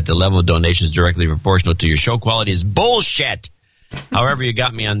assertion that the level of donation is directly proportional to your show quality is bullshit. However, you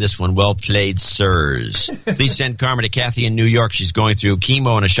got me on this one. Well played, sirs. Please send karma to Kathy in New York. She's going through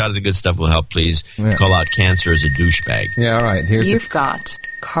chemo, and a shot of the good stuff will help. Please call out cancer as a douchebag. Yeah, all right. You've got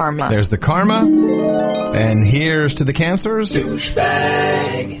karma. There's the karma. And here's to the cancers.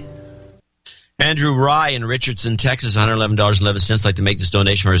 Douchebag. Andrew Rye in Richardson, Texas, $111.11. Like to make this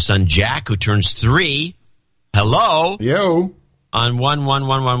donation for his son Jack, who turns 3. Hello. Yo. On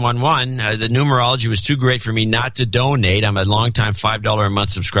 111111. The numerology was too great for me not to donate. I'm a longtime $5 a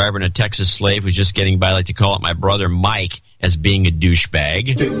month subscriber and a Texas slave who's just getting by. I like to call out my brother Mike as being a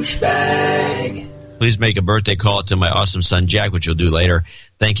douchebag. Douchebag. Please make a birthday call out to my awesome son Jack, which you'll do later.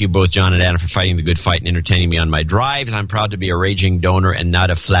 Thank you both, John and Adam, for fighting the good fight and entertaining me on my drives. I'm proud to be a raging donor and not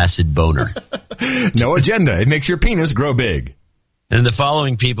a flaccid boner. No agenda. It makes your penis grow big. And the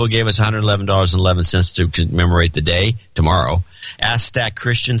following people gave us $111.11 to commemorate the day tomorrow. Astak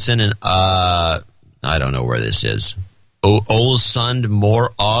Christensen and I don't know where this is. Olsund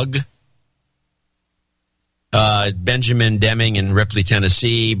Morog. Benjamin Deming in Ripley,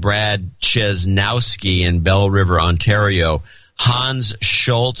 Tennessee. Brad Chesnowski in Bell River, Ontario. Hans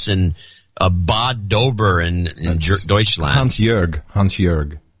Schultz and Bad Dober in Deutschland.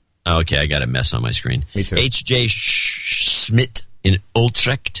 Hans-Jörg. Okay, I got a mess on my screen. Me too. H.J. Schmidt in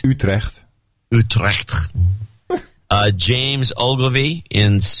Utrecht. James Ogilvy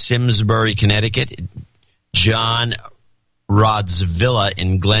in Simsbury, Connecticut. John Rodsvilla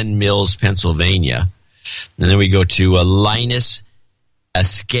in Glen Mills, Pennsylvania. And then we go to Linus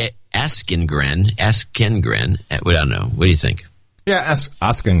Askengren. I don't know. What do you think? Yeah,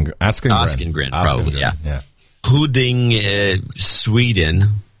 Askengren, probably, yeah. Huding,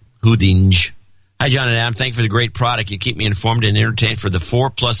 Sweden. Hudinge. Hi, John and Adam. Thank you for the great product. You keep me informed and entertained for the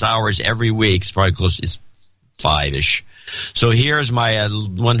 4+ hours every week. It's probably close to 5-ish. So here's my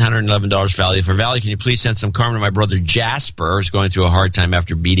 $111 value. For value, can you please send some karma to my brother Jasper, who's going through a hard time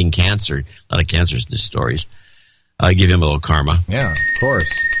after beating cancer. A lot of cancer stories. I'll give him a little karma. Yeah, of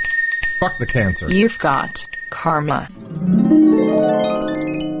course. Fuck the cancer. You've got karma.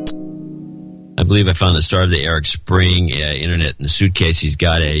 I believe I found the start of the Eric Spring internet in the suitcase. He's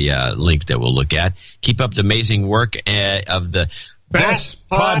got a link that we'll look at. Keep up the amazing work of the best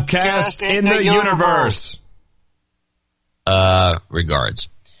podcast in the universe. Regards.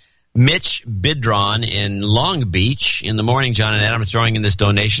 Mitch Bidron in Long Beach. In the morning, John and Adam, I'm throwing in this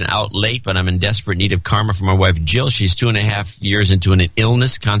donation out late, but I'm in desperate need of karma for my wife, Jill. She's 2.5 years into an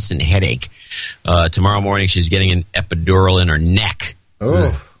illness, constant headache. Tomorrow morning, she's getting an epidural in her neck.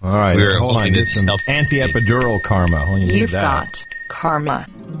 Oh, all right. Hold on. Get some anti-epidural karma. You've got karma.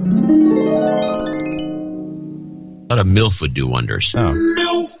 A lot of MILF would do wonders. Oh.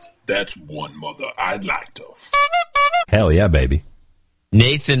 MILF? That's one mother I'd like to Hell yeah, baby.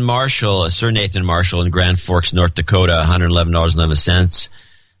 Nathan Marshall, Sir Nathan Marshall in Grand Forks, North Dakota, $111.11.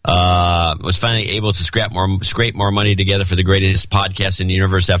 Was finally able to scrape more money together for the greatest podcast in the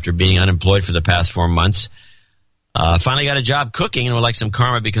universe after being unemployed for the past 4 months. Finally got a job cooking and would like some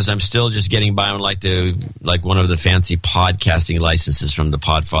karma because I'm still just getting by on like one of the fancy podcasting licenses from the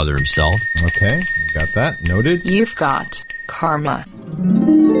Podfather himself. Okay, got that noted. You've got karma.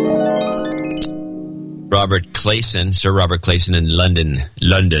 Robert Clayson, Sir Robert Clayson in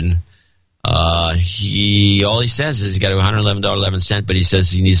London. All he says is he's got $111.11, but he says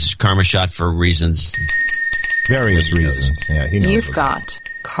he needs his karma shot for reasons. Various reasons. Yeah, he knows. You've got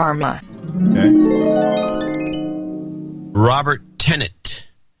karma. Okay. Robert Tennant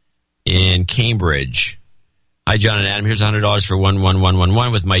in Cambridge. Hi, John and Adam. Here's $100 for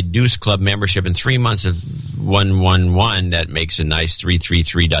 11111 with my Deuce Club membership in 3 months of 111. That makes a nice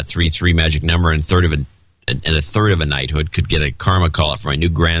 333.33 magic number, and a third of a knighthood. Could get a karma call for my new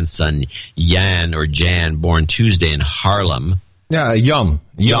grandson Jan born Tuesday in Haarlem. Ja, Jan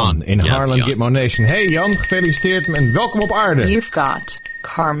in Haarlem Jan. Gitmo Nation. Hey Jan, gefeliciteerd en welkom op aarde. You've got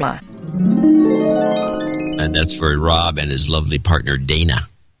karma. And that's for Rob and his lovely partner Dana.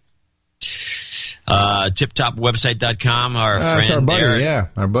 TipTopWebsite.com, our friend our buddy, there. yeah,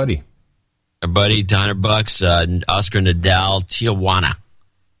 our buddy. Our buddy, $100, Oscar Nadal, Tijuana,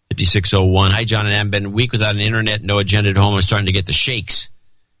 5601. Hi, John and Adam. Been a week without an internet, no agenda at home. I'm starting to get the shakes.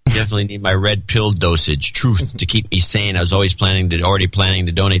 Definitely need my red pill dosage, truth, to keep me sane. I was already planning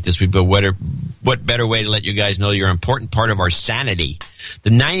to donate this week, but what better way to let you guys know you're an important part of our sanity? The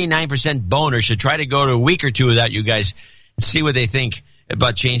 99% boners should try to go to a week or two without you guys and see what they think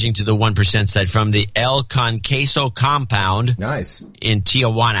about changing to the 1% side from the El Conqueso compound. Nice. In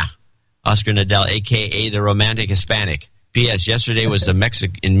Tijuana. Oscar Nadal, a.k.a. the Romantic Hispanic. P.S. Yesterday was the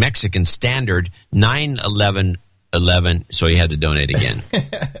Mexican Standard 9/11/11, so he had to donate again.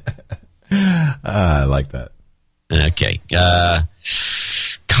 I like that. Okay.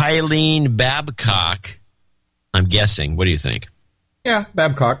 Kylene Babcock, I'm guessing. What do you think? Yeah,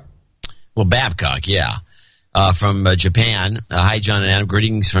 Babcock. Well, Babcock, yeah. From Japan. Hi, John and Adam.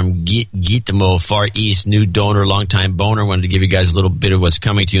 Greetings from Gitmo, Far East. New donor, long-time boner. Wanted to give you guys a little bit of what's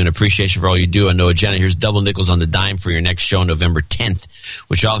coming to you and appreciation for all you do. And no agenda. Here's double nickels on the dime for your next show, November 10th,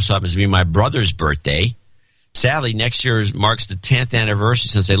 which also happens to be my brother's birthday. Sadly, next year marks the 10th anniversary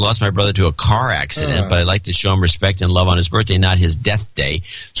since I lost my brother to a car accident, but I'd like to show him respect and love on his birthday, not his death day.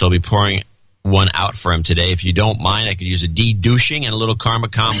 So I'll be pouring one out for him today. If you don't mind, I could use a de-douching and a little karma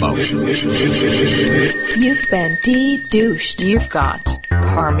combo. You've been de-douched. You've got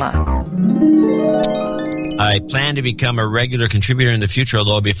karma. I plan to become a regular contributor in the future,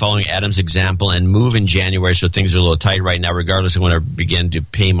 although I'll be following Adam's example and move in January, so things are a little tight right now. Regardless, I want to begin to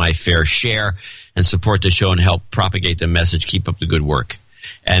pay my fair share and support the show and help propagate the message. Keep up the good work.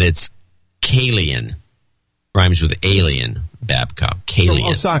 And it's Kalian. Rhymes with alien, Babcock. Kalian.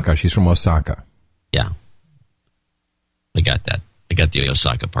 From Osaka. She's from Osaka. Yeah. I got that. I got the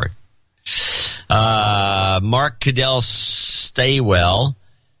Osaka part. Mark Cadell Staywell.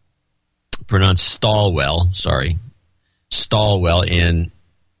 Pronounced Stallwell, sorry. Stallwell in...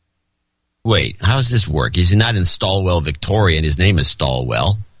 Wait, how does this work? He's not in Stallwell, Victoria, and his name is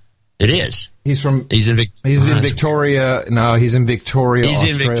Stallwell. It is. He's in Victoria. No, he's in Victoria, He's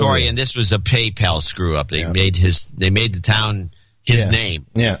Australia. in Victoria, and this was a PayPal screw-up. They made the town his name.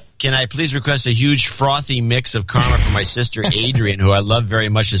 Yeah. Can I please request a huge frothy mix of karma for my sister Adrian, who I love very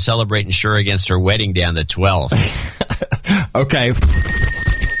much, to celebrate and sure against her wedding day on the 12th? Okay.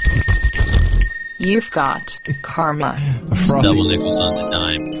 You've got karma. Double nickels on the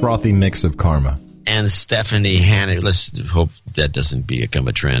dime. Frothy mix of karma. And Stephanie Hannah. Let's hope that doesn't become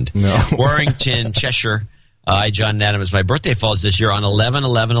a trend. No. Warrington, Cheshire. Hi, John and Adam. As my birthday falls this year on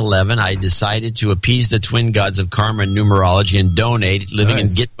 11/11/11, I decided to appease the twin gods of karma and numerology and donate. Living in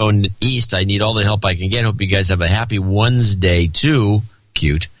Gitmo East, I need all the help I can get. Hope you guys have a happy Wednesday too.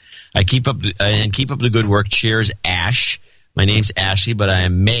 Cute. I keep up the good work. Cheers, Ash. My name's Ashley, but I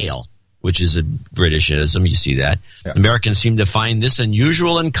am male, which is a Britishism. You see that. Yeah. Americans seem to find this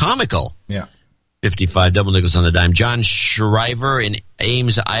unusual and comical. Yeah. 55, double nickels on the dime. John Shriver in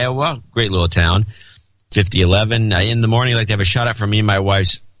Ames, Iowa. Great little town. 5011. In the morning, I'd like to have a shout out for me and my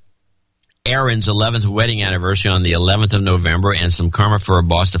wife's Erin's 11th wedding anniversary on the 11th of November, and some karma for her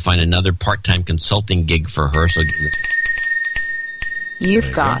boss to find another part-time consulting gig for her. So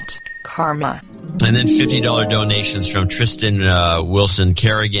you've got karma. And then $50 donations from Tristan Wilson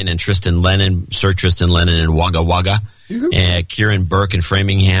Kerrigan and Tristan Lennon, Sir Tristan Lennon in Wagga Wagga, Kieran Burke in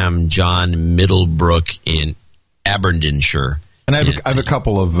Framingham, John Middlebrook in Aberdeenshire. And I have a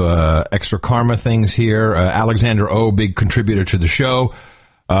couple of extra karma things here. Alexander O, big contributor to the show.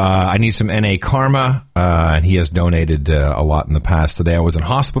 I need some NA karma, and he has donated a lot in the past. Today I was in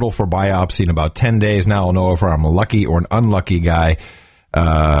hospital for biopsy in about 10 days. Now I'll know if I'm a lucky or an unlucky guy.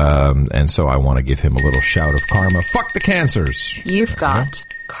 And so I want to give him a little shout of karma. Fuck the cancers. You've got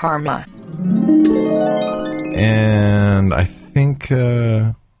karma. And I think...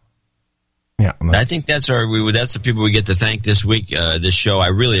 I think that's the people we get to thank this week, this show. I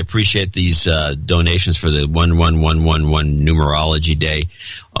really appreciate these donations for the 11111 numerology day,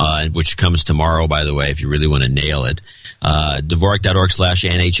 which comes tomorrow, by the way, if you really want to nail it.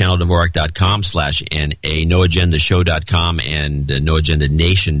 Dvorak.org/NA, channeldvorak.com/NA, noagendashow.com, and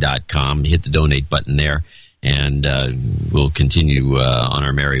noagendanation.com. Hit the donate button there, and we'll continue on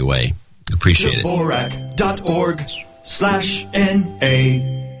our merry way. Appreciate it.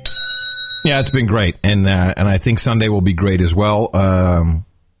 Dvorak.org/NA. Yeah, it's been great, and I think Sunday will be great as well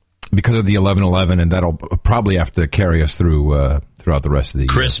because of the 11/11, and that'll probably have to carry us through throughout the rest of the year.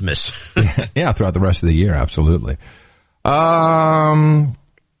 Christmas. Yeah, throughout the rest of the year, absolutely. Let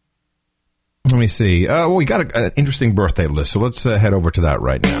me see. Well, we got an interesting birthday list, so let's head over to that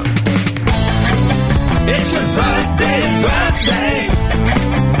right now. It's your birthday.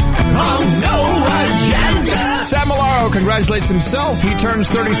 Oh, no agenda. Sam Malaro congratulates himself. He turns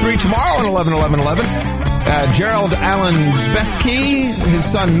 33 tomorrow on 11/11/11. Gerald Allen Bethke, his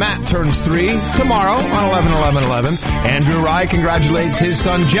son Matt, turns 3 tomorrow on 11/11/11. Andrew Rye congratulates his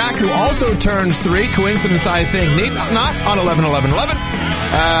son Jack, who also turns 3. Coincidence, I think. Not on 11/11/11.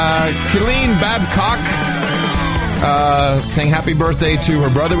 Colleen Babcock saying happy birthday to her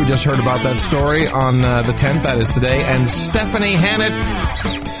brother. We just heard about that story on the 10th. That is today. And Stephanie Hannett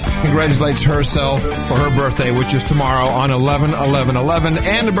congratulates herself for her birthday, which is tomorrow on 11/11/11.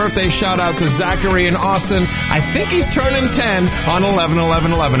 And a birthday shout-out to Zachary in Austin. I think he's turning 10 on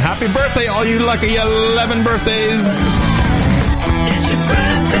 11/11/11. Happy birthday, all you lucky 11 birthdays. It's your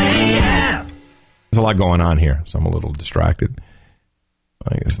birthday, yeah. There's a lot going on here, so I'm a little distracted.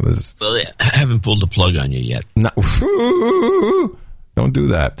 I guess Well, yeah, I haven't pulled the plug on you yet. No. Don't do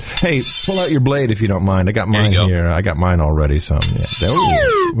that. Hey, pull out your blade if you don't mind. I got mine here. I got mine already. So, yeah.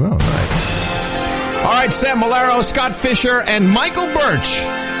 Oh, well, nice. All right, Sam Malaro, Scott Fisher, and Michael Birch.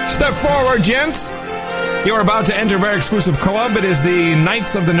 Step forward, gents. You're about to enter a very exclusive club. It is the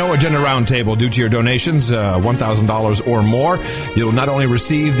Knights of the No Agenda Roundtable. Due to your donations, $1,000 or more, you'll not only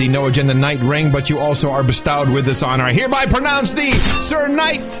receive the No Agenda Knight ring, but you also are bestowed with this honor. I hereby pronounce thee Sir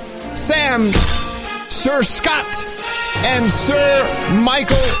Knight, Sam, Sir Scott, and Sir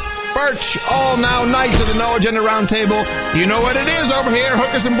Michael merch, all now nights of the No Agenda Roundtable. You know what it is over here.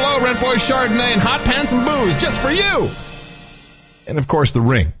 Hookers and Blow, Rent Boys Chardonnay, and Hot Pants and Booze, just for you. And, of course, the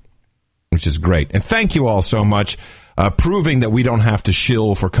ring, which is great. And thank you all so much, proving that we don't have to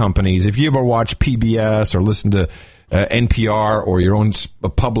shill for companies. If you ever watch PBS or listen to NPR or your own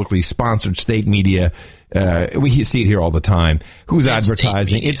publicly sponsored state media, we see it here all the time. Who's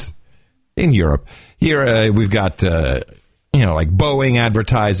advertising? It's in Europe. Here we've got, like Boeing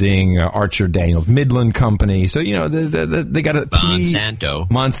advertising, Archer Daniels Midland Company. So, they got to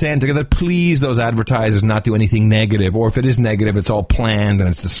Monsanto got to please those advertisers not do anything negative. Or if it is negative, it's all planned and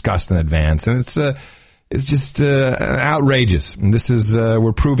it's discussed in advance. And it's just outrageous. And this is,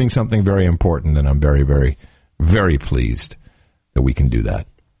 we're proving something very important. And I'm very, very, very pleased that we can do that.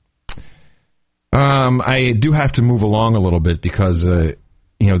 I do have to move along a little bit because,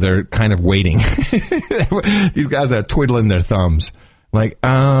 they're kind of waiting. These guys are twiddling their thumbs. Like,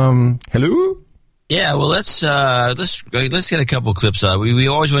 hello? Yeah, well, let's get a couple clips. We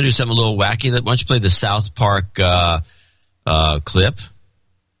always want to do something a little wacky. Why don't you play the South Park clip?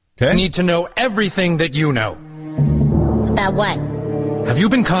 Okay. I need to know everything that you know. About what? Have you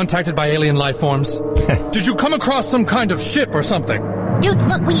been contacted by alien life forms? Did you come across some kind of ship or something? Dude,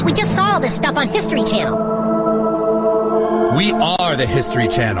 look, we just saw all this stuff on History Channel. We are the History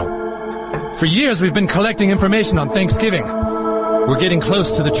Channel. For years, we've been collecting information on Thanksgiving. We're getting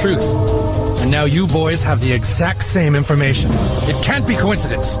close to the truth. And now you boys have the exact same information. It can't be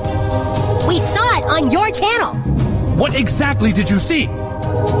coincidence. We saw it on your channel. What exactly did you see?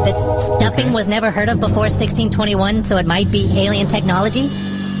 That stuffing was never heard of before 1621, so it might be alien technology?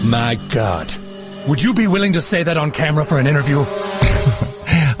 My God. Would you be willing to say that on camera for an interview?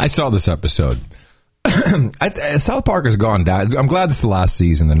 I saw this episode. South Park has gone down. I'm glad this is the last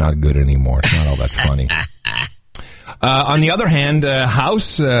season. They're not good anymore. It's not all that funny. On the other hand,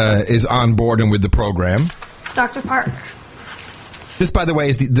 House is on board and with the program. Dr. Park. This, by the way,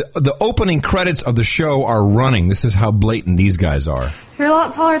 is the opening credits of the show are running. This is how blatant these guys are. You're a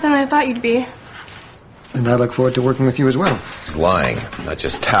lot taller than I thought you'd be. And I look forward to working with you as well. He's lying, not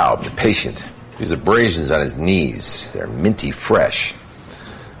just taub, but patient. These abrasions on his knees, they're minty fresh.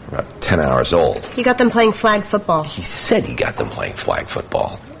 About 10 hours old. You got them playing flag football. He said he got them playing flag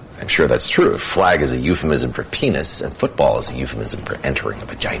football. I'm sure that's true. Flag is a euphemism for penis, and football is a euphemism for entering a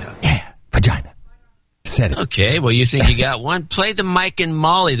vagina. Yeah, vagina. Said it. Okay, well, you think you got one? Play the Mike and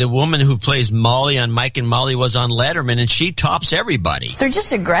Molly. The woman who plays Molly on Mike and Molly was on Letterman, and she tops everybody. They're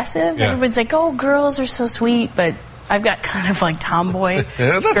just aggressive. Yeah. Everybody's like, oh, girls are so sweet, but I've got kind of like tomboy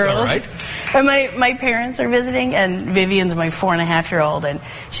that's girls. All right. And my parents are visiting, and Vivian's my 4.5-year-old, and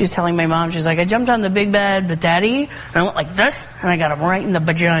she was telling my mom, she's like, I jumped on the big bed with Daddy, and I went like this, and I got him right in the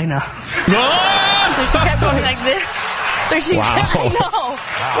vagina. So she kept going like this. So she kept, I know. Wow.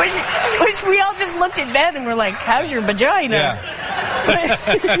 Which we all just looked at Ben and were like, how's your vagina? Yeah.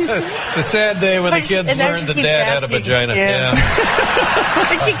 It's a sad day when the kids learn that dad had a vagina. Yeah.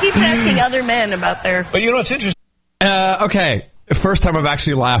 And she keeps asking other men about their... But you know what's interesting? Okay. First time I've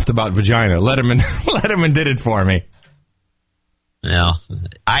actually laughed about vagina. Letterman did it for me. No,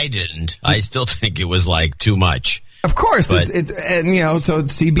 I didn't. I still think it was like too much. Of course, so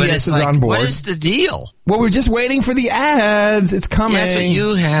CBS is like, on board. What is the deal? Well, we're just waiting for the ads. It's coming. Yeah, that's what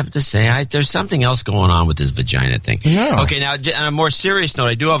you have to say. There's something else going on with this vagina thing. Yeah. Okay, now on a more serious note,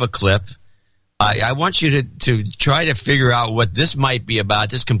 I do have a clip. I want you to try to figure out what this might be about.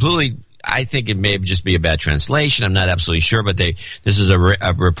 This completely, I think it may just be a bad translation. I'm not absolutely sure, but this is a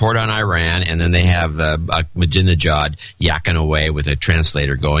report on Iran, and then they have Ahmadinejad yakking away with a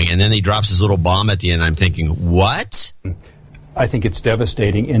translator going, and then he drops his little bomb at the end. I'm thinking, what? I think it's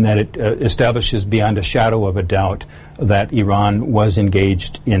devastating in that it establishes beyond a shadow of a doubt that Iran was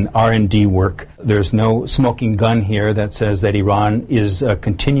engaged in R&D work. There's no smoking gun here that says that Iran is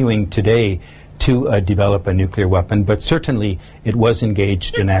continuing today to develop a nuclear weapon, but certainly it was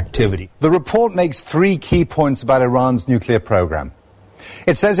engaged in activity. The report makes 3 key points about Iran's nuclear program.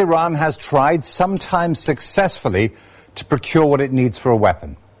 It says Iran has tried, sometimes successfully, to procure what it needs for a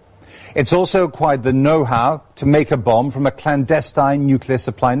weapon. It's also acquired the know-how to make a bomb from a clandestine nuclear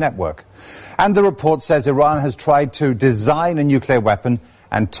supply network. And the report says Iran has tried to design a nuclear weapon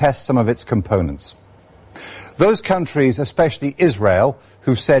and test some of its components. Those countries, especially Israel,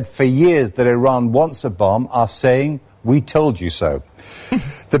 who've said for years that Iran wants a bomb, are saying, we told you so.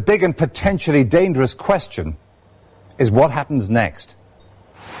 The big and potentially dangerous question is what happens next.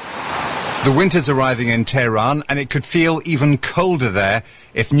 The winter's arriving in Tehran, and it could feel even colder there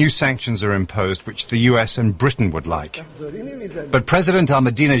if new sanctions are imposed, which the US and Britain would like. But President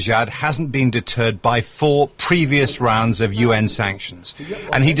Ahmadinejad hasn't been deterred by 4 previous rounds of UN sanctions,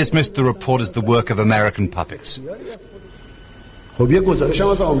 and he dismissed the report as the work of American puppets. We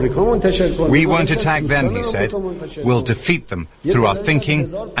won't attack them, he said. We'll defeat them through our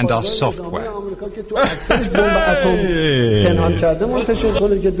thinking and our software.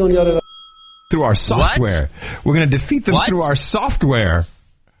 Through our software. What? We're going to defeat them through our software.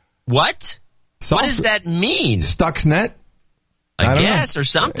 What? What does that mean? Stuxnet? I guess, or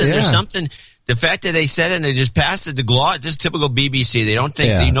something. Yeah. There's something. The fact that they said it and they just passed it to law, just typical BBC. They don't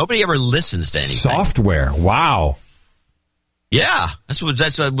think, nobody ever listens to anything. Software. Wow. Yeah.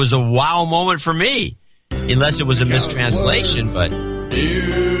 That was a wow moment for me. Unless it was a mistranslation, but.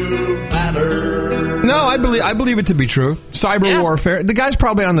 No, I believe it to be true. Cyber warfare. The guy's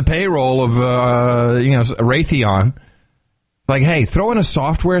probably on the payroll of, Raytheon. Like, hey, throw in a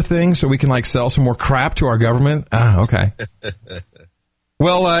software thing so we can, sell some more crap to our government. Ah, okay.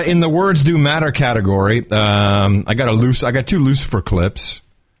 Well, in the words do matter category, I got 2 Lucifer clips.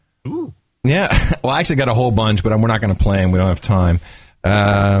 Ooh. Yeah. Well, I actually got a whole bunch, but we're not going to play them. We don't have time.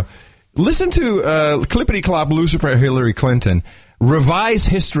 Listen to Clippity-Clop Lucifer Hillary Clinton. Revise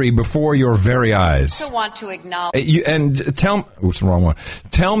history before your very eyes. I also want to acknowledge... Oops, the wrong one.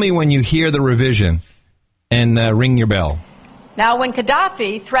 Tell me when you hear the revision and ring your bell. Now, when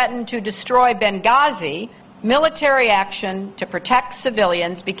Gaddafi threatened to destroy Benghazi, military action to protect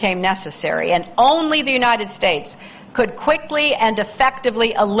civilians became necessary, and only the United States could quickly and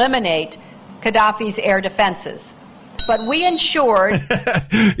effectively eliminate Gaddafi's air defenses. But we ensured...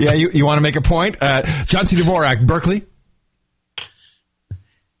 Yeah, you want to make a point? John C. Dvorak, Berkeley?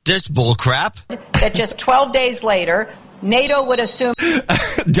 This bullcrap. That just 12 days later, NATO would assume...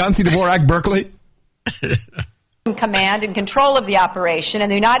 John C. Dvorak, Berkeley? ...command and control of the operation, and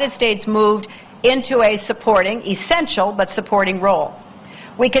the United States moved into a essential but supporting role.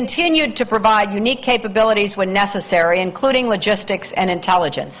 We continued to provide unique capabilities when necessary, including logistics and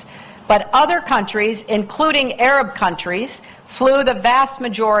intelligence. But other countries, including Arab countries, flew the vast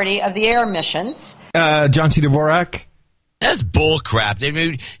majority of the air missions. John C. Dvorak? That's bullcrap.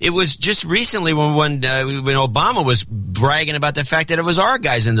 It was just recently when Obama was bragging about the fact that it was our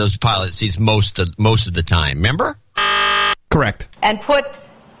guys in those pilot seats most of the time. Remember? Correct. And put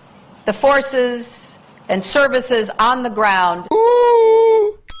the forces and services on the ground.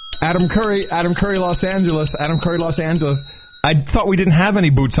 Ooh! Adam Curry, Los Angeles. I thought we didn't have any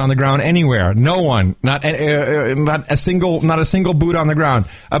boots on the ground anywhere. No one. Not a single boot on the ground.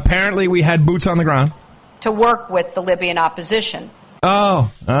 Apparently we had boots on the ground. To work with the Libyan opposition.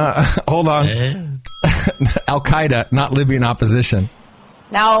 Oh, hold on. Al-Qaeda, not Libyan opposition.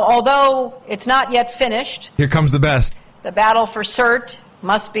 Now, although it's not yet finished... Here comes the best. The battle for Sirte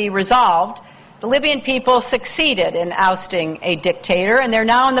must be resolved. The Libyan people succeeded in ousting a dictator, and they're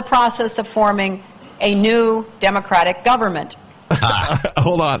now in the process of forming a new democratic government.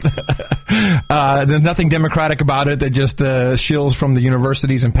 Hold on. There's nothing democratic about it. They're just shills from the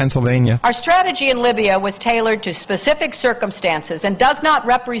universities in Pennsylvania. Our strategy in Libya was tailored to specific circumstances and does not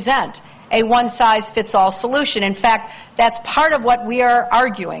represent a one-size-fits-all solution. In fact, that's part of what we are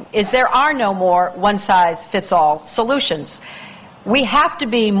arguing, is there are no more one-size-fits-all solutions. We have to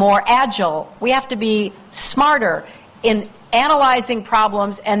be more agile. We have to be smarter in analyzing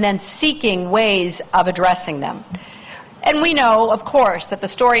problems and then seeking ways of addressing them. And we know, of course, that the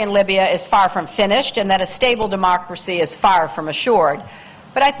story in Libya is far from finished and that a stable democracy is far from assured.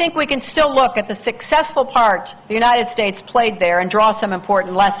 But I think we can still look at the successful part the United States played there and draw some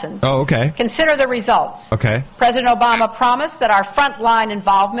important lessons. Oh, okay. Consider the results. Okay. President Obama promised that our frontline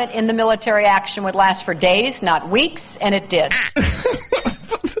involvement in the military action would last for days, not weeks, and it did.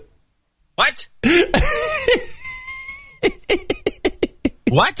 What?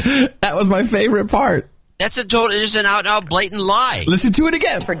 What? That was my favorite part. That's just an out blatant lie. Listen to it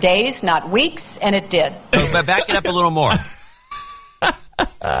again. For days, not weeks, and it did. But back it up a little more.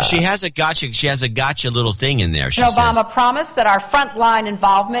 She has a gotcha little thing in there. Obama promised that our frontline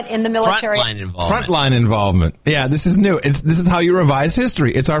involvement in the military... Frontline involvement. Yeah, this is new. This is how you revise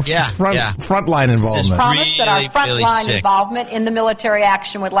history. It's our frontline involvement. Promised that our frontline involvement in the military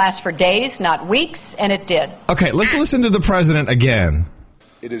action would last for days, not weeks, and it did. Okay, let's listen to the president again.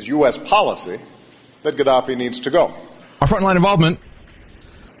 It is U.S. policy that Gaddafi needs to go. Our frontline involvement.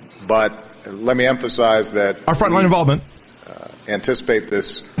 But let me emphasize that... Our frontline involvement. Anticipate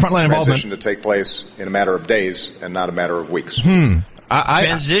this frontline transition to take place in a matter of days and not a matter of weeks.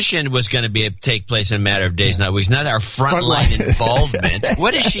 Transition was going to take place in a matter of days, not weeks. Not our frontline involvement.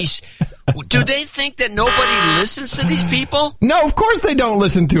 What is she... Do they think that nobody listens to these people? No, of course they don't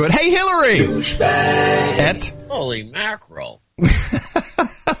listen to it. Hey, Hillary! Holy mackerel.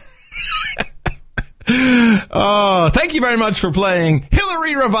 Oh, thank you very much for playing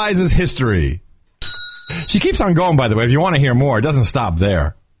Hillary Revises History. She keeps on going, by the way. If you want to hear more, it doesn't stop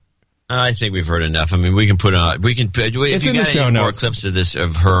there. I think we've heard enough. I mean, we can put on. We can. If you got any more clips of this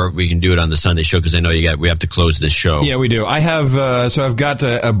of her, we can do it on the Sunday show because I know we have to close this show. Yeah, we do. I have. I've got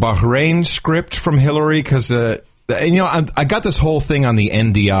a Bahrain script from Hillary because I got this whole thing on the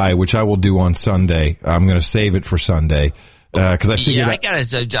NDI, which I will do on Sunday. I'm going to save it for Sunday because I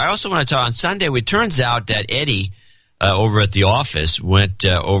figured. I also want to talk on Sunday. It turns out that Eddie over at the office went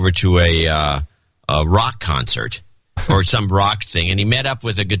over to a rock concert. Or some rock thing, and he met up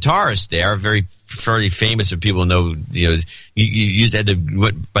with a guitarist there, fairly famous. If people know, you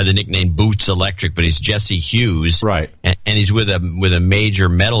went by the nickname Boots Electric, but he's Jesse Hughes, right? And he's with a major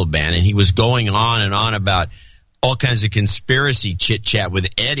metal band, and he was going on and on about all kinds of conspiracy chit chat with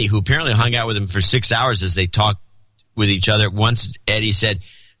Eddie, who apparently hung out with him for 6 hours as they talked with each other. Once Eddie said,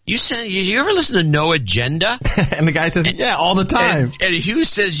 You ever listen to No Agenda? And the guy says, yeah, all the time. And Hughes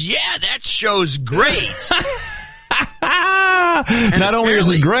says, yeah, that show's great. Not only is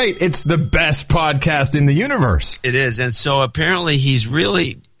it great, it's the best podcast in the universe. It is. And so apparently he's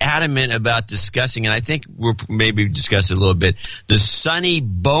really adamant about discussing, and I think we'll maybe discuss it a little bit, the Sonny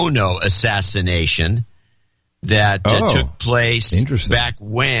Bono assassination that took place back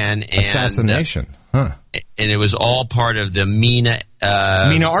when. And, assassination. Huh. And it was all part of the Mena,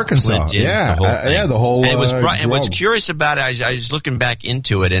 Arkansas. Clinton, yeah, the whole thing. And and what's curious about it, I was looking back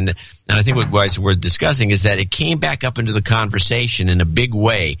into it, and I think what we're discussing is that it came back up into the conversation in a big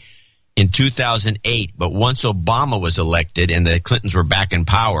way in 2008. But once Obama was elected and the Clintons were back in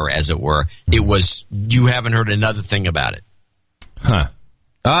power, as it were, it was you haven't heard another thing about it. Huh.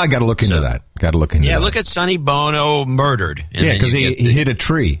 I got to look into that. Got to look into that. Yeah, look at Sonny Bono murdered. Yeah, because he hit a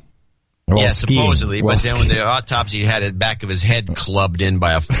tree. Yeah, supposedly, but then when the autopsy, he had the back of his head clubbed in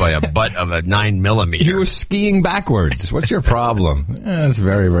by a butt of a 9mm. He was skiing backwards. What's your problem? It's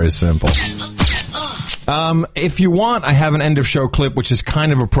very, very simple. If you want, I have an end of show clip which is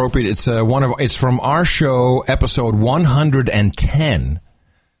kind of appropriate. It's from our show, episode 110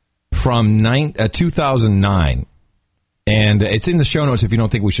 from 2009, and it's in the show notes if you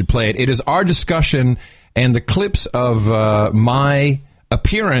don't think we should play it. It is our discussion and the clips of my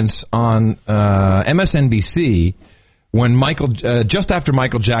appearance on MSNBC when just after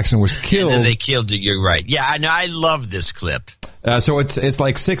Michael Jackson was killed. And they killed. You're right. Yeah, I love this clip. So it's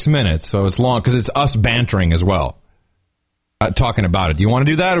like 6 minutes, so it's long because it's us bantering as well, talking about it. Do you want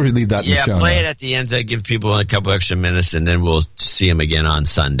to do that, or leave that in the show? Yeah, play it at the end to give people a couple extra minutes, and then we'll see them again on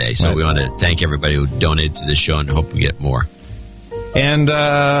Sunday. So we want to thank everybody who donated to the show and hope we get more. And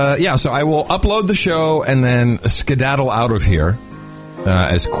so I will upload the show and then skedaddle out of here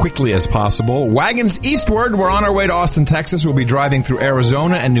as quickly as possible. Wagons eastward. We're on our way to Austin, Texas. We'll be driving through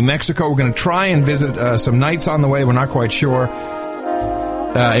Arizona and New Mexico. We're going to try and visit some nights on the way. We're not quite sure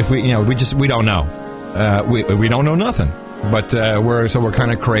if we don't know. We don't know nothing. But we're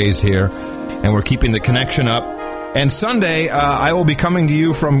kind of crazed here, and we're keeping the connection up. And Sunday, I will be coming to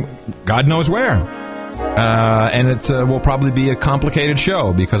you from God knows where. And it will probably be a complicated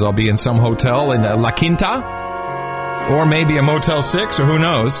show because I'll be in some hotel in La Quinta. Or maybe a Motel 6, or who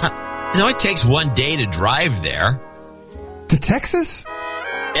knows. It only takes one day to drive there. To Texas?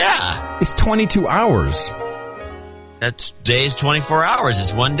 Yeah. It's 22 hours. That's days, 24 hours.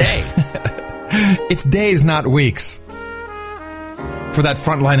 It's one day. It's days, not weeks. For that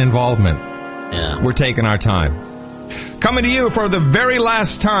frontline involvement. Yeah. We're taking our time. Coming to you for the very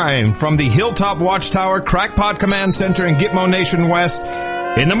last time from the Hilltop Watchtower Crackpot Command Center in Gitmo Nation West.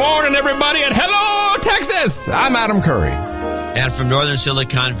 In the morning, everybody, and hello, Texas! I'm Adam Curry. And from northern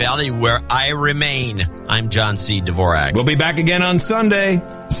Silicon Valley, where I remain, I'm John C. Dvorak. We'll be back again on Sunday,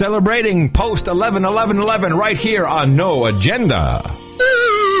 celebrating post 11/11/11 right here on No Agenda.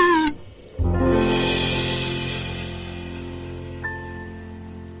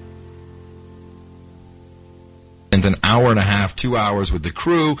 And an hour and a half, 2 hours with the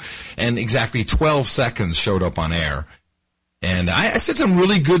crew, and exactly 12 seconds showed up on air. And I said some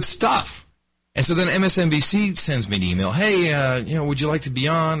really good stuff. And so then MSNBC sends me an email. Hey, would you like to be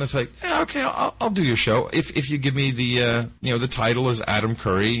on? It's like, yeah, okay, I'll do your show. If you give me the, the title is Adam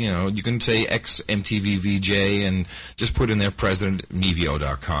Curry. You can say ex-MTV VJ and just put in there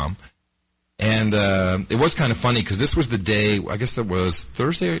presidentmevio.com. And it was kind of funny because this was the day, I guess it was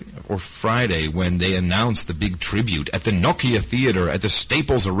Thursday or Friday, when they announced the big tribute at the Nokia Theater at the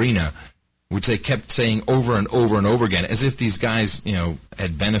Staples Arena which they kept saying over and over and over again, as if these guys,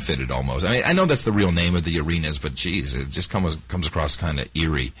 had benefited almost. I mean, I know that's the real name of the arenas, but geez, it just comes across kind of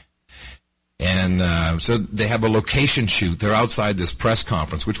eerie. And so they have a location shoot. They're outside this press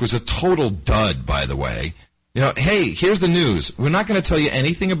conference, which was a total dud, by the way. Hey, here's the news. We're not going to tell you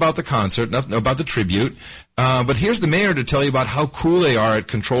anything about the concert, nothing about the tribute, but here's the mayor to tell you about how cool they are at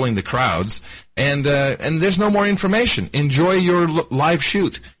controlling the crowds. And there's no more information. Enjoy your live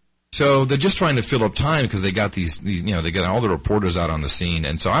shoot. So they're just trying to fill up time because they got they got all the reporters out on the scene.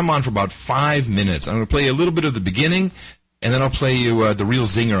 And so I'm on for about 5 minutes. I'm going to play you a little bit of the beginning, and then I'll play you the real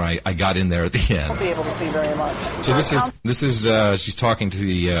zinger I got in there at the end. Won't be able to see very much. So this is she's talking to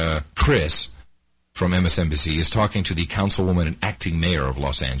the Chris from MSNBC is talking to the councilwoman and acting mayor of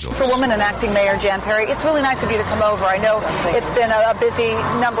Los Angeles. Councilwoman and acting mayor Jan Perry, it's really nice of you to come over. I know it's been a busy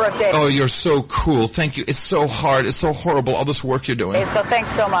number of days. Oh, you're so cool. Thank you. It's so hard. It's so horrible, all this work you're doing. Okay, so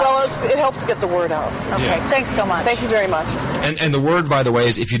thanks so much. Well, it helps to get the word out. Okay, yes. Thanks so much. Thank you very much. And the word, by the way,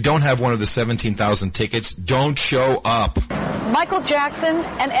 is if you don't have one of the 17,000 tickets, don't show up. Michael Jackson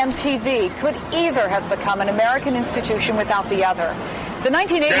and MTV could either have become an American institution without the other. The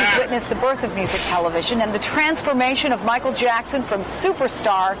 1980s witnessed the birth of music television and the transformation of Michael Jackson from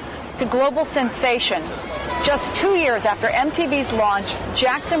superstar to global sensation. Just 2 years after MTV's launch,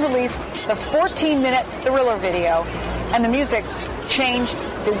 Jackson released the 14-minute Thriller video, and the music changed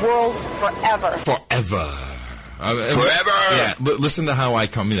the world forever. Forever. Yeah, listen to how I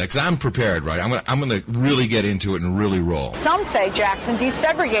come in, because I'm prepared, right? I'm gonna really get into it and really roll. Some say Jackson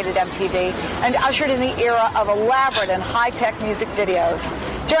desegregated MTV and ushered in the era of elaborate and high-tech music videos.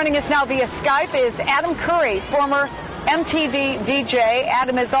 Joining us now via Skype is Adam Curry, former MTV VJ.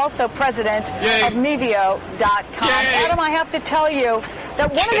 Adam is also president of Mevio.com. Adam, I have to tell you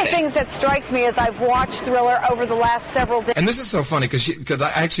that one of the things that strikes me as I've watched Thriller over the last several days. And this is so funny because I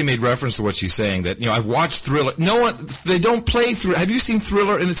actually made reference to what she's saying, that I've watched Thriller. They don't play Thriller. Have you seen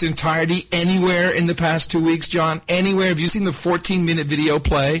Thriller in its entirety anywhere in the past 2 weeks, John? Anywhere? Have you seen the 14-minute video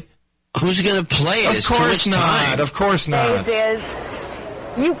play? Who's going to play it? Of course not. Of course not.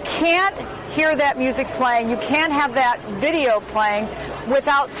 You can't hear that music playing. You can't have that video playing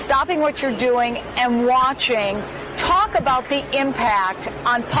without stopping what you're doing and watching. Talk about the impact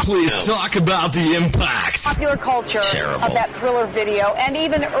on Please talk about the impact. Popular culture of that Thriller video and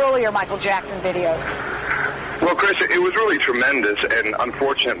even earlier Michael Jackson videos. Well, Chris, it was really tremendous, and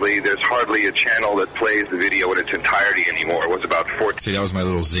unfortunately, there's hardly a channel that plays the video in its entirety anymore. It was about 14 See, that was my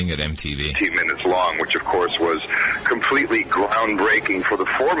little zing at MTV. minutes long, which, of course, was completely groundbreaking for the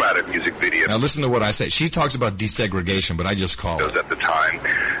format of music video. Now, listen to what I say. She talks about desegregation, but I just call it. At the time.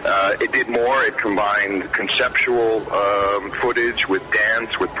 It did more. It combined conceptual footage with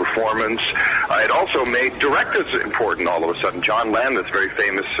dance, with performance. It also made directors important all of a sudden. John Landis, very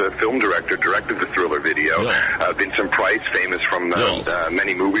famous film director, directed the Thriller video. Vincent Price, famous from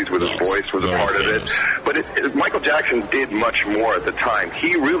many movies with his voice, was a part of it. But Michael Jackson did much more at the time.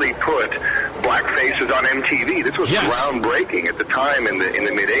 He really put black faces on MTV. This was groundbreaking at the time in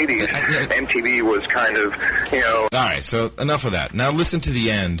the mid-'80s. MTV was kind of, All right, so enough of that. Now listen to the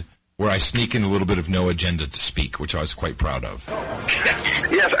end, where I sneak in a little bit of no agenda to speak, which I was quite proud of.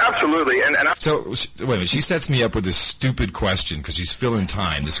 Yes, absolutely. So, wait a minute. She sets me up with this stupid question because she's filling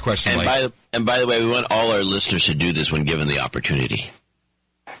time. This question, and by the way, we want all our listeners to do this when given the opportunity.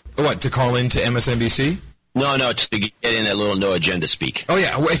 What, to call in to MSNBC? No, to get in that little no agenda speak. Oh,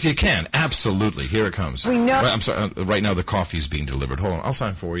 yeah, if you can. Absolutely. Here it comes. We know. I'm sorry. Right now the coffee is being delivered. Hold on. I'll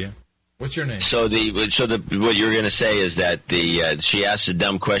sign for you. What's your name? So what you're going to say is that she asked a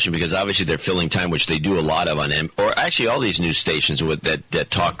dumb question because obviously they're filling time, which they do a lot of on or actually all these news stations that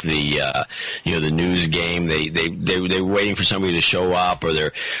talk the news game. They're waiting for somebody to show up, or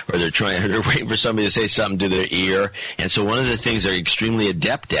they're waiting for somebody to say something to their ear. And so one of the things they're extremely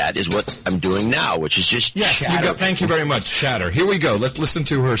adept at is what I'm doing now, which is just chatter. Thank you very much, chatter. Here we go. Let's listen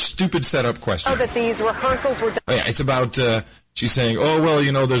to her stupid setup question. Oh, that these rehearsals were done. Oh, yeah, it's about. She's saying,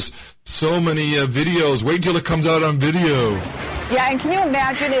 there's so many videos. Wait till it comes out on video. Yeah, and can you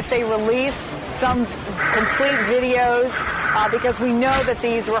imagine if they release some complete videos? Because we know that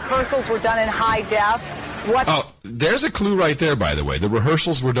these rehearsals were done in high def. There's a clue right there, by the way. The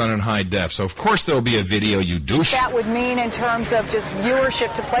rehearsals were done in high def, so of course there'll be a video, you douche. That would mean in terms of just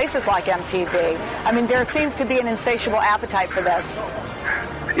viewership to places like MTV. I mean, there seems to be an insatiable appetite for this.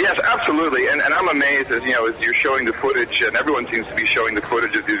 Yes, absolutely, and I'm amazed as you're showing the footage, and everyone seems to be showing the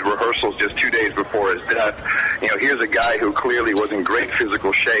footage of these rehearsals just 2 days before his death. Here's a guy who clearly was in great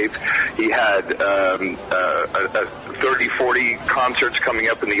physical shape. He had 30, 40 concerts coming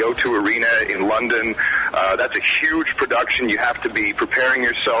up in the O2 Arena in London. That's a huge production. You have to be preparing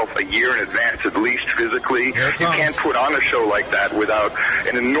yourself a year in advance, at least physically. You can't put on a show like that without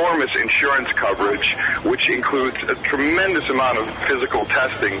an enormous insurance coverage, which includes a tremendous amount of physical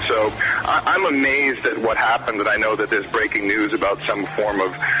testing. So I'm amazed at what happened, and I know that there's breaking news about some form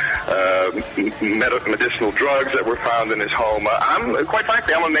of medicinal drugs that were found in his home. Quite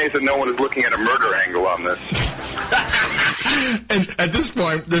frankly, I'm amazed that no one is looking at a murder angle on this. And at this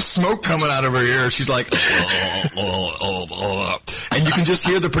point, there's smoke coming out of her ear. She's like, and you can just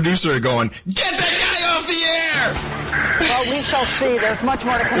hear the producer going, "Get that guy off the air!" Well, we shall see. There's much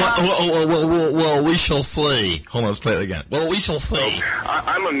more to come out. Well, we shall see. Hold on, let's play it again. Well, we shall see.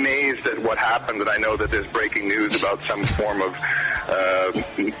 I'm amazed at what happened, and I know that there's breaking news about some form of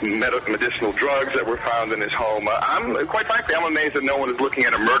medicinal drugs that were found in his home. Quite frankly, I'm amazed that no one is looking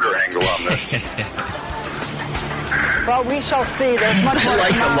at a murder angle on this. Well, we shall see. There's much more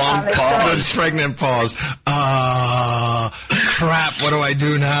to come out on this story. The pregnant pause. Crap, what do I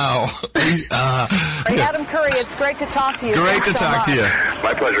do now? Adam Curry, it's great to talk to you. Great to talk to you.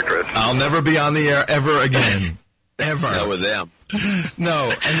 My pleasure, Chris. I'll never be on the air ever again. Ever. Not with them.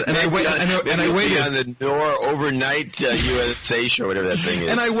 No, and I waited. On the NOR overnight USA show, whatever that thing is.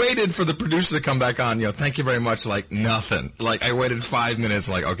 And I waited for the producer to come back on. Thank you very much. Like nothing. Like I waited 5 minutes.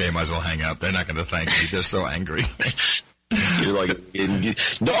 Like okay, might as well hang up. They're not going to thank me. They're so angry. You're like,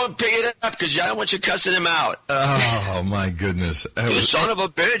 don't pick it up because I don't want you cussing him out. Oh my goodness! You son of a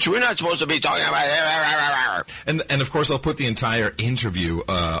bitch! We're not supposed to be talking about it. And of course, I'll put the entire interview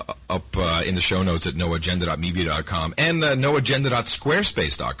up in the show notes at noagenda.media.com and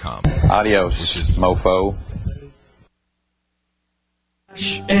noagenda.squarespace.com. Adios, which is mofo.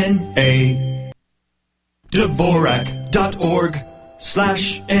 NA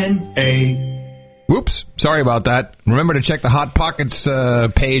Dvorak.org/NA. Whoops. Sorry about that. Remember to check the Hot Pockets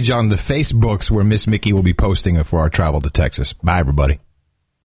page on the Facebooks where Miss Mickey will be posting for our travel to Texas. Bye, everybody.